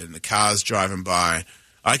airport and the cars driving by,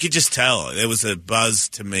 I could just tell there was a buzz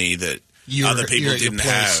to me that other people you're at your didn't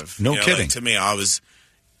place. have. No You know, kidding. Like, to me, I was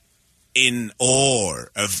in awe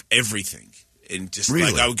of everything. And just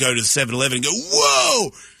Really? like I would go to the 7-Eleven and go,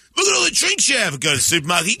 whoa! Look at all the drinks you have. I'd go to the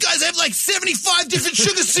supermarket. You guys have like 75 different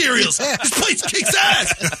sugar cereals. This place kicks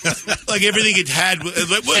ass. Like everything it had.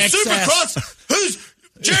 Like, what, Excess. Supercross? Who's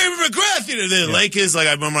Jerry McGrath? You know, the Lakers. Like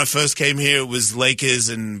I remember when I first came here, it was Lakers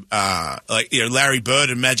and Larry Bird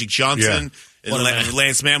and Magic Johnson. And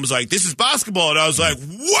Lance Mann was like, "This is basketball," and I was like,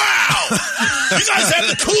 "Wow, you guys have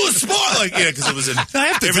the coolest sport!" Like, yeah, because it was. I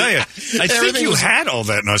have to tell you, I think you had all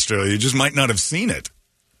that in Australia. You just might not have seen it.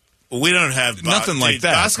 We don't have Nothing like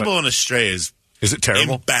that, Basketball but- in Australia is it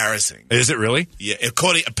terrible? Embarrassing. Is it really? Yeah,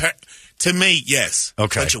 to me, yes.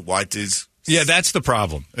 Okay. Bunch of white dudes. Yeah, that's the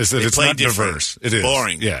problem. Is that They it's play not different. diverse. It is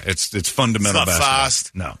Boring. Yeah, it's It's fundamental not basketball.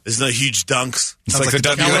 fast. No, There's no huge dunks. it's like the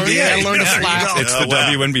WNBA. Yeah, learn to Yeah, flap. It's Oh, the wow.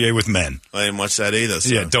 WNBA with men. I didn't watch that either. So.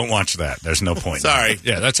 Yeah, don't watch that. There's no point. Sorry.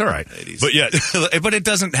 Yeah, that's all right. Ladies. But yeah, but it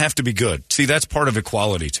doesn't have to be good. See, that's part of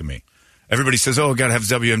equality to me. Everybody says, "Oh, got to have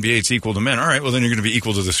WNBA. It's equal to men." All right, well then you're going to be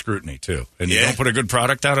equal to the scrutiny too. And you Yeah. don't put a good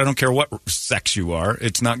product out. I don't care what sex you are.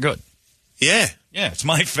 It's not good. Yeah. Yeah, it's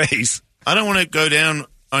my face. I don't want to go down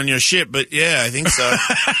on your ship, but yeah, I think so.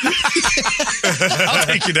 I'll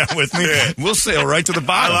take you down with me. Yeah. We'll sail right to the I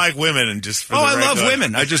bottom. like women, and just for Oh, the I love record-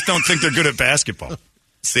 women. I just don't think they're good at basketball.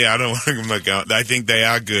 See, I don't want to go. I think they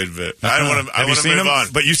are good, but I don't want to. I Have you want to seen move them? on.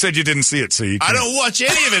 But you said you didn't see it, so you I can't. don't watch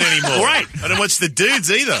any of it anymore. Right. I don't watch the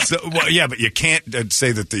dudes either. So, well, yeah, but you can't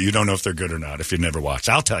say that you don't know if they're good or not if you never watched.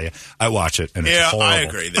 I'll tell you, I watch it, and it's Yeah, horrible. I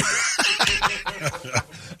agree. They're good.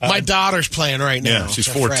 My daughter's playing right now. Yeah, she's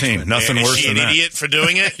a 14. freshman. Nothing Is worse she than an that. idiot for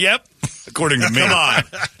doing it? Yep. According to me. Come on.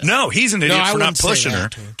 No, he's an idiot I for not wouldn't say pushing her.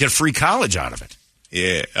 that. Get free college out of it.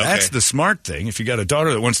 Yeah, okay. That's the smart thing. If you got a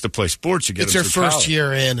daughter that wants to play sports, you get It's her her through first college.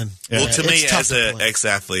 year in. And Well, to me, it's tough as to an play.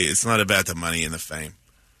 ex-athlete, it's not about the money and the fame.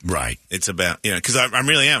 Right. It's about, because I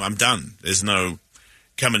really am. I'm done. There's no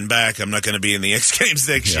coming back. I'm not going to be in the X Games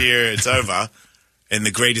next year. It's over. And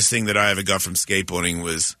the greatest thing that I ever got from skateboarding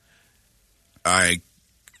was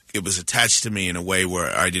it was attached to me in a way where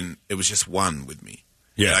it was just one with me.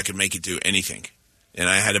 Yeah. And I could make it do anything. And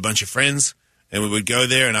I had a bunch of friends, and we would go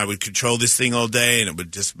there, and I would control this thing all day, and it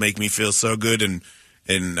would just make me feel so good and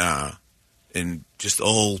just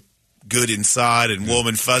all good inside and warm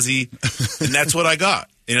and fuzzy. And that's what I got.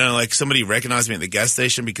 Like somebody recognized me at the gas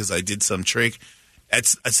station because I did some trick.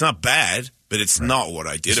 It's not bad, but it's not what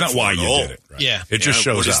I did. It's not why you did it. Right? Yeah. It just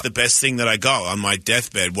shows What is up. the best thing that I got on my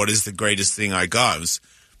deathbed? What is the greatest thing I got? It was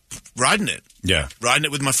riding it. Yeah. Riding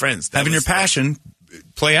it with my friends. That Having your was- passion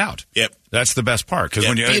play out. Yep. That's the best part. Because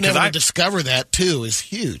Yeah. when you Being able I, to discover that, too, is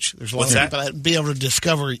huge. There's a lot What's of that? people that be able to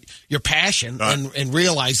discover your passion Right. and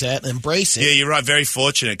realize that and embrace it. Yeah, you're right. Very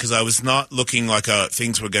fortunate because I was not looking like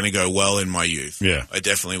things were going to go well in my youth. Yeah. I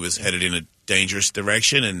definitely was headed in a dangerous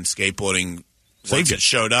direction, and skateboarding, Saved once it. it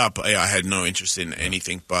showed up, I had no interest in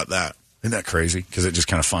anything but that. isn't that crazy? Because it just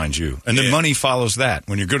kind of finds you. And then Yeah. money follows that.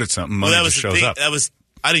 When you're good at something, money Well, that just was the shows thing. up.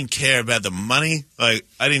 I didn't care about the money. Like,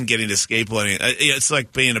 I didn't get into skateboarding. It's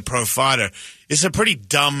like being a pro fighter. It's a pretty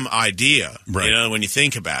dumb idea, Right. when you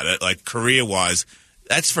think about it. Like, career-wise,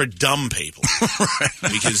 that's for dumb people.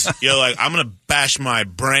 Because you're like, I'm going to bash my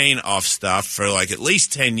brain off stuff for like at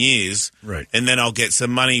least 10 years. Right. And then I'll get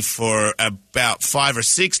some money for about 5 or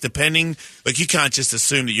 6, depending. Like, you can't just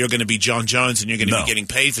assume that you're going to be John Jones and you're going to No. be getting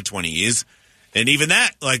paid for 20 years. And even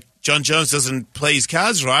that, like, John Jones doesn't play his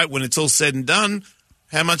cards right. When it's all said and done,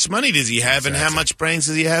 how much money does he have and how Exactly. much brains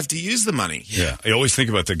does he have to use the money? Yeah. I always think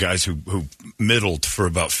about the guys who middled for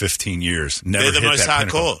about 15 years. Never They're the hit most that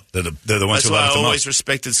pinnacle. hardcore. They're the ones That's who why love I it the always most.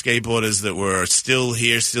 respected skateboarders that were still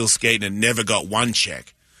here, still skating, and never got one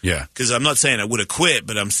check. Yeah. Because I'm not saying I would have quit,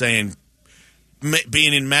 but I'm saying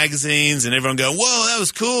being in magazines and everyone going, whoa, that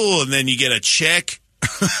was cool, and then you get a check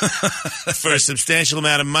for a substantial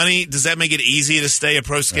amount of money. Does that make it easier to stay a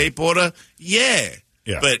pro skateboarder? Yeah.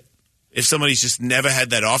 Yeah. But if somebody's just never had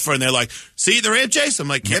that offer and they're like, see you at the ramp, Jason? I'm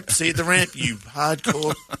like, yep, see you at the ramp, you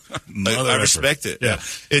hardcore. I respect it. Yeah.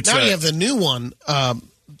 It's Now you have the new one.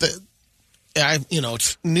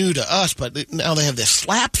 It's new to us, but now they have this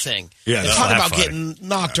slap thing. Yeah, They the talk slap about fighting. getting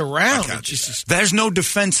knocked around. can't It's do just there's no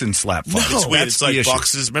defense in slap fighting. No. It's weird. That's It's the like issue.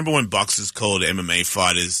 boxers. Remember when boxers called MMA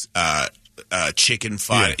fighters chicken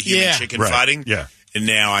fight, Yeah. human Yeah. chicken Right. fighting? Yeah. And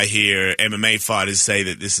now I hear MMA fighters say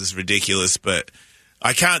that this is ridiculous, but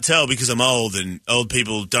I can't tell because I'm old and old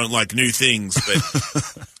people don't like new things.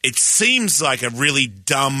 But it seems like a really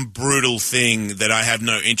dumb, brutal thing that I have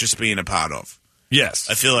no interest being a part of. Yes.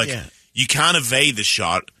 I feel like Yeah. you can't evade the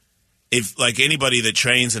shot. If like anybody that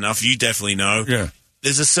trains enough, you definitely know. Yeah.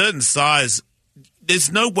 There's a certain size.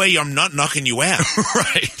 There's no way I'm not knocking you out.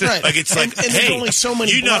 Right. right. Like it's like, and hey, there's only so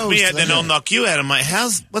many you knock blows me to out, the then head. I'll knock you out. I'm like,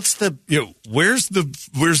 what's the Where's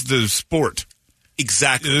the sport?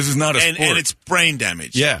 exactly? This is not a and, sport. and it's brain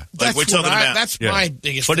damage. Yeah. like That's we're talking what about. That's Yeah. my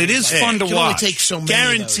biggest. But thing. it is Like, fun to you can only watch. take so many. of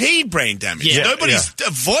those. Guaranteed brain damage. Yeah. Nobody's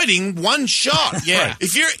avoiding one shot. Yeah. Right.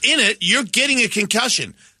 If you're in it, you're getting a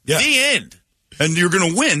concussion. Yeah. The end. And you're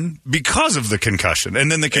going to win because of the concussion.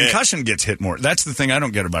 And then the concussion gets hit more. That's the thing I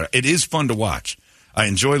don't get about it. It is fun to watch. I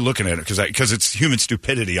enjoy looking at it because it's human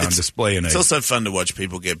stupidity on display. It's also fun to watch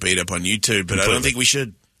people get beat up on YouTube, but I Completely. don't think we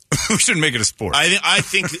should. we shouldn't make it a sport. I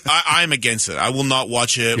think I'm against it. I will not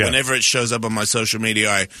watch it. Yeah. Whenever it shows up on my social media,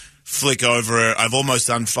 I flick over it. I've almost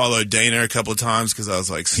unfollowed Dana a couple of times because I was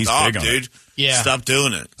like, He's stop, big on dude. Yeah. Stop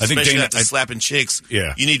doing it. I think Especially Dana- after slapping chicks.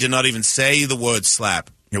 Yeah. You need to not even say the word slap.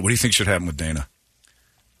 Yeah, what do you think should happen with Dana?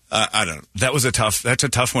 I don't. That's a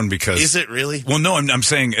tough one because. Is it really? Well, no, I'm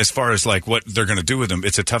saying as far as like what they're going to do with him,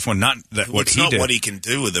 it's a tough one. Not that what It's he not did. what he can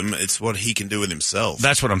do with him. It's what he can do with himself.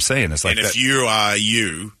 That's what I'm saying. It's like and if that. you are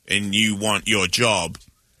you and you want your job,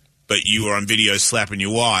 but you are on video slapping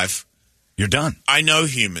your wife, You're done. I know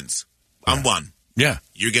humans. I'm one. Yeah.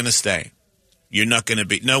 You're going to stay. You're not going to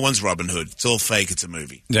be. No one's Robin Hood. It's all fake. It's a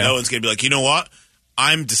movie. Yeah. No one's going to be like, you know what?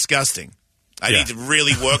 I'm disgusting. I Yeah. need to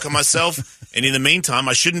really work on myself. And in the meantime,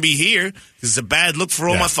 I shouldn't be here because it's a bad look for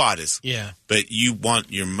all Yeah. my fighters. Yeah. But you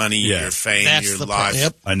want your money, Yeah. your fame, That's your the life. point.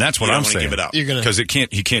 Yep. And that's what You don't I'm wanna saying. give it up. You're gonna- Because he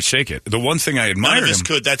can't shake it. The one thing I None admired of us him.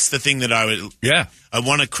 could. That's the thing that I would. Yeah. I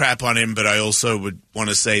want to crap on him, but I also would want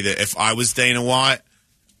to say that if I was Dana White,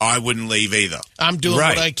 I wouldn't leave either. I'm doing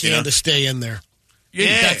Right, what I can you know? to stay in there.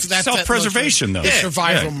 That's self-preservation, though.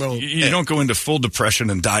 Survival mode. You don't go into full depression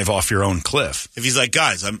and dive off your own cliff. If he's like,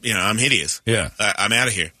 guys, I'm hideous. Yeah. I'm out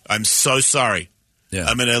of here. I'm so sorry. Yeah.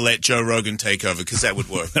 I'm going to let Joe Rogan take over because that would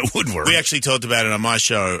work. That would work. We actually talked about it on my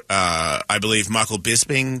show. I believe Michael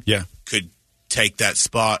Bisping could take that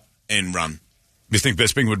spot and run. You think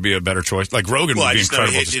Bisping would be a better choice? Like Rogan would be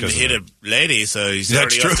incredible. He didn't hit a lady, so he's That's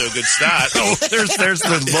already true. off to a good start. There's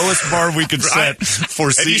the lowest bar we could set for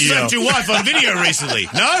CEO. Have you slapped your wife on video recently?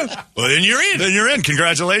 No? Well, then you're in. Then you're in.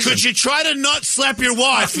 Congratulations. Could you try to not slap your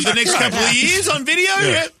wife for the next couple of years on video?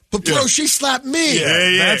 Yeah. But, bro, she slapped me.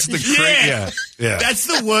 Yeah. That's the yeah. That's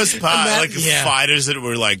the worst part. Fighters that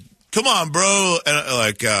were like, come on, bro.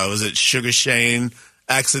 And was it Sugar Shane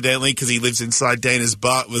accidentally, because he lives inside Dana's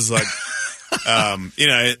butt, was like...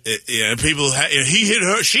 people. He hit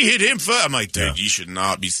her. She hit him first. I'm like, dude, you should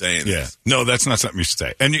not be saying this. No, that's not something you should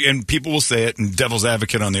say. And people will say it, and devil's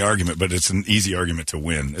advocate on the argument, but it's an easy argument to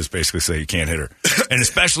win. Is basically say you can't hit her, and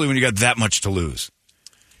especially when you got that much to lose.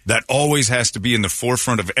 That always has to be in the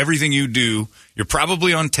forefront of everything you do. You're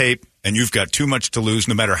probably on tape, and you've got too much to lose,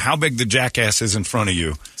 no matter how big the jackass is in front of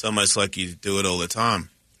you. It's almost like you do it all the time.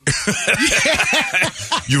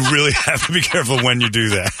 You really have to be careful when you do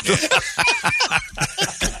that.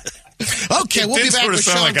 Okay, we'll be back with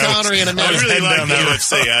Sean Connery in a minute. I really like the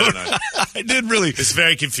UFC. I don't know. I did really. It's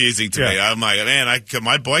very confusing to me. I'm like, man, am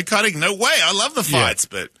I boycotting? No way. I love the fights,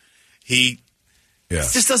 but he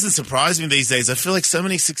just doesn't surprise me these days. I feel like so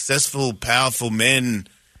many successful, powerful men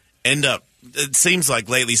end up. It seems like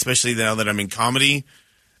lately, especially now that I'm in comedy,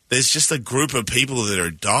 there's just a group of people that are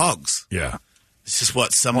dogs. Yeah. It's just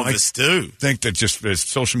what some of us do. I think that just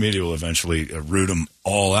social media will eventually root them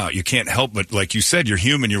all out. You can't help but, like you said, you're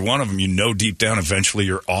human. You're one of them. You know deep down eventually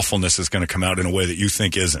your awfulness is going to come out in a way that you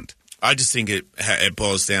think isn't. I just think it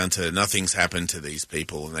boils down to nothing's happened to these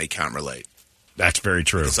people and they can't relate. That's very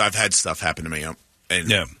true. Because I've had stuff happen to me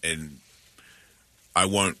and I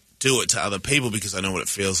won't do it to other people because I know what it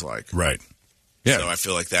feels like. Right. Yeah. So I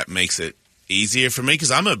feel like that makes it easier for me because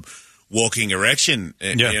I'm a walking erection.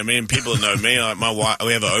 You know what I mean? People know me. Like my wife,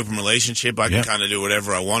 we have an open relationship. I can kind of do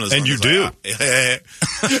whatever I want. As and long you as do.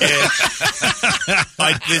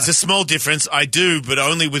 There's a small difference. I do, but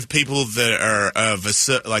only with people that are of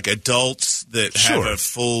like adults that have a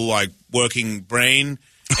full working brain.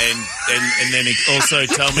 And then also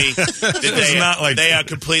tell me that they are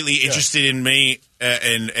completely interested in me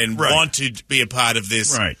and want to be a part of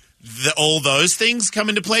this. Right. All those things come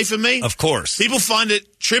into play for me. Of course. People find it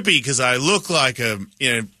trippy because I look like a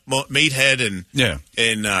meathead and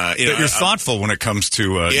you're thoughtful when it comes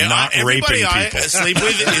to not raping people. Everybody I sleep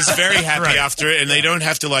with is very happy after it, and they don't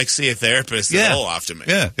have to see a therapist at all after me.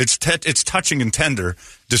 Yeah, it's touching and tender.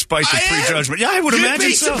 Despite the prejudgment. Yeah, I would imagine You'd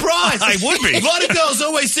be surprised. I would be. A lot of girls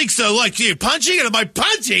always think so. Like, you're punching? And I'm like,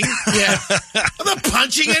 punching? Yeah. I'm not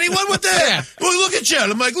punching anyone. What the heck? Well, look at you. And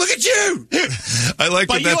I'm like, look at you. I like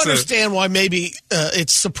but that. You understand why maybe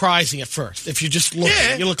it's surprising at first. If you just look,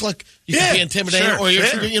 you look like you can be intimidated. Or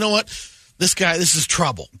you know what? This guy, this is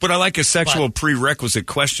trouble. But I like a sexual prerequisite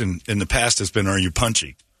question in the past has been, are you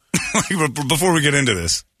punchy? Before we get into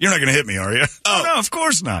this, you're not going to hit me, are you? Oh, no, of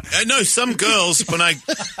course not. No, some girls, when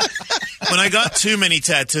I got too many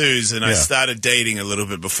tattoos and I started dating a little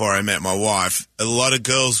bit before I met my wife, a lot of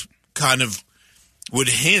girls kind of would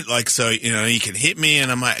hint, you can hit me,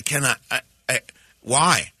 and I'm like, can I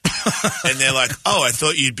why? And they're like, oh, I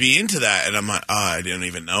thought you'd be into that. And I'm like, oh, I didn't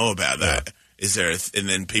even know about that. Yeah. Is there and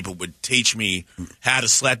then people would teach me how to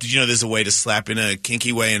slap. Did you know there's a way to slap in a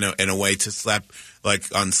kinky way and a way to slap,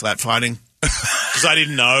 on slap fighting? Because I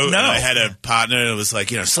didn't know. No. And I had a partner and it was like,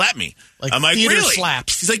 slap me. I'm like, theater really?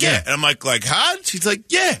 slaps. She's like, yeah. And I'm like hard? She's like,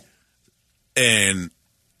 yeah. And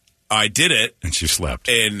I did it. And she slept.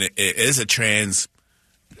 And it is a trans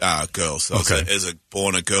girl. So it's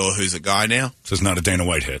born a girl who's a guy now. So it's not a Dana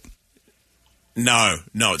White hit. No,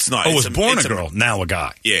 it's not. Oh, it was born a girl, now a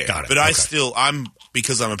guy. Yeah. Got it. But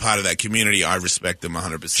because I'm a part of that community, I respect them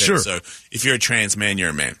 100%. Sure. So if you're a trans man,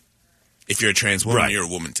 you're a man. If you're a trans woman, you're a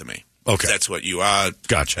woman to me. Okay. That's what you are.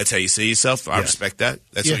 Gotcha. That's how you see yourself. I respect that.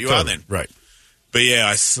 That's what you are then. Right. But yeah,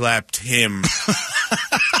 I slapped him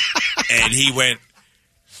and he went,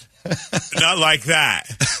 not like that.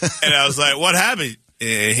 And I was like, what happened?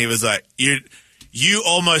 And he was like, you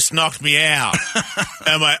almost knocked me out. And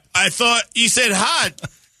I'm like, I thought you said hard.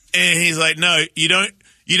 And he's like, no, you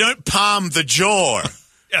don't palm the jaw.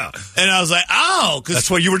 Yeah. And I was like, oh, because that's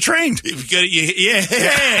why you were trained. Yeah.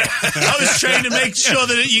 I was trained to make sure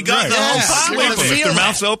that you got the whole part. If their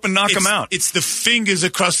mouth's open, knock them out. It's the fingers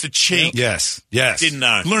across the cheek. Yes. Didn't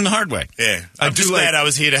know. Learn the hard way. Yeah. I'm just glad I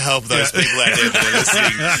was here to help those people out there that are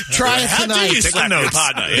listening. Try it tonight. How do you Take slap notes. your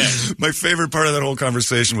partner? Yeah. My favorite part of that whole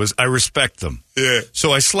conversation was I respect them. Yeah.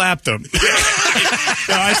 So I slapped them.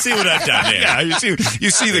 No, I see what I've done there. Yeah, you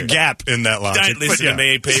see the gap in that logic. Don't listen to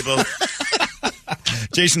me, people.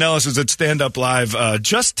 Jason Ellis is at Stand Up Live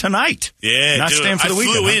just tonight. Yeah, not staying for the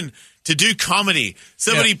weekend. I flew in to do comedy.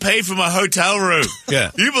 Somebody paid for my hotel room.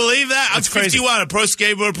 Yeah. You believe that? That's I'm 51, a pro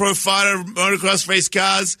skateboarder, pro fighter, motocross race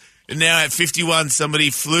cars. And now at 51, somebody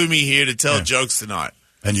flew me here to tell jokes tonight.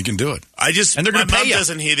 And you can do it. And they're going to pay you. My mum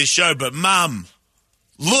doesn't hear this show, but Mum,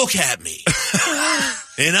 look at me.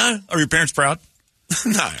 You know? Are your parents proud?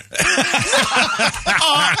 No.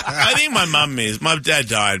 I think my mum is. My dad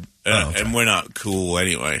died, and we're not cool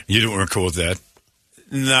anyway. You weren't cool with that?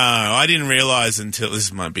 No, I didn't realize until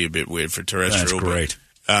this might be a bit weird for terrestrial. That's great.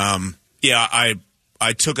 But,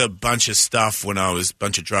 I took a bunch of stuff when I was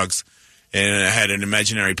bunch of drugs, and I had an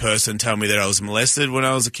imaginary person tell me that I was molested when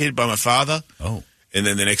I was a kid by my father. Oh, and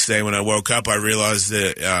then the next day when I woke up, I realized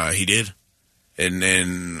that he did, and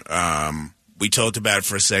then we talked about it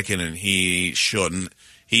for a second, and he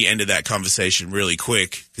ended that conversation really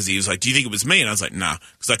quick because he was like, "Do you think it was me?" And I was like, "Nah,"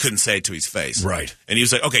 because I couldn't say it to his face. Right. And he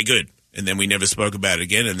was like, "Okay, good." And then we never spoke about it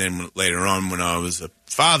again. And then later on, when I was a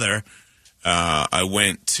father, I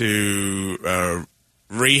went to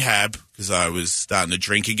rehab because I was starting to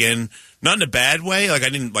drink again. Not in a bad way. Like I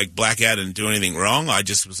didn't black out and do anything wrong. I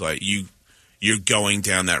just was like, you're going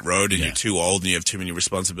down that road and you're too old and you have too many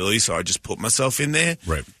responsibilities. So I just put myself in there.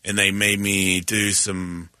 Right. And they made me do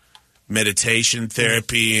some meditation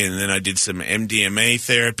therapy, and then I did some MDMA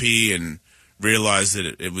therapy and realized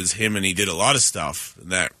that it was him, and he did a lot of stuff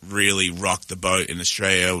that really rocked the boat in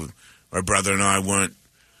Australia. My brother and I weren't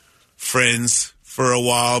friends for a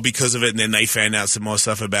while because of it, and then they found out some more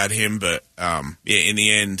stuff about him. But in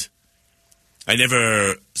the end, I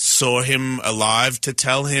never saw him alive to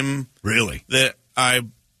tell him really that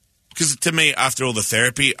because to me, after all the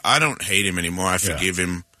therapy, I don't hate him anymore. I forgive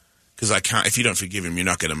him because I can't. If you don't forgive him, you're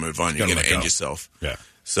not going to move on. You're going to end yourself. Yeah.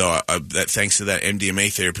 So that thanks to that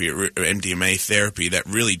MDMA therapy, that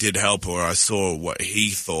really did help. Or I saw what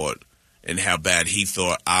he thought and how bad he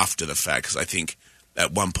thought after the fact. Because I think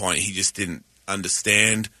at one point he just didn't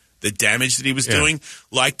understand the damage that he was doing.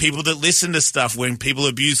 Like people that listen to stuff when people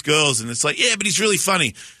abuse girls, and it's like, yeah, but he's really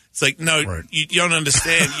funny. It's like, no, you don't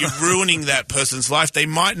understand. You're ruining that person's life. They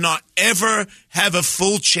might not ever have a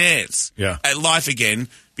full chance at life again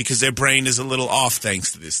because their brain is a little off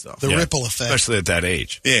thanks to this stuff. The ripple effect. Especially at that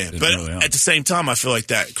age. Yeah, but at the same time, I feel like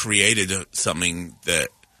that created something that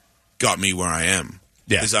got me where I am.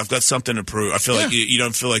 Yeah. Because I've got something to prove. I feel like you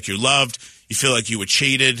don't feel like you're loved. You feel like you were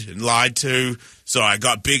cheated and lied to. So I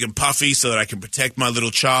got big and puffy so that I can protect my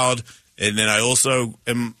little child. And then I also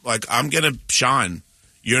am like, I'm going to shine.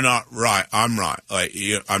 You're not right. I'm right. Like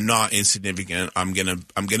I'm not insignificant. I'm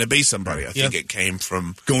gonna be somebody. I think it came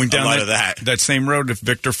from going down a lot of that same road. If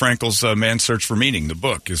Viktor Frankl's Man's Search for Meaning, the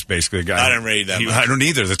book is basically a guy. I don't read that. I don't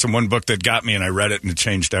either. That's the one book that got me, and I read it, and it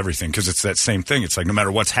changed everything because it's that same thing. It's like no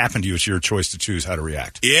matter what's happened to you, it's your choice to choose how to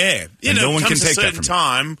react. Yeah, and no one can take that from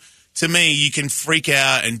time. To me, you can freak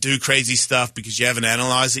out and do crazy stuff because you haven't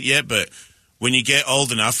analyzed it yet. But when you get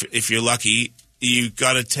old enough, if you're lucky, you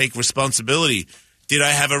got to take responsibility. Did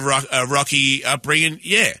I have a rocky upbringing?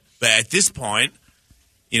 Yeah. But at this point,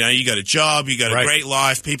 you got a job, you got a great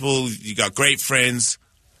life, you got great friends.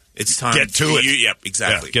 It's time get to it. Yep,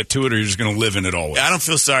 exactly. Yeah, get to it, or you're just going to live in it always. I don't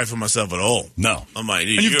feel sorry for myself at all. No. I'm like,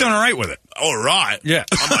 and you've done all right with it. All right. Yeah.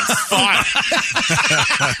 I'm on fire.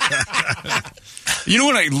 You know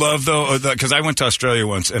what I love, though? Because I went to Australia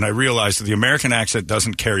once, and I realized that the American accent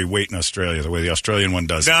doesn't carry weight in Australia the way the Australian one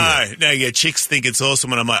does. No, chicks think it's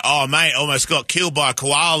awesome, and I'm like, oh, mate, almost got killed by a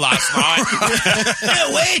koala last night.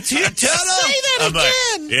 No way, turtle. Say that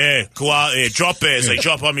again. Like, yeah, koala, drop bears. They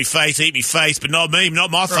drop on me face, eat me face, but not me,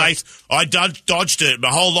 not my face. I dodged it.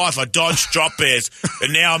 My whole life I dodged drop bears,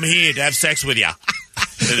 and now I'm here to have sex with you.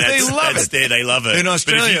 They love it. They love it. In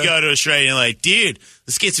Australia. But if you go to Australia and you're like, dude,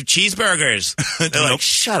 let's get some cheeseburgers. They're like,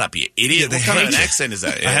 shut up, you idiot. What kind of an accent is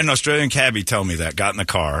that? Yeah. I had an Australian cabbie tell me that, got in the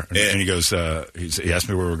car, and he goes, he asked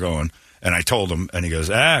me where we're going, and I told him, and he goes,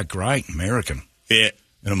 great, American. Yeah.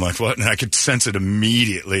 And I'm like, what? And I could sense it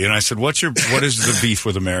immediately. And I said, what is the beef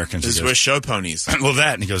with Americans? Because we're show ponies. Well,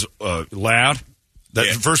 that. And he goes, loud. The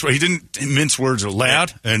first one, he didn't mince words,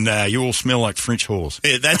 loud, and you will smell like French holes.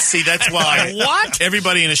 Yeah, that's why what?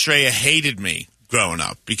 Everybody in Australia hated me growing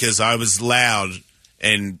up because I was loud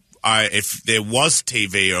and if there was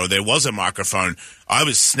TV or there was a microphone, I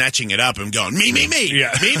was snatching it up and going, me,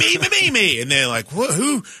 Yeah. me. And they're like,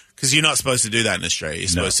 who? Because you're not supposed to do that in Australia. You're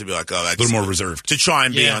supposed to be like, oh, that's a little more reserved. To try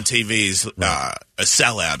and be on TV is a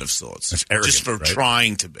sellout of sorts. That's arrogant, just for right?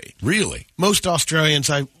 trying to be. Really? Most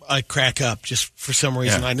Australians, I crack up just for some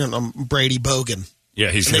reason. Yeah. I don't know, Brady Bogan. Yeah,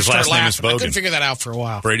 And his they start last name is laughing. I couldn't Bogan. figure that out for a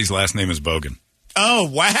while. Brady's last name is Bogan.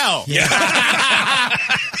 Oh, wow. Yeah.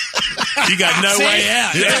 You got no way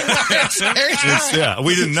out. Yeah,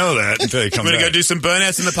 we didn't know that until you come I'm going back. to go do some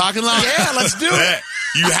burnouts in the parking lot? Yeah, let's do it.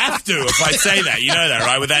 You have to if I say that. You know that,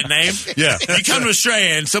 right, with that name? Yeah. You come to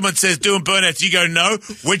Australia and someone says doing burnouts, you go, no,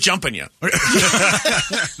 we're jumping you.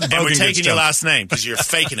 And we're taking your last name because you're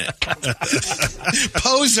faking it.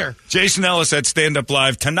 Poser. Jason Ellis at Stand Up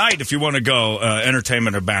Live tonight. If you want to go,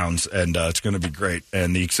 entertainment abounds, and it's going to be great.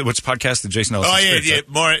 And what's the podcast? The Jason Ellis. Oh, Experience, yeah. right?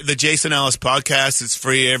 More the Jason Ellis podcast. It's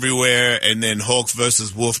free everywhere. And then Hawk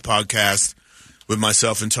versus Wolf podcast with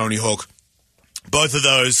myself and Tony Hawk. Both of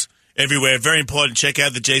those everywhere. Very important. Check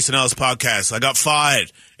out the Jason Ellis podcast. I got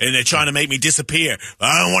fired, and they're trying to make me disappear.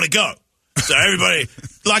 I don't want to go. So everybody,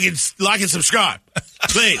 like and subscribe,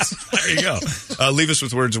 please. There you go. Leave us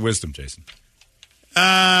with words of wisdom, Jason.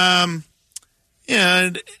 Yeah,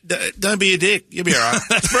 don't be a dick. You'll be all right.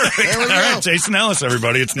 That's perfect. All right, Jason Ellis,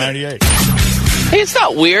 everybody. It's 98. Hey, it's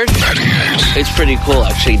not weird. It's pretty cool,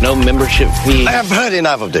 actually. No membership fee. I have heard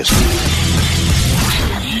enough of this.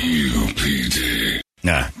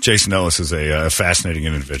 Nah, Jason Ellis is a fascinating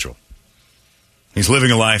individual. He's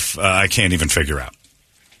living a life I can't even figure out.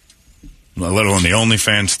 Let alone the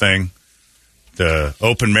OnlyFans thing, the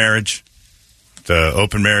open marriage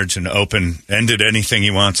and open-ended anything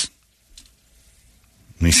he wants.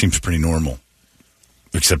 And he seems pretty normal,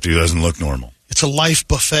 except he doesn't look normal. It's a life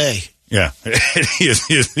buffet. Yeah, he is,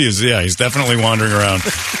 he's definitely wandering around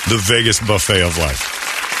the Vegas buffet of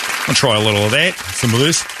life. I'll try a little of that, some of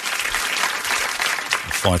this.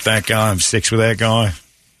 Fight that guy, have sex with that guy,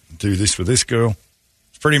 do this with this girl.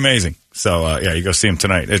 It's pretty amazing. So, you go see him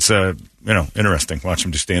tonight. It's, interesting. Watch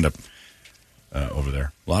him do stand-up over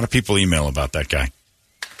there. A lot of people email about that guy.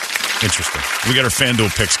 Interesting. We got our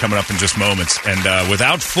FanDuel picks coming up in just moments. And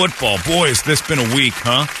without football, boy, has this been a week,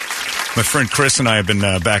 huh? My friend Chris and I have been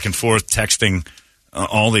back and forth texting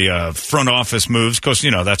all the front office moves. Because,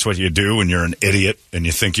 that's what you do when you're an idiot and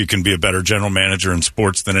you think you can be a better general manager in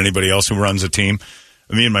sports than anybody else who runs a team.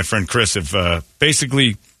 Me and my friend Chris have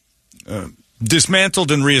basically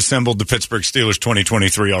dismantled and reassembled the Pittsburgh Steelers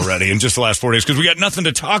 2023 already in just the last 4 days because we got nothing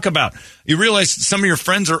to talk about. You realize some of your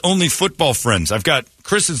friends are only football friends. I've got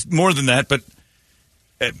Chris is more than that, but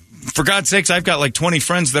for God's sakes, I've got like 20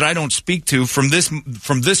 friends that I don't speak to from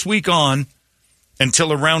this week on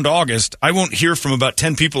until around August. I won't hear from about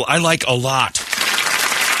 10 people I like a lot.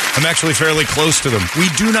 I'm actually fairly close to them. We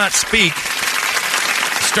do not speak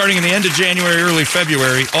starting in the end of January, early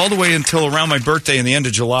February, all the way until around my birthday in the end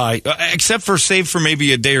of July, except for save for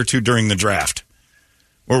maybe a day or two during the draft,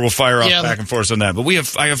 where we'll fire off back and forth on that. But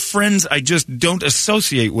I have friends I just don't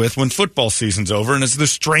associate with when football season's over, and it's the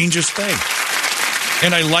strangest thing.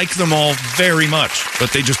 And I like them all very much,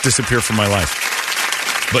 but they just disappear from my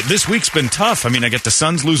life. But this week's been tough. I mean, I got the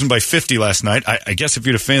Suns losing by 50 last night. I guess if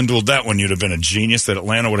you'd have FanDueled that one, you'd have been a genius that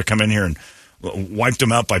Atlanta would have come in here and wiped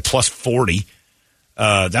them out by plus 40.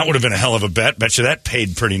 That would have been a hell of a bet. Bet you that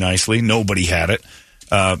paid pretty nicely. Nobody had it.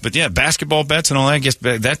 But yeah, basketball bets and all that, I guess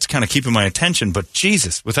that's kind of keeping my attention. But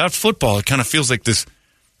Jesus, without football, it kind of feels like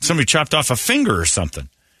somebody chopped off a finger or something.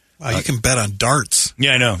 Wow, you can bet on darts.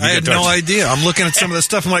 Yeah, I know. I had no idea. I'm looking at some of the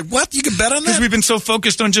stuff. I'm like, what? You can bet on that? Because we've been so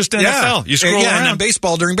focused on just NFL. Yeah. You scroll around. And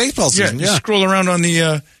baseball during baseball season. You scroll around on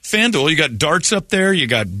the FanDuel. You got darts up there. You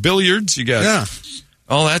got billiards. You got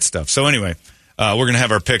all that stuff. So anyway, we're going to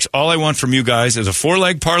have our picks. All I want from you guys is a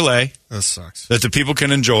 4-leg parlay. That sucks. That the people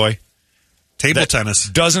can enjoy. Table tennis.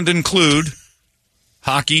 Doesn't include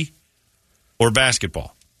hockey or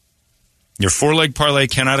basketball. Your 4-leg parlay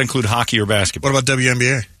cannot include hockey or basketball. What about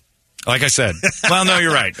WNBA? Like I said. Well, no,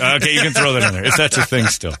 you're right. Okay, you can throw that in there. If that's a thing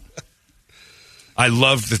still. I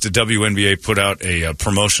loved that the WNBA put out a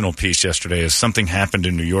promotional piece yesterday as something happened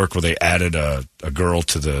in New York where they added a girl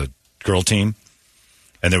to the girl team.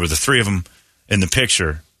 And there were the three of them in the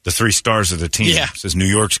picture, the three stars of the team. Yeah. It says New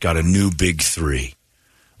York's got a new big three.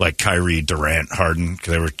 Like Kyrie, Durant, Harden,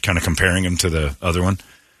 because they were kind of comparing him to the other one.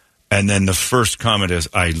 And then the first comment is,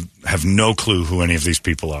 I have no clue who any of these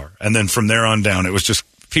people are. And then from there on down, it was just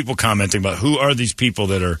people commenting about who are these people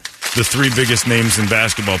that are the three biggest names in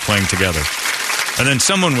basketball playing together. And then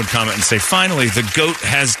someone would comment and say, finally, the GOAT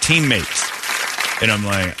has teammates. And I'm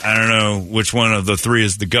like, I don't know which one of the three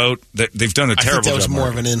is the goat. They've done a terrible job. I think that was more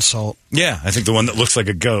of an insult. Yeah, I think the one that looks like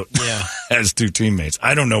a goat has two teammates.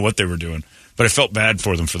 I don't know what they were doing, but I felt bad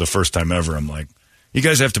for them for the first time ever. I'm like, you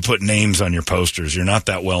guys have to put names on your posters. You're not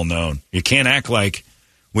that well known. You can't act like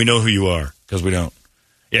we know who you are, because we don't.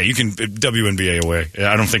 Yeah, you can WNBA away.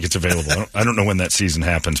 I don't think it's available. I don't know when that season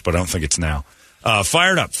happens, but I don't think it's now.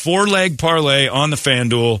 Fired up. 4-leg parlay on the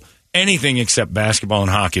FanDuel. Anything except basketball and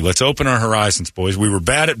hockey. Let's open our horizons, boys. We were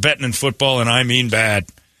bad at betting in football, and I mean bad.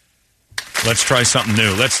 Let's try something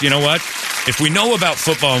new. You know what? If we know about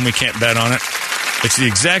football and we can't bet on it, it's the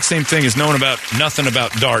exact same thing as knowing nothing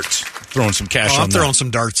about darts. Throwing some cash on I'm throwing some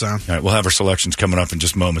darts on. All right, we'll have our selections coming up in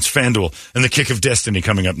just moments. FanDuel and the Kick of Destiny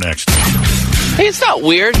coming up next. Hey, it's not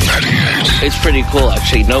weird. It's pretty cool,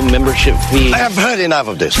 actually. No membership fee. I have heard enough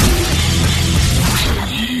of this.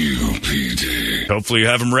 Hopefully you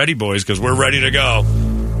have them ready, boys, because we're ready to go.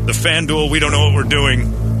 The FanDuel, we don't know what we're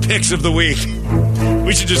doing. Picks of the week.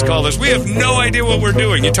 We should just call this. We have no idea what we're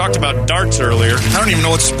doing. You talked about darts earlier. I don't even know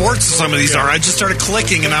what sports some of these are. I just started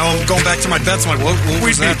clicking, and now I'm going back to my bets. I'm like, what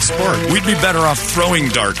was that sport? We'd be better off throwing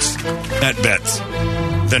darts at bets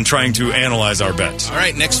than trying to analyze our bets. All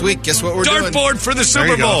right, next week, guess what we're doing? Dartboard for the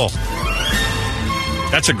Super Bowl.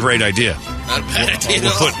 That's a great idea. Not a bad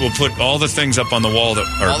idea. We'll put all the things up on the wall that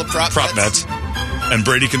are all the prop bets. And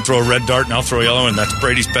Brady can throw a red dart, and I'll throw a yellow, and that's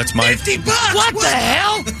Brady's bet's mine. $50. What the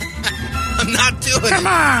hell? I'm not doing it. Come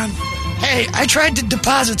on. Hey, I tried to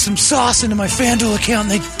deposit some sauce into my FanDuel account,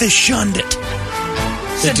 and they shunned it.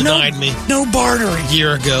 They denied me. No bartering. A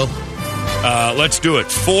year ago. Let's do it. A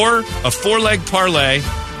 4-leg parlay.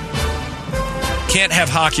 Can't have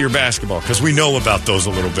hockey or basketball, because we know about those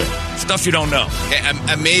a little bit. Stuff you don't know. Okay,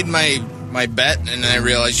 I made my bet, and then I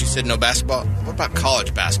realized you said no basketball. What about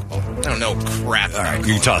college basketball? I don't know crap. All right,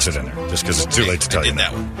 you can toss it in there, just because it's too late to tell you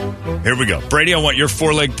that one. Here we go. Brady, I want your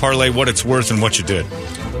 4-leg parlay, what it's worth, and what you did.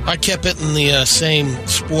 I kept it in the same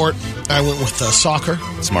sport. I went with soccer.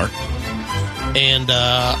 Smart. And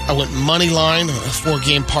I went money line, a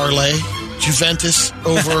 4-game parlay. Juventus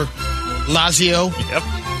over Lazio. Yep.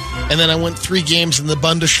 And then I went 3 games in the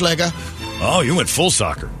Bundesliga. Oh, you went full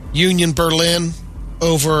soccer. Union Berlin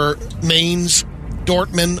over Mainz.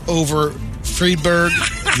 Dortmund over Freiburg.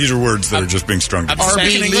 These are words that are just being strung together.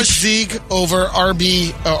 RB Leipzig over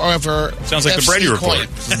RB over Sounds like FC the Brady Report. Coin.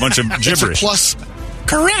 It's a bunch of gibberish. Plus,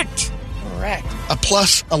 correct. A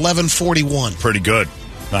plus 1141. Pretty good.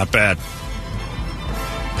 Not bad.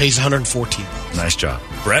 Pays 114. Nice job.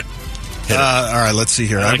 Brett? All right, let's see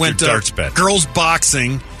here. I I went darts bet. girls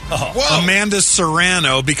boxing. Amanda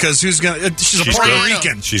Serrano, because she's a Puerto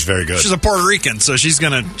Rican. She's very good. She's a Puerto Rican, so she's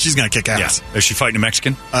gonna kick ass. Yeah. Is she fighting a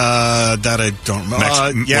Mexican? That I don't know.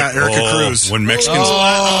 Erica Cruz. When Mexicans,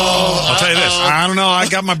 I'll tell you this. I don't know. I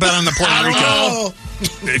got my bet on the Puerto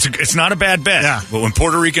Rican. It's not a bad bet. Yeah. But when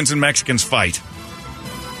Puerto Ricans and Mexicans fight,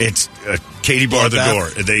 it's Katie bar the door.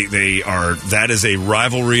 They are. That is a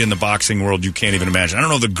rivalry in the boxing world you can't even imagine. I don't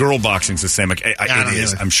know if the girl boxing's the same. It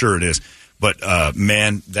is. I'm sure it is. But,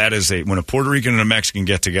 man, that is when a Puerto Rican and a Mexican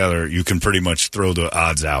get together, you can pretty much throw the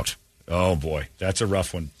odds out. Oh, boy. That's a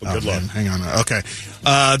rough one. But good luck. Hang on. Okay.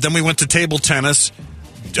 Then we went to table tennis.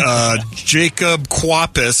 Jacob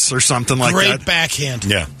Quapis or something like that. Great backhand.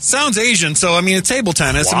 Yeah. Sounds Asian, so, I mean, it's table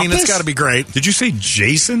tennis. Quapis? I mean, it's got to be great. Did you say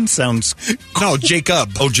Jason? Sounds... No,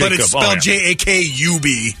 Jacob. Oh, Jacob. But it's spelled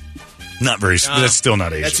Jakub. Not very... that's still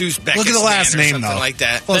not Asian. That's Uzbekistan. Look at the last name, something though. like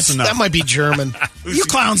that. That might be German. You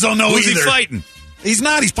clowns don't know Who's either. he fighting? He's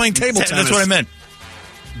not. He's playing table tennis. That's what I meant.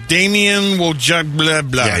 Damien Wojciechowski, blah,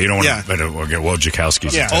 blah. Yeah, you don't want to get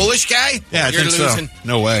Wojciechowski's. Yeah. Polish guy? Yeah, You're I think losing. so.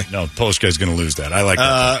 No way. No, Polish guy's going to lose that. I like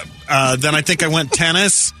that. Then I think I went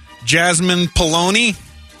tennis. Jasmine Poloni.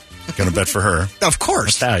 Going to bet for her. Of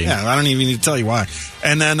course. Italian. Yeah, I don't even need to tell you why.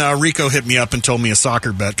 And then Rico hit me up and told me a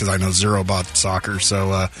soccer bet because I know zero about soccer.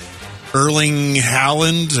 So Erling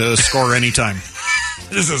Haaland, score anytime.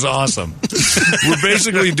 This is awesome. We're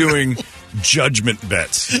basically doing judgment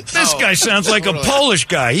bets. This guy sounds like a Polish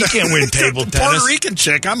guy. He can't win table tennis. Puerto Rican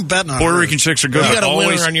chick. I'm betting on Puerto her. Rican chicks are good. You got a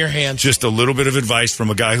Always winner on your hands. Just a little bit of advice from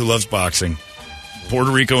a guy who loves boxing.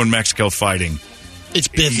 Puerto Rico and Mexico fighting. It's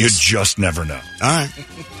business. You just never know. All right.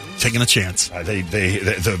 Taking a chance.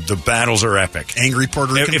 The battles are epic. Angry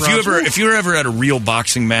Puerto Rican. If you're ever at a real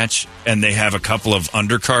boxing match and they have a couple of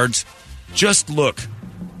undercards, just look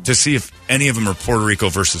to see if any of them are Puerto Rico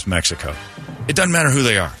versus Mexico. It doesn't matter who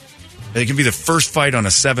they are. They can be the first fight on a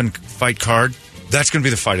 7-fight card. That's going to be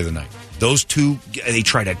the fight of the night. Those two, they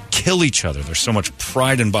try to kill each other. There's so much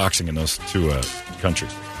pride in boxing in those two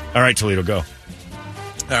countries. All right, Toledo, go. All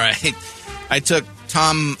right. I took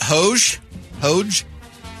Tom Hoge.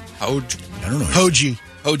 Hoge. I don't know.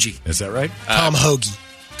 Hoagie. Is that right? Tom Hoagie.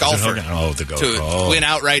 Golfer. The golfer. To win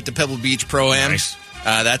outright the Pebble Beach Pro-Am. Nice.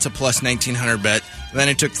 That's a plus 1,900 bet. And then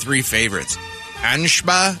I took 3 favorites.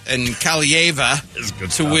 Anshba and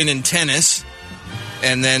Kalieva to win in tennis.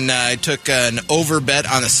 And then I took an over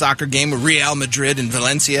bet on a soccer game with Real Madrid and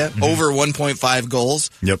Valencia, over 1.5 goals.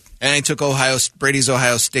 Yep. And I took Brady's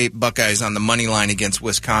Ohio State Buckeyes on the money line against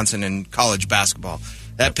Wisconsin in college basketball.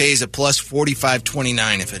 That pays a plus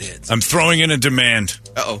 45.29 if it hits. I'm throwing in a demand.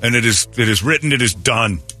 Uh-oh. And it is written, it is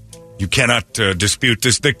done. You cannot dispute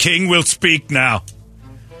this. The king will speak now.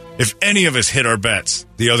 If any of us hit our bets,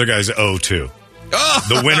 the other guys owe too. Oh!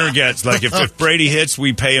 The winner gets, like, if Brady hits,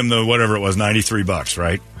 we pay him the whatever it was, $93,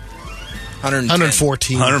 right?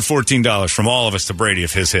 $114 from all of us to Brady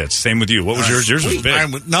if his hits. Same with you. What was yours? Yours was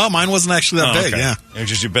big. Mine wasn't actually that big. Okay. Yeah,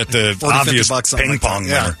 because you bet the 40, obvious $50 ping like pong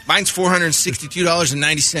that. winner. Mine's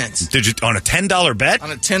 $462.90. Did you on a $10 bet?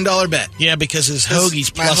 On a $10 bet. Yeah, because his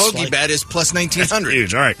hoagie's My plus hoagie bet is plus 1,900.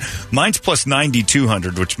 Huge. All right. Mine's plus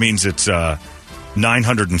 9,200, which means it's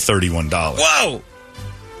 $931. Whoa!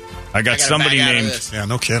 I got somebody back out of named. this. Yeah,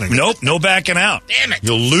 no kidding. Nope, no backing out. Damn it.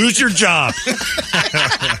 You'll lose your job.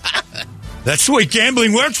 That's the way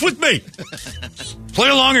gambling works with me. Play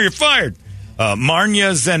along or you're fired.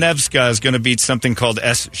 Marnia Zanevska is going to beat something called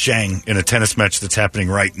S. Zhang in a tennis match that's happening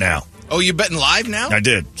right now. Oh, you betting live now? I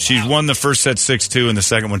did. She's won the first set 6-2, and the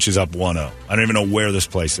second one she's up 1-0. I don't even know where this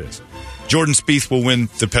place is. Jordan Spieth will win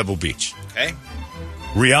the Pebble Beach. Okay.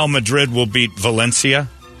 Real Madrid will beat Valencia.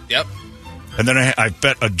 Yep. And then I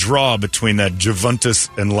bet a draw between that Juventus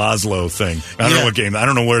and Laszlo thing. I don't know what game. I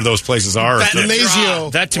don't know where those places are.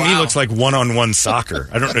 That to me looks like one-on-one soccer.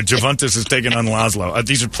 I don't know. Juventus is taking on Laszlo.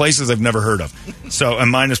 These are places I've never heard of. So,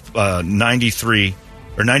 and mine is 93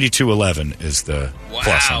 or 92.11 is the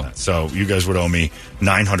plus on that. So you guys would owe me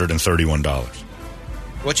 $931.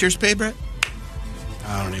 What's yours pay, Brett?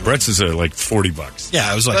 I don't even. Brett's is like $40.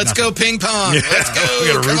 Yeah, it was like Let's go ping pong. Yeah. Let's go. We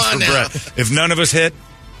got to Come root on for now. Brett. If none of us hit,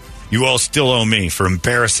 you all still owe me for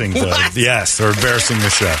embarrassing or embarrassing the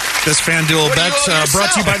show. This FanDuel bet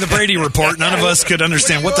brought to you by the Brady Report. None of us could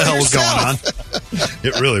understand what the hell was going on.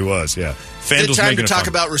 It really was, yeah. Is it time to talk fun.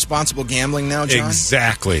 about responsible gambling now, John?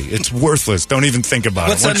 Exactly. It's worthless. Don't even think about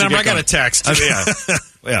What's it. that number? I got a text.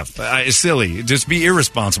 It's silly. Just be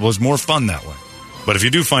irresponsible. It's more fun that way. But if you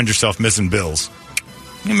do find yourself missing bills,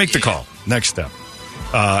 you make the call. Next step.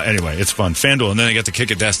 Anyway, it's fun. FanDuel, and then they got the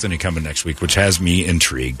Kick of Destiny coming next week, which has me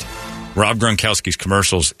intrigued. Rob Gronkowski's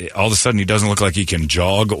commercials, all of a sudden he doesn't look like he can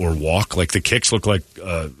jog or walk. Like the kicks look like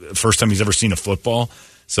first time he's ever seen a football.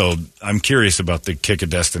 So I'm curious about the Kick of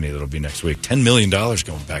Destiny that'll be next week. $10 million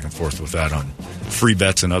going back and forth with that on free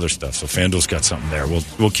bets and other stuff. So FanDuel's got something there.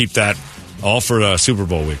 We'll keep that all for Super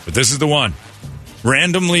Bowl week. But this is the one.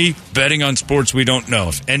 Randomly betting on sports we don't know.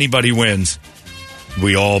 If anybody wins,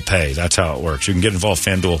 we all pay. That's how it works. You can get involved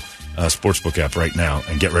FanDuel Sportsbook app right now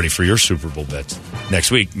and get ready for your Super Bowl bets next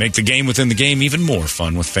week. Make the game within the game even more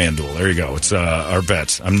fun with FanDuel. There you go. It's our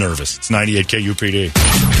bets. I'm nervous. It's 98 KUPD.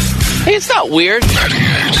 Hey, it's not weird.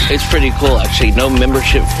 It's pretty cool, actually. No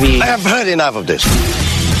membership fee. I have heard enough of this.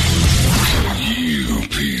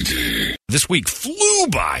 This week flew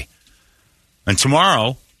by. And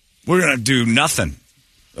tomorrow, we're going to do nothing.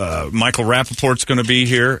 Michael Rappaport's going to be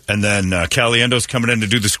here, and then Caliendo's coming in to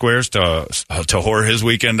do the squares to whore his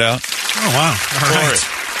weekend out. Oh, wow. All right.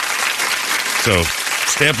 So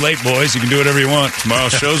stay up late, boys. You can do whatever you want.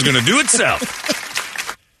 Tomorrow's show's going to do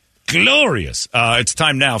itself. Glorious. It's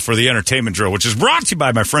time now for the entertainment drill, which is brought to you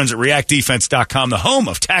by my friends at ReactDefense.com, the home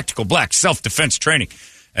of tactical black self-defense training.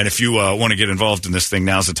 And if you want to get involved in this thing,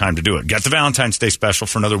 now's the time to do it. Get the Valentine's Day special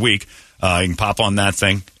for another week. You can pop on that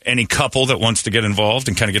thing. Any couple that wants to get involved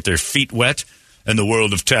and kind of get their feet wet in the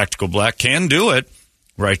world of tactical black can do it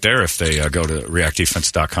right there if they go to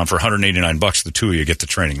ReactDefense.com. For $189, the two of you get the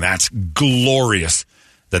training. That's glorious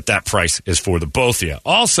that price is for the both of you.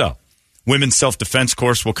 Also, Women's Self-Defense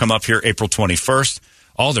course will come up here April 21st.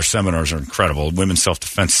 All their seminars are incredible. Women's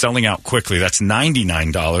Self-Defense selling out quickly. That's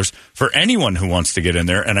 $99 for anyone who wants to get in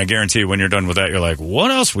there. And I guarantee you when you're done with that, you're like,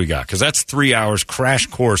 what else we got? Because that's 3 hours crash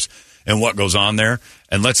course and what goes on there.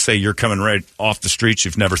 And let's say you're coming right off the streets.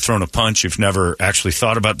 You've never thrown a punch. You've never actually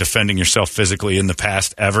thought about defending yourself physically in the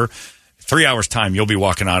past ever. 3 hours time, you'll be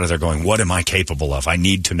walking out of there going, what am I capable of? I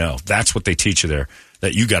need to know. That's what they teach you there,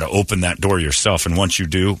 that you got to open that door yourself. And once you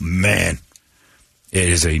do, man, it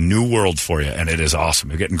is a new world for you, and it is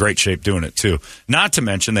awesome. You get in great shape doing it, too. Not to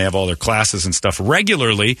mention they have all their classes and stuff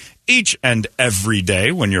regularly each and every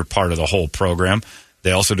day when you're part of the whole program.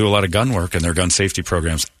 They also do a lot of gun work, and their gun safety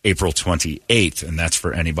program's April 28th, and that's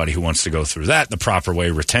for anybody who wants to go through that the proper way.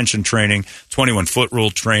 Retention training, 21-foot rule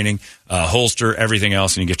training, holster, everything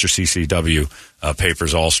else, and you get your CCW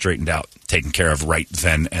papers all straightened out, taken care of right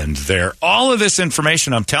then and there. All of this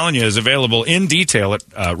information, I'm telling you, is available in detail at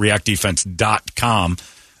reactdefense.com,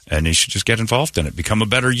 and you should just get involved in it. Become a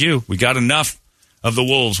better you. We got enough of the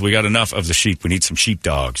wolves. We got enough of the sheep. We need some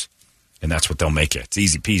sheepdogs, and that's what they'll make you. It's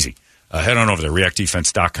easy peasy. Head on over there,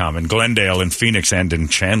 reactdefense.com. In Glendale, in Phoenix, and in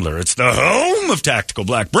Chandler. It's the home of Tactical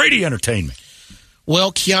Black. Brady Entertainment.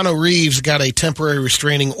 Well, Keanu Reeves got a temporary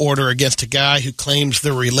restraining order against a guy who claims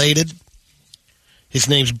they're related. His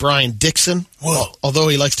name's Brian Dixon. Well, although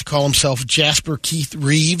he likes to call himself Jasper Keith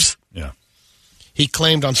Reeves. Yeah. He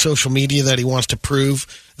claimed on social media that he wants to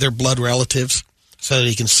prove they're blood relatives so that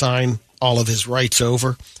he can sign all of his rights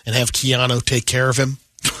over and have Keanu take care of him.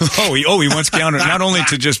 He wants Keanu not only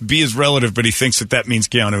to just be his relative, but he thinks that means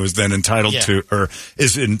Keanu is then entitled to, or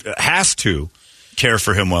has to care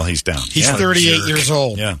for him while he's down. He's 38 years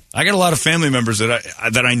old. Yeah, I got a lot of family members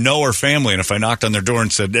that I know are family, and if I knocked on their door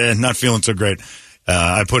and said, "Not feeling so great,"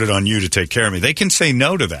 I put it on you to take care of me. They can say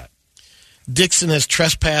no to that. Dixon has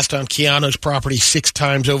trespassed on Keanu's property 6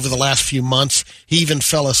 times over the last few months. He even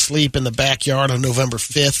fell asleep in the backyard on November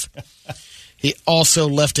 5th. He also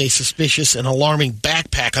left a suspicious and alarming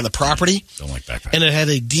backpack on the property. Don't like backpacks. And it had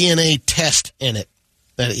a DNA test in it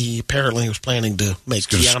that he apparently was planning to make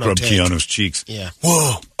Keanu take. Keanu's cheeks. Yeah.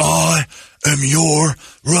 Whoa, I am your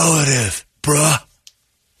relative, bruh.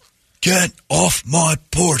 Get off my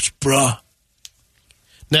porch, bruh.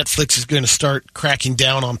 Netflix is going to start cracking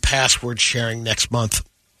down on password sharing next month.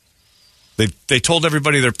 They told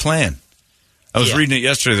everybody their plan. I was reading it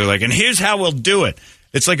yesterday. They're like, and here's how we'll do it.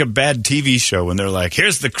 It's like a bad TV show when they're like,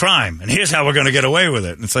 here's the crime, and here's how we're going to get away with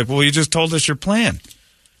it. And it's like, well, you just told us your plan.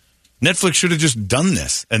 Netflix should have just done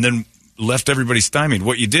this and then left everybody stymied.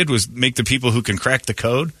 What you did was make the people who can crack the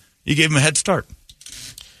code, you gave them a head start.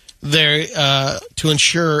 They're, to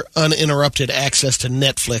ensure uninterrupted access to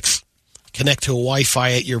Netflix, connect to a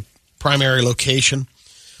Wi-Fi at your primary location.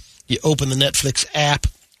 You open the Netflix app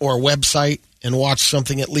or website and watch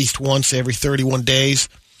something at least once every 31 days.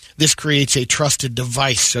 This creates a trusted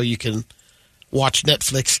device so you can watch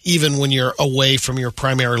Netflix even when you're away from your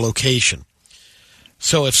primary location.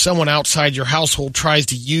 So if someone outside your household tries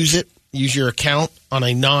to use your account on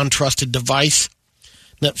a non-trusted device,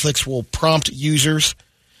 Netflix will prompt users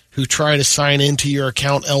who try to sign into your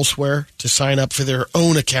account elsewhere to sign up for their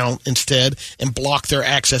own account instead and block their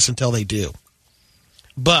access until they do.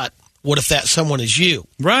 But what if that someone is you?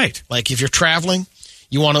 Right. Like if you're traveling,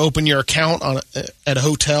 you want to open your account at a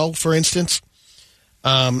hotel, for instance,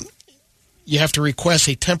 you have to request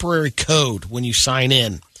a temporary code when you sign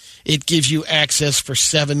in. It gives you access for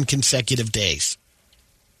 7 consecutive days.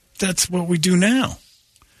 That's what we do now.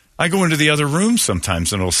 I go into the other room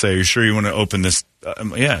sometimes and it'll say, "Are you sure you want to open this?"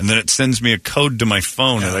 And then it sends me a code to my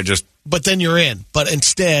phone and I just... But then you're in. But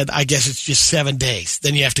instead, I guess it's just 7 days.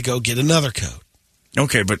 Then you have to go get another code.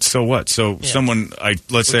 Okay, but so what? So someone,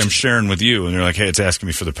 let's say I'm sharing with you and they're like, "Hey, it's asking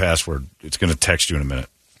me for the password. It's going to text you in a minute."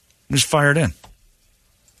 Just fire it in.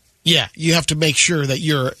 Yeah, you have to make sure that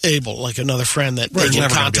you're able, like another friend, that they can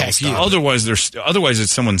contact you. Otherwise,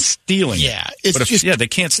 it's someone stealing. Yeah, it's they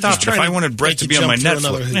can't stop it. If I wanted Brett to be on my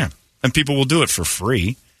Netflix, and people will do it for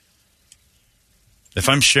free. If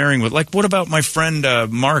I'm sharing with, what about my friend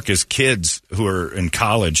Mark? His kids who are in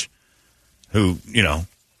college, who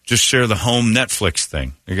just share the home Netflix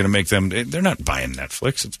thing. You're going to make them. They're not buying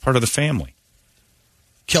Netflix. It's part of the family.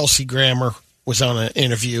 Kelsey Grammer was on an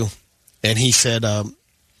interview, and he said.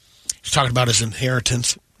 He's talking about his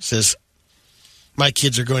inheritance. He says, my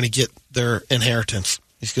kids are going to get their inheritance.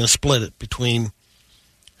 He's going to split it between,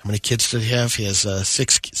 how many kids did he have? He has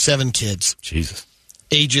 7 kids. Jesus.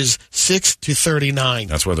 Ages 6 to 39.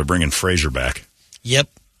 That's why they're bringing Frasier back. Yep.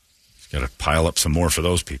 He's got to pile up some more for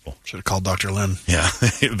those people. Should have called Dr. Lynn. Yeah,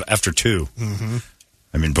 after 2. Mm-hmm.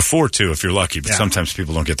 I mean, before 2 if you're lucky, but sometimes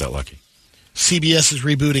people don't get that lucky. CBS is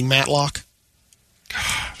rebooting Matlock.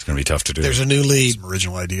 It's going to be tough to do. There's a new lead. Some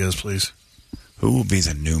original ideas, please. Who will be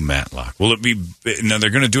the new Matlock? Will it be... Now, they're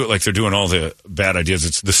going to do it like they're doing all the bad ideas.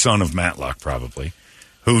 It's the son of Matlock, probably,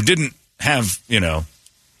 who didn't have, a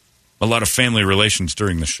lot of family relations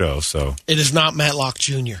during the show, so... It is not Matlock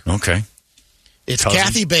Jr. Okay. It's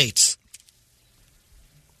Kathy Bates.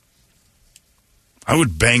 I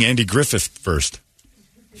would bang Andy Griffith first.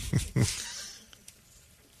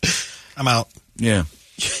 I'm out. Yeah.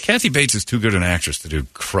 Kathy Bates is too good an actress to do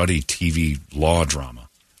cruddy TV law drama.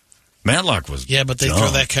 Matlock was but they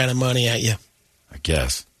throw that kind of money at you. I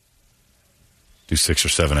guess. Do 6 or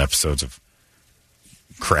 7 episodes of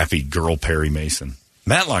crappy girl Perry Mason.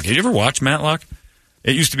 Matlock. Did you ever watch Matlock?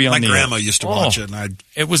 It used to be on My grandma used to watch it, and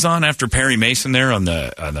it was on after Perry Mason there on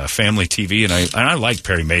the family TV, and I liked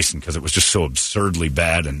Perry Mason because it was just so absurdly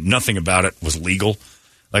bad, and nothing about it was legal.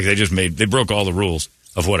 Like they broke all the rules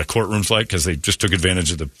of what a courtroom's like because they just took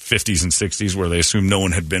advantage of the 50s and 60s where they assumed no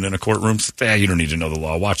one had been in a courtroom. So, you don't need to know the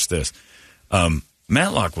law. Watch this.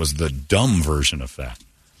 Matlock was the dumb version of that.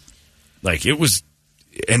 Like it was,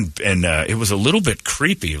 and it was a little bit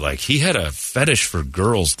creepy. Like he had a fetish for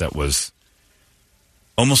girls that was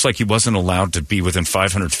almost like he wasn't allowed to be within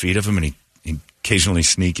 500 feet of him, and he'd occasionally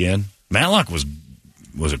sneak in. Matlock was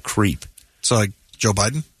a creep. So like Joe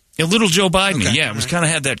Biden? A little Joe Biden, okay. yeah. It was kind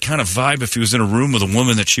of had that kind of vibe if he was in a room with a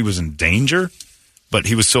woman that she was in danger, but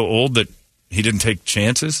he was so old that he didn't take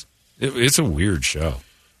chances. It's a weird show.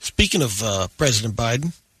 Speaking of President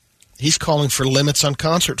Biden, he's calling for limits on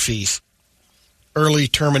concert fees. Early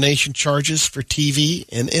termination charges for TV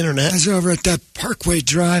and internet. I was over at that Parkway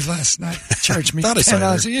Drive last night. Charged me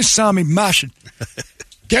 $10. You saw me moshing.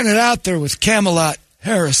 Getting it out there with Camelot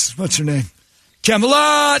Harris. What's her name?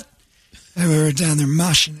 Camelot! We were down there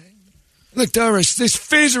moshing. Looked over. These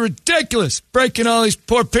fees are ridiculous. Breaking all these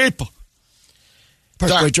poor people.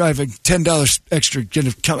 Parkway Drive, $10 extra.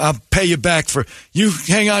 I'll pay you back for... You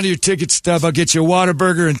hang on to your ticket stub. I'll get you a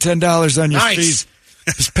Whataburger and $10 on your fees.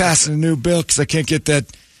 Just passing a new bill because I can't get that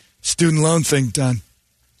student loan thing done.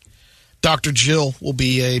 Dr. Jill will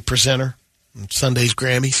be a presenter on Sunday's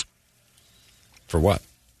Grammys. For what?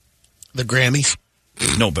 The Grammys.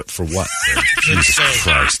 No, but for what? Jesus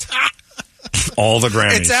Christ. All the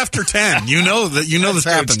Grammys. It's after 10. You know this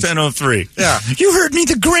happens. It's 10:03. Yeah. You heard me,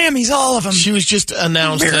 the Grammys, all of them. She was just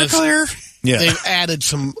announced Yeah. They've added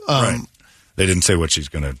some... right. They didn't say what she's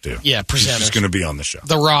going to do. Yeah, presenters. She's going to be on the show.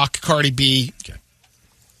 The Rock, Cardi B. Okay.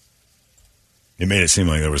 It made it seem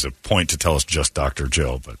like there was a point to tell us just Dr.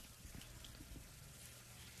 Jill, but...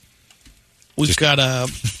 We've got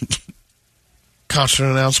a concert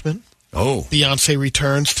announcement. Oh. Beyonce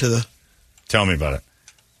returns to the... Tell me about it.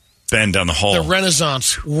 Ben down the hall. The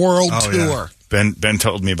Renaissance World Tour. Yeah. Ben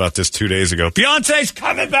told me about this 2 days ago. Beyonce's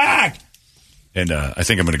coming back! And I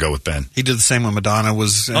think I'm going to go with Ben. He did the same when Madonna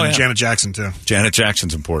was, and Janet Jackson, too. Janet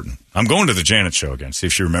Jackson's important. I'm going to the Janet show again, see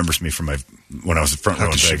if she remembers me from when I was in front row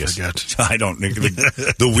in Vegas. I don't.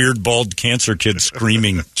 The weird, bald cancer kid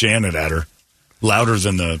screaming Janet at her. Louder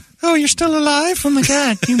than the... Oh, you're still alive? Oh, my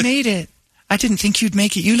God, you made it. I didn't think you'd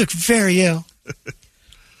make it. You look very ill.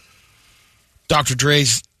 Dr.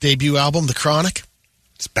 Dre's debut album, The Chronic.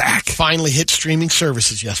 It's back. Finally hit streaming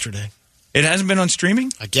services yesterday. It hasn't been on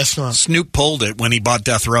streaming? I guess not. Snoop pulled it when he bought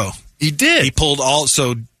Death Row. He did? He pulled all...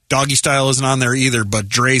 So Doggy Style isn't on there either, but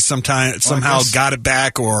Dre somehow got it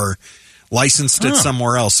back or licensed it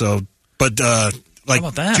somewhere else. So, but like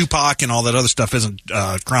Tupac and all that other stuff isn't...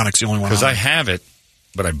 Chronic's the only one. Because I have it,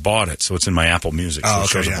 but I bought it, so it's in my Apple Music. So it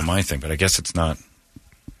shows up on my thing, but I guess it's not...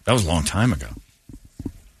 That was a long time ago.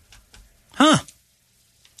 Huh.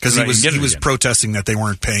 Because he was protesting that they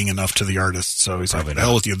weren't paying enough to the artists, so he's Probably like,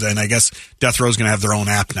 hell with you. Then I guess Death Row's going to have their own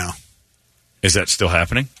app now. Is that still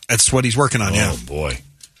happening? That's what he's working on, yeah. Oh, boy.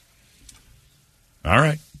 All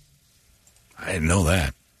right. I didn't know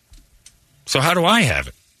that. So how do I have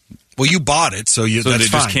it? Well, you bought it, so that's they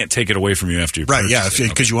fine. just can't take it away from you after you Right, purchase yeah, it.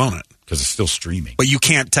 because you own it. Because it's still streaming. But you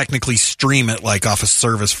can't technically stream it like off a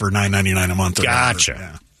service for $9.99 a month. Or Gotcha.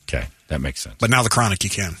 Yeah. Okay, that makes sense. But now the Chronic you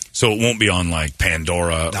can. So it won't be on like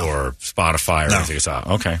Pandora or Spotify or anything. It's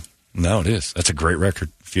okay. No, it is. That's a great record.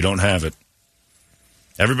 If you don't have it.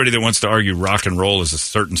 Everybody that wants to argue rock and roll is a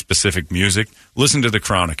certain specific music, listen to the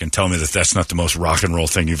Chronic and tell me that that's not the most rock and roll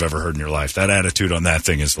thing you've ever heard in your life. That attitude on that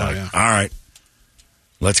thing is like, all right,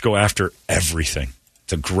 let's go after everything.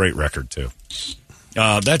 It's a great record, too.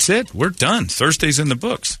 That's it. We're done. Thursday's in the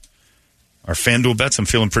books. Our FanDuel bets I'm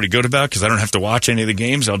feeling pretty good about because I don't have to watch any of the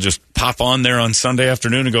games. I'll just pop on there on Sunday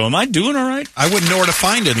afternoon and go, am I doing all right? I wouldn't know where to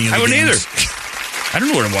find any of the games. I wouldn't either. I don't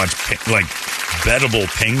know where to watch, like, bettable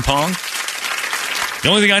ping pong. The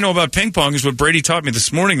only thing I know about ping pong is what Brady taught me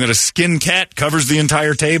this morning, that a skin cat covers the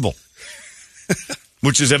entire table.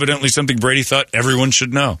 Which is evidently something Brady thought everyone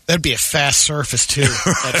should know. That'd be a fast surface, too.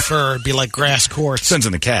 That fur would be like grass courts. Depends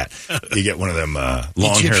on the cat. You get one of them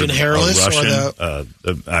long-haired Egyptian hairless Russian. Or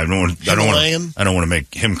I don't want to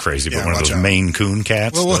make him crazy, but one of those Maine Coon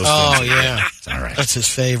cats. Oh, yeah. All right. That's his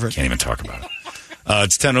favorite. Can't even talk about it.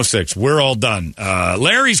 It's 10:06. We're all done.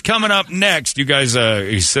 Larry's coming up next. You guys,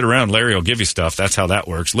 you sit around. Larry will give you stuff. That's how that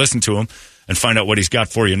works. Listen to him and find out what he's got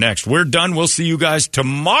for you next. We're done. We'll see you guys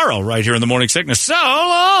tomorrow right here in the Morning Sickness. So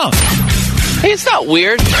long. Hey, it's not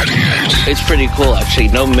weird. It's pretty cool, actually.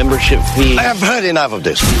 No membership fee. I have heard enough of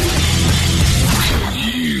this.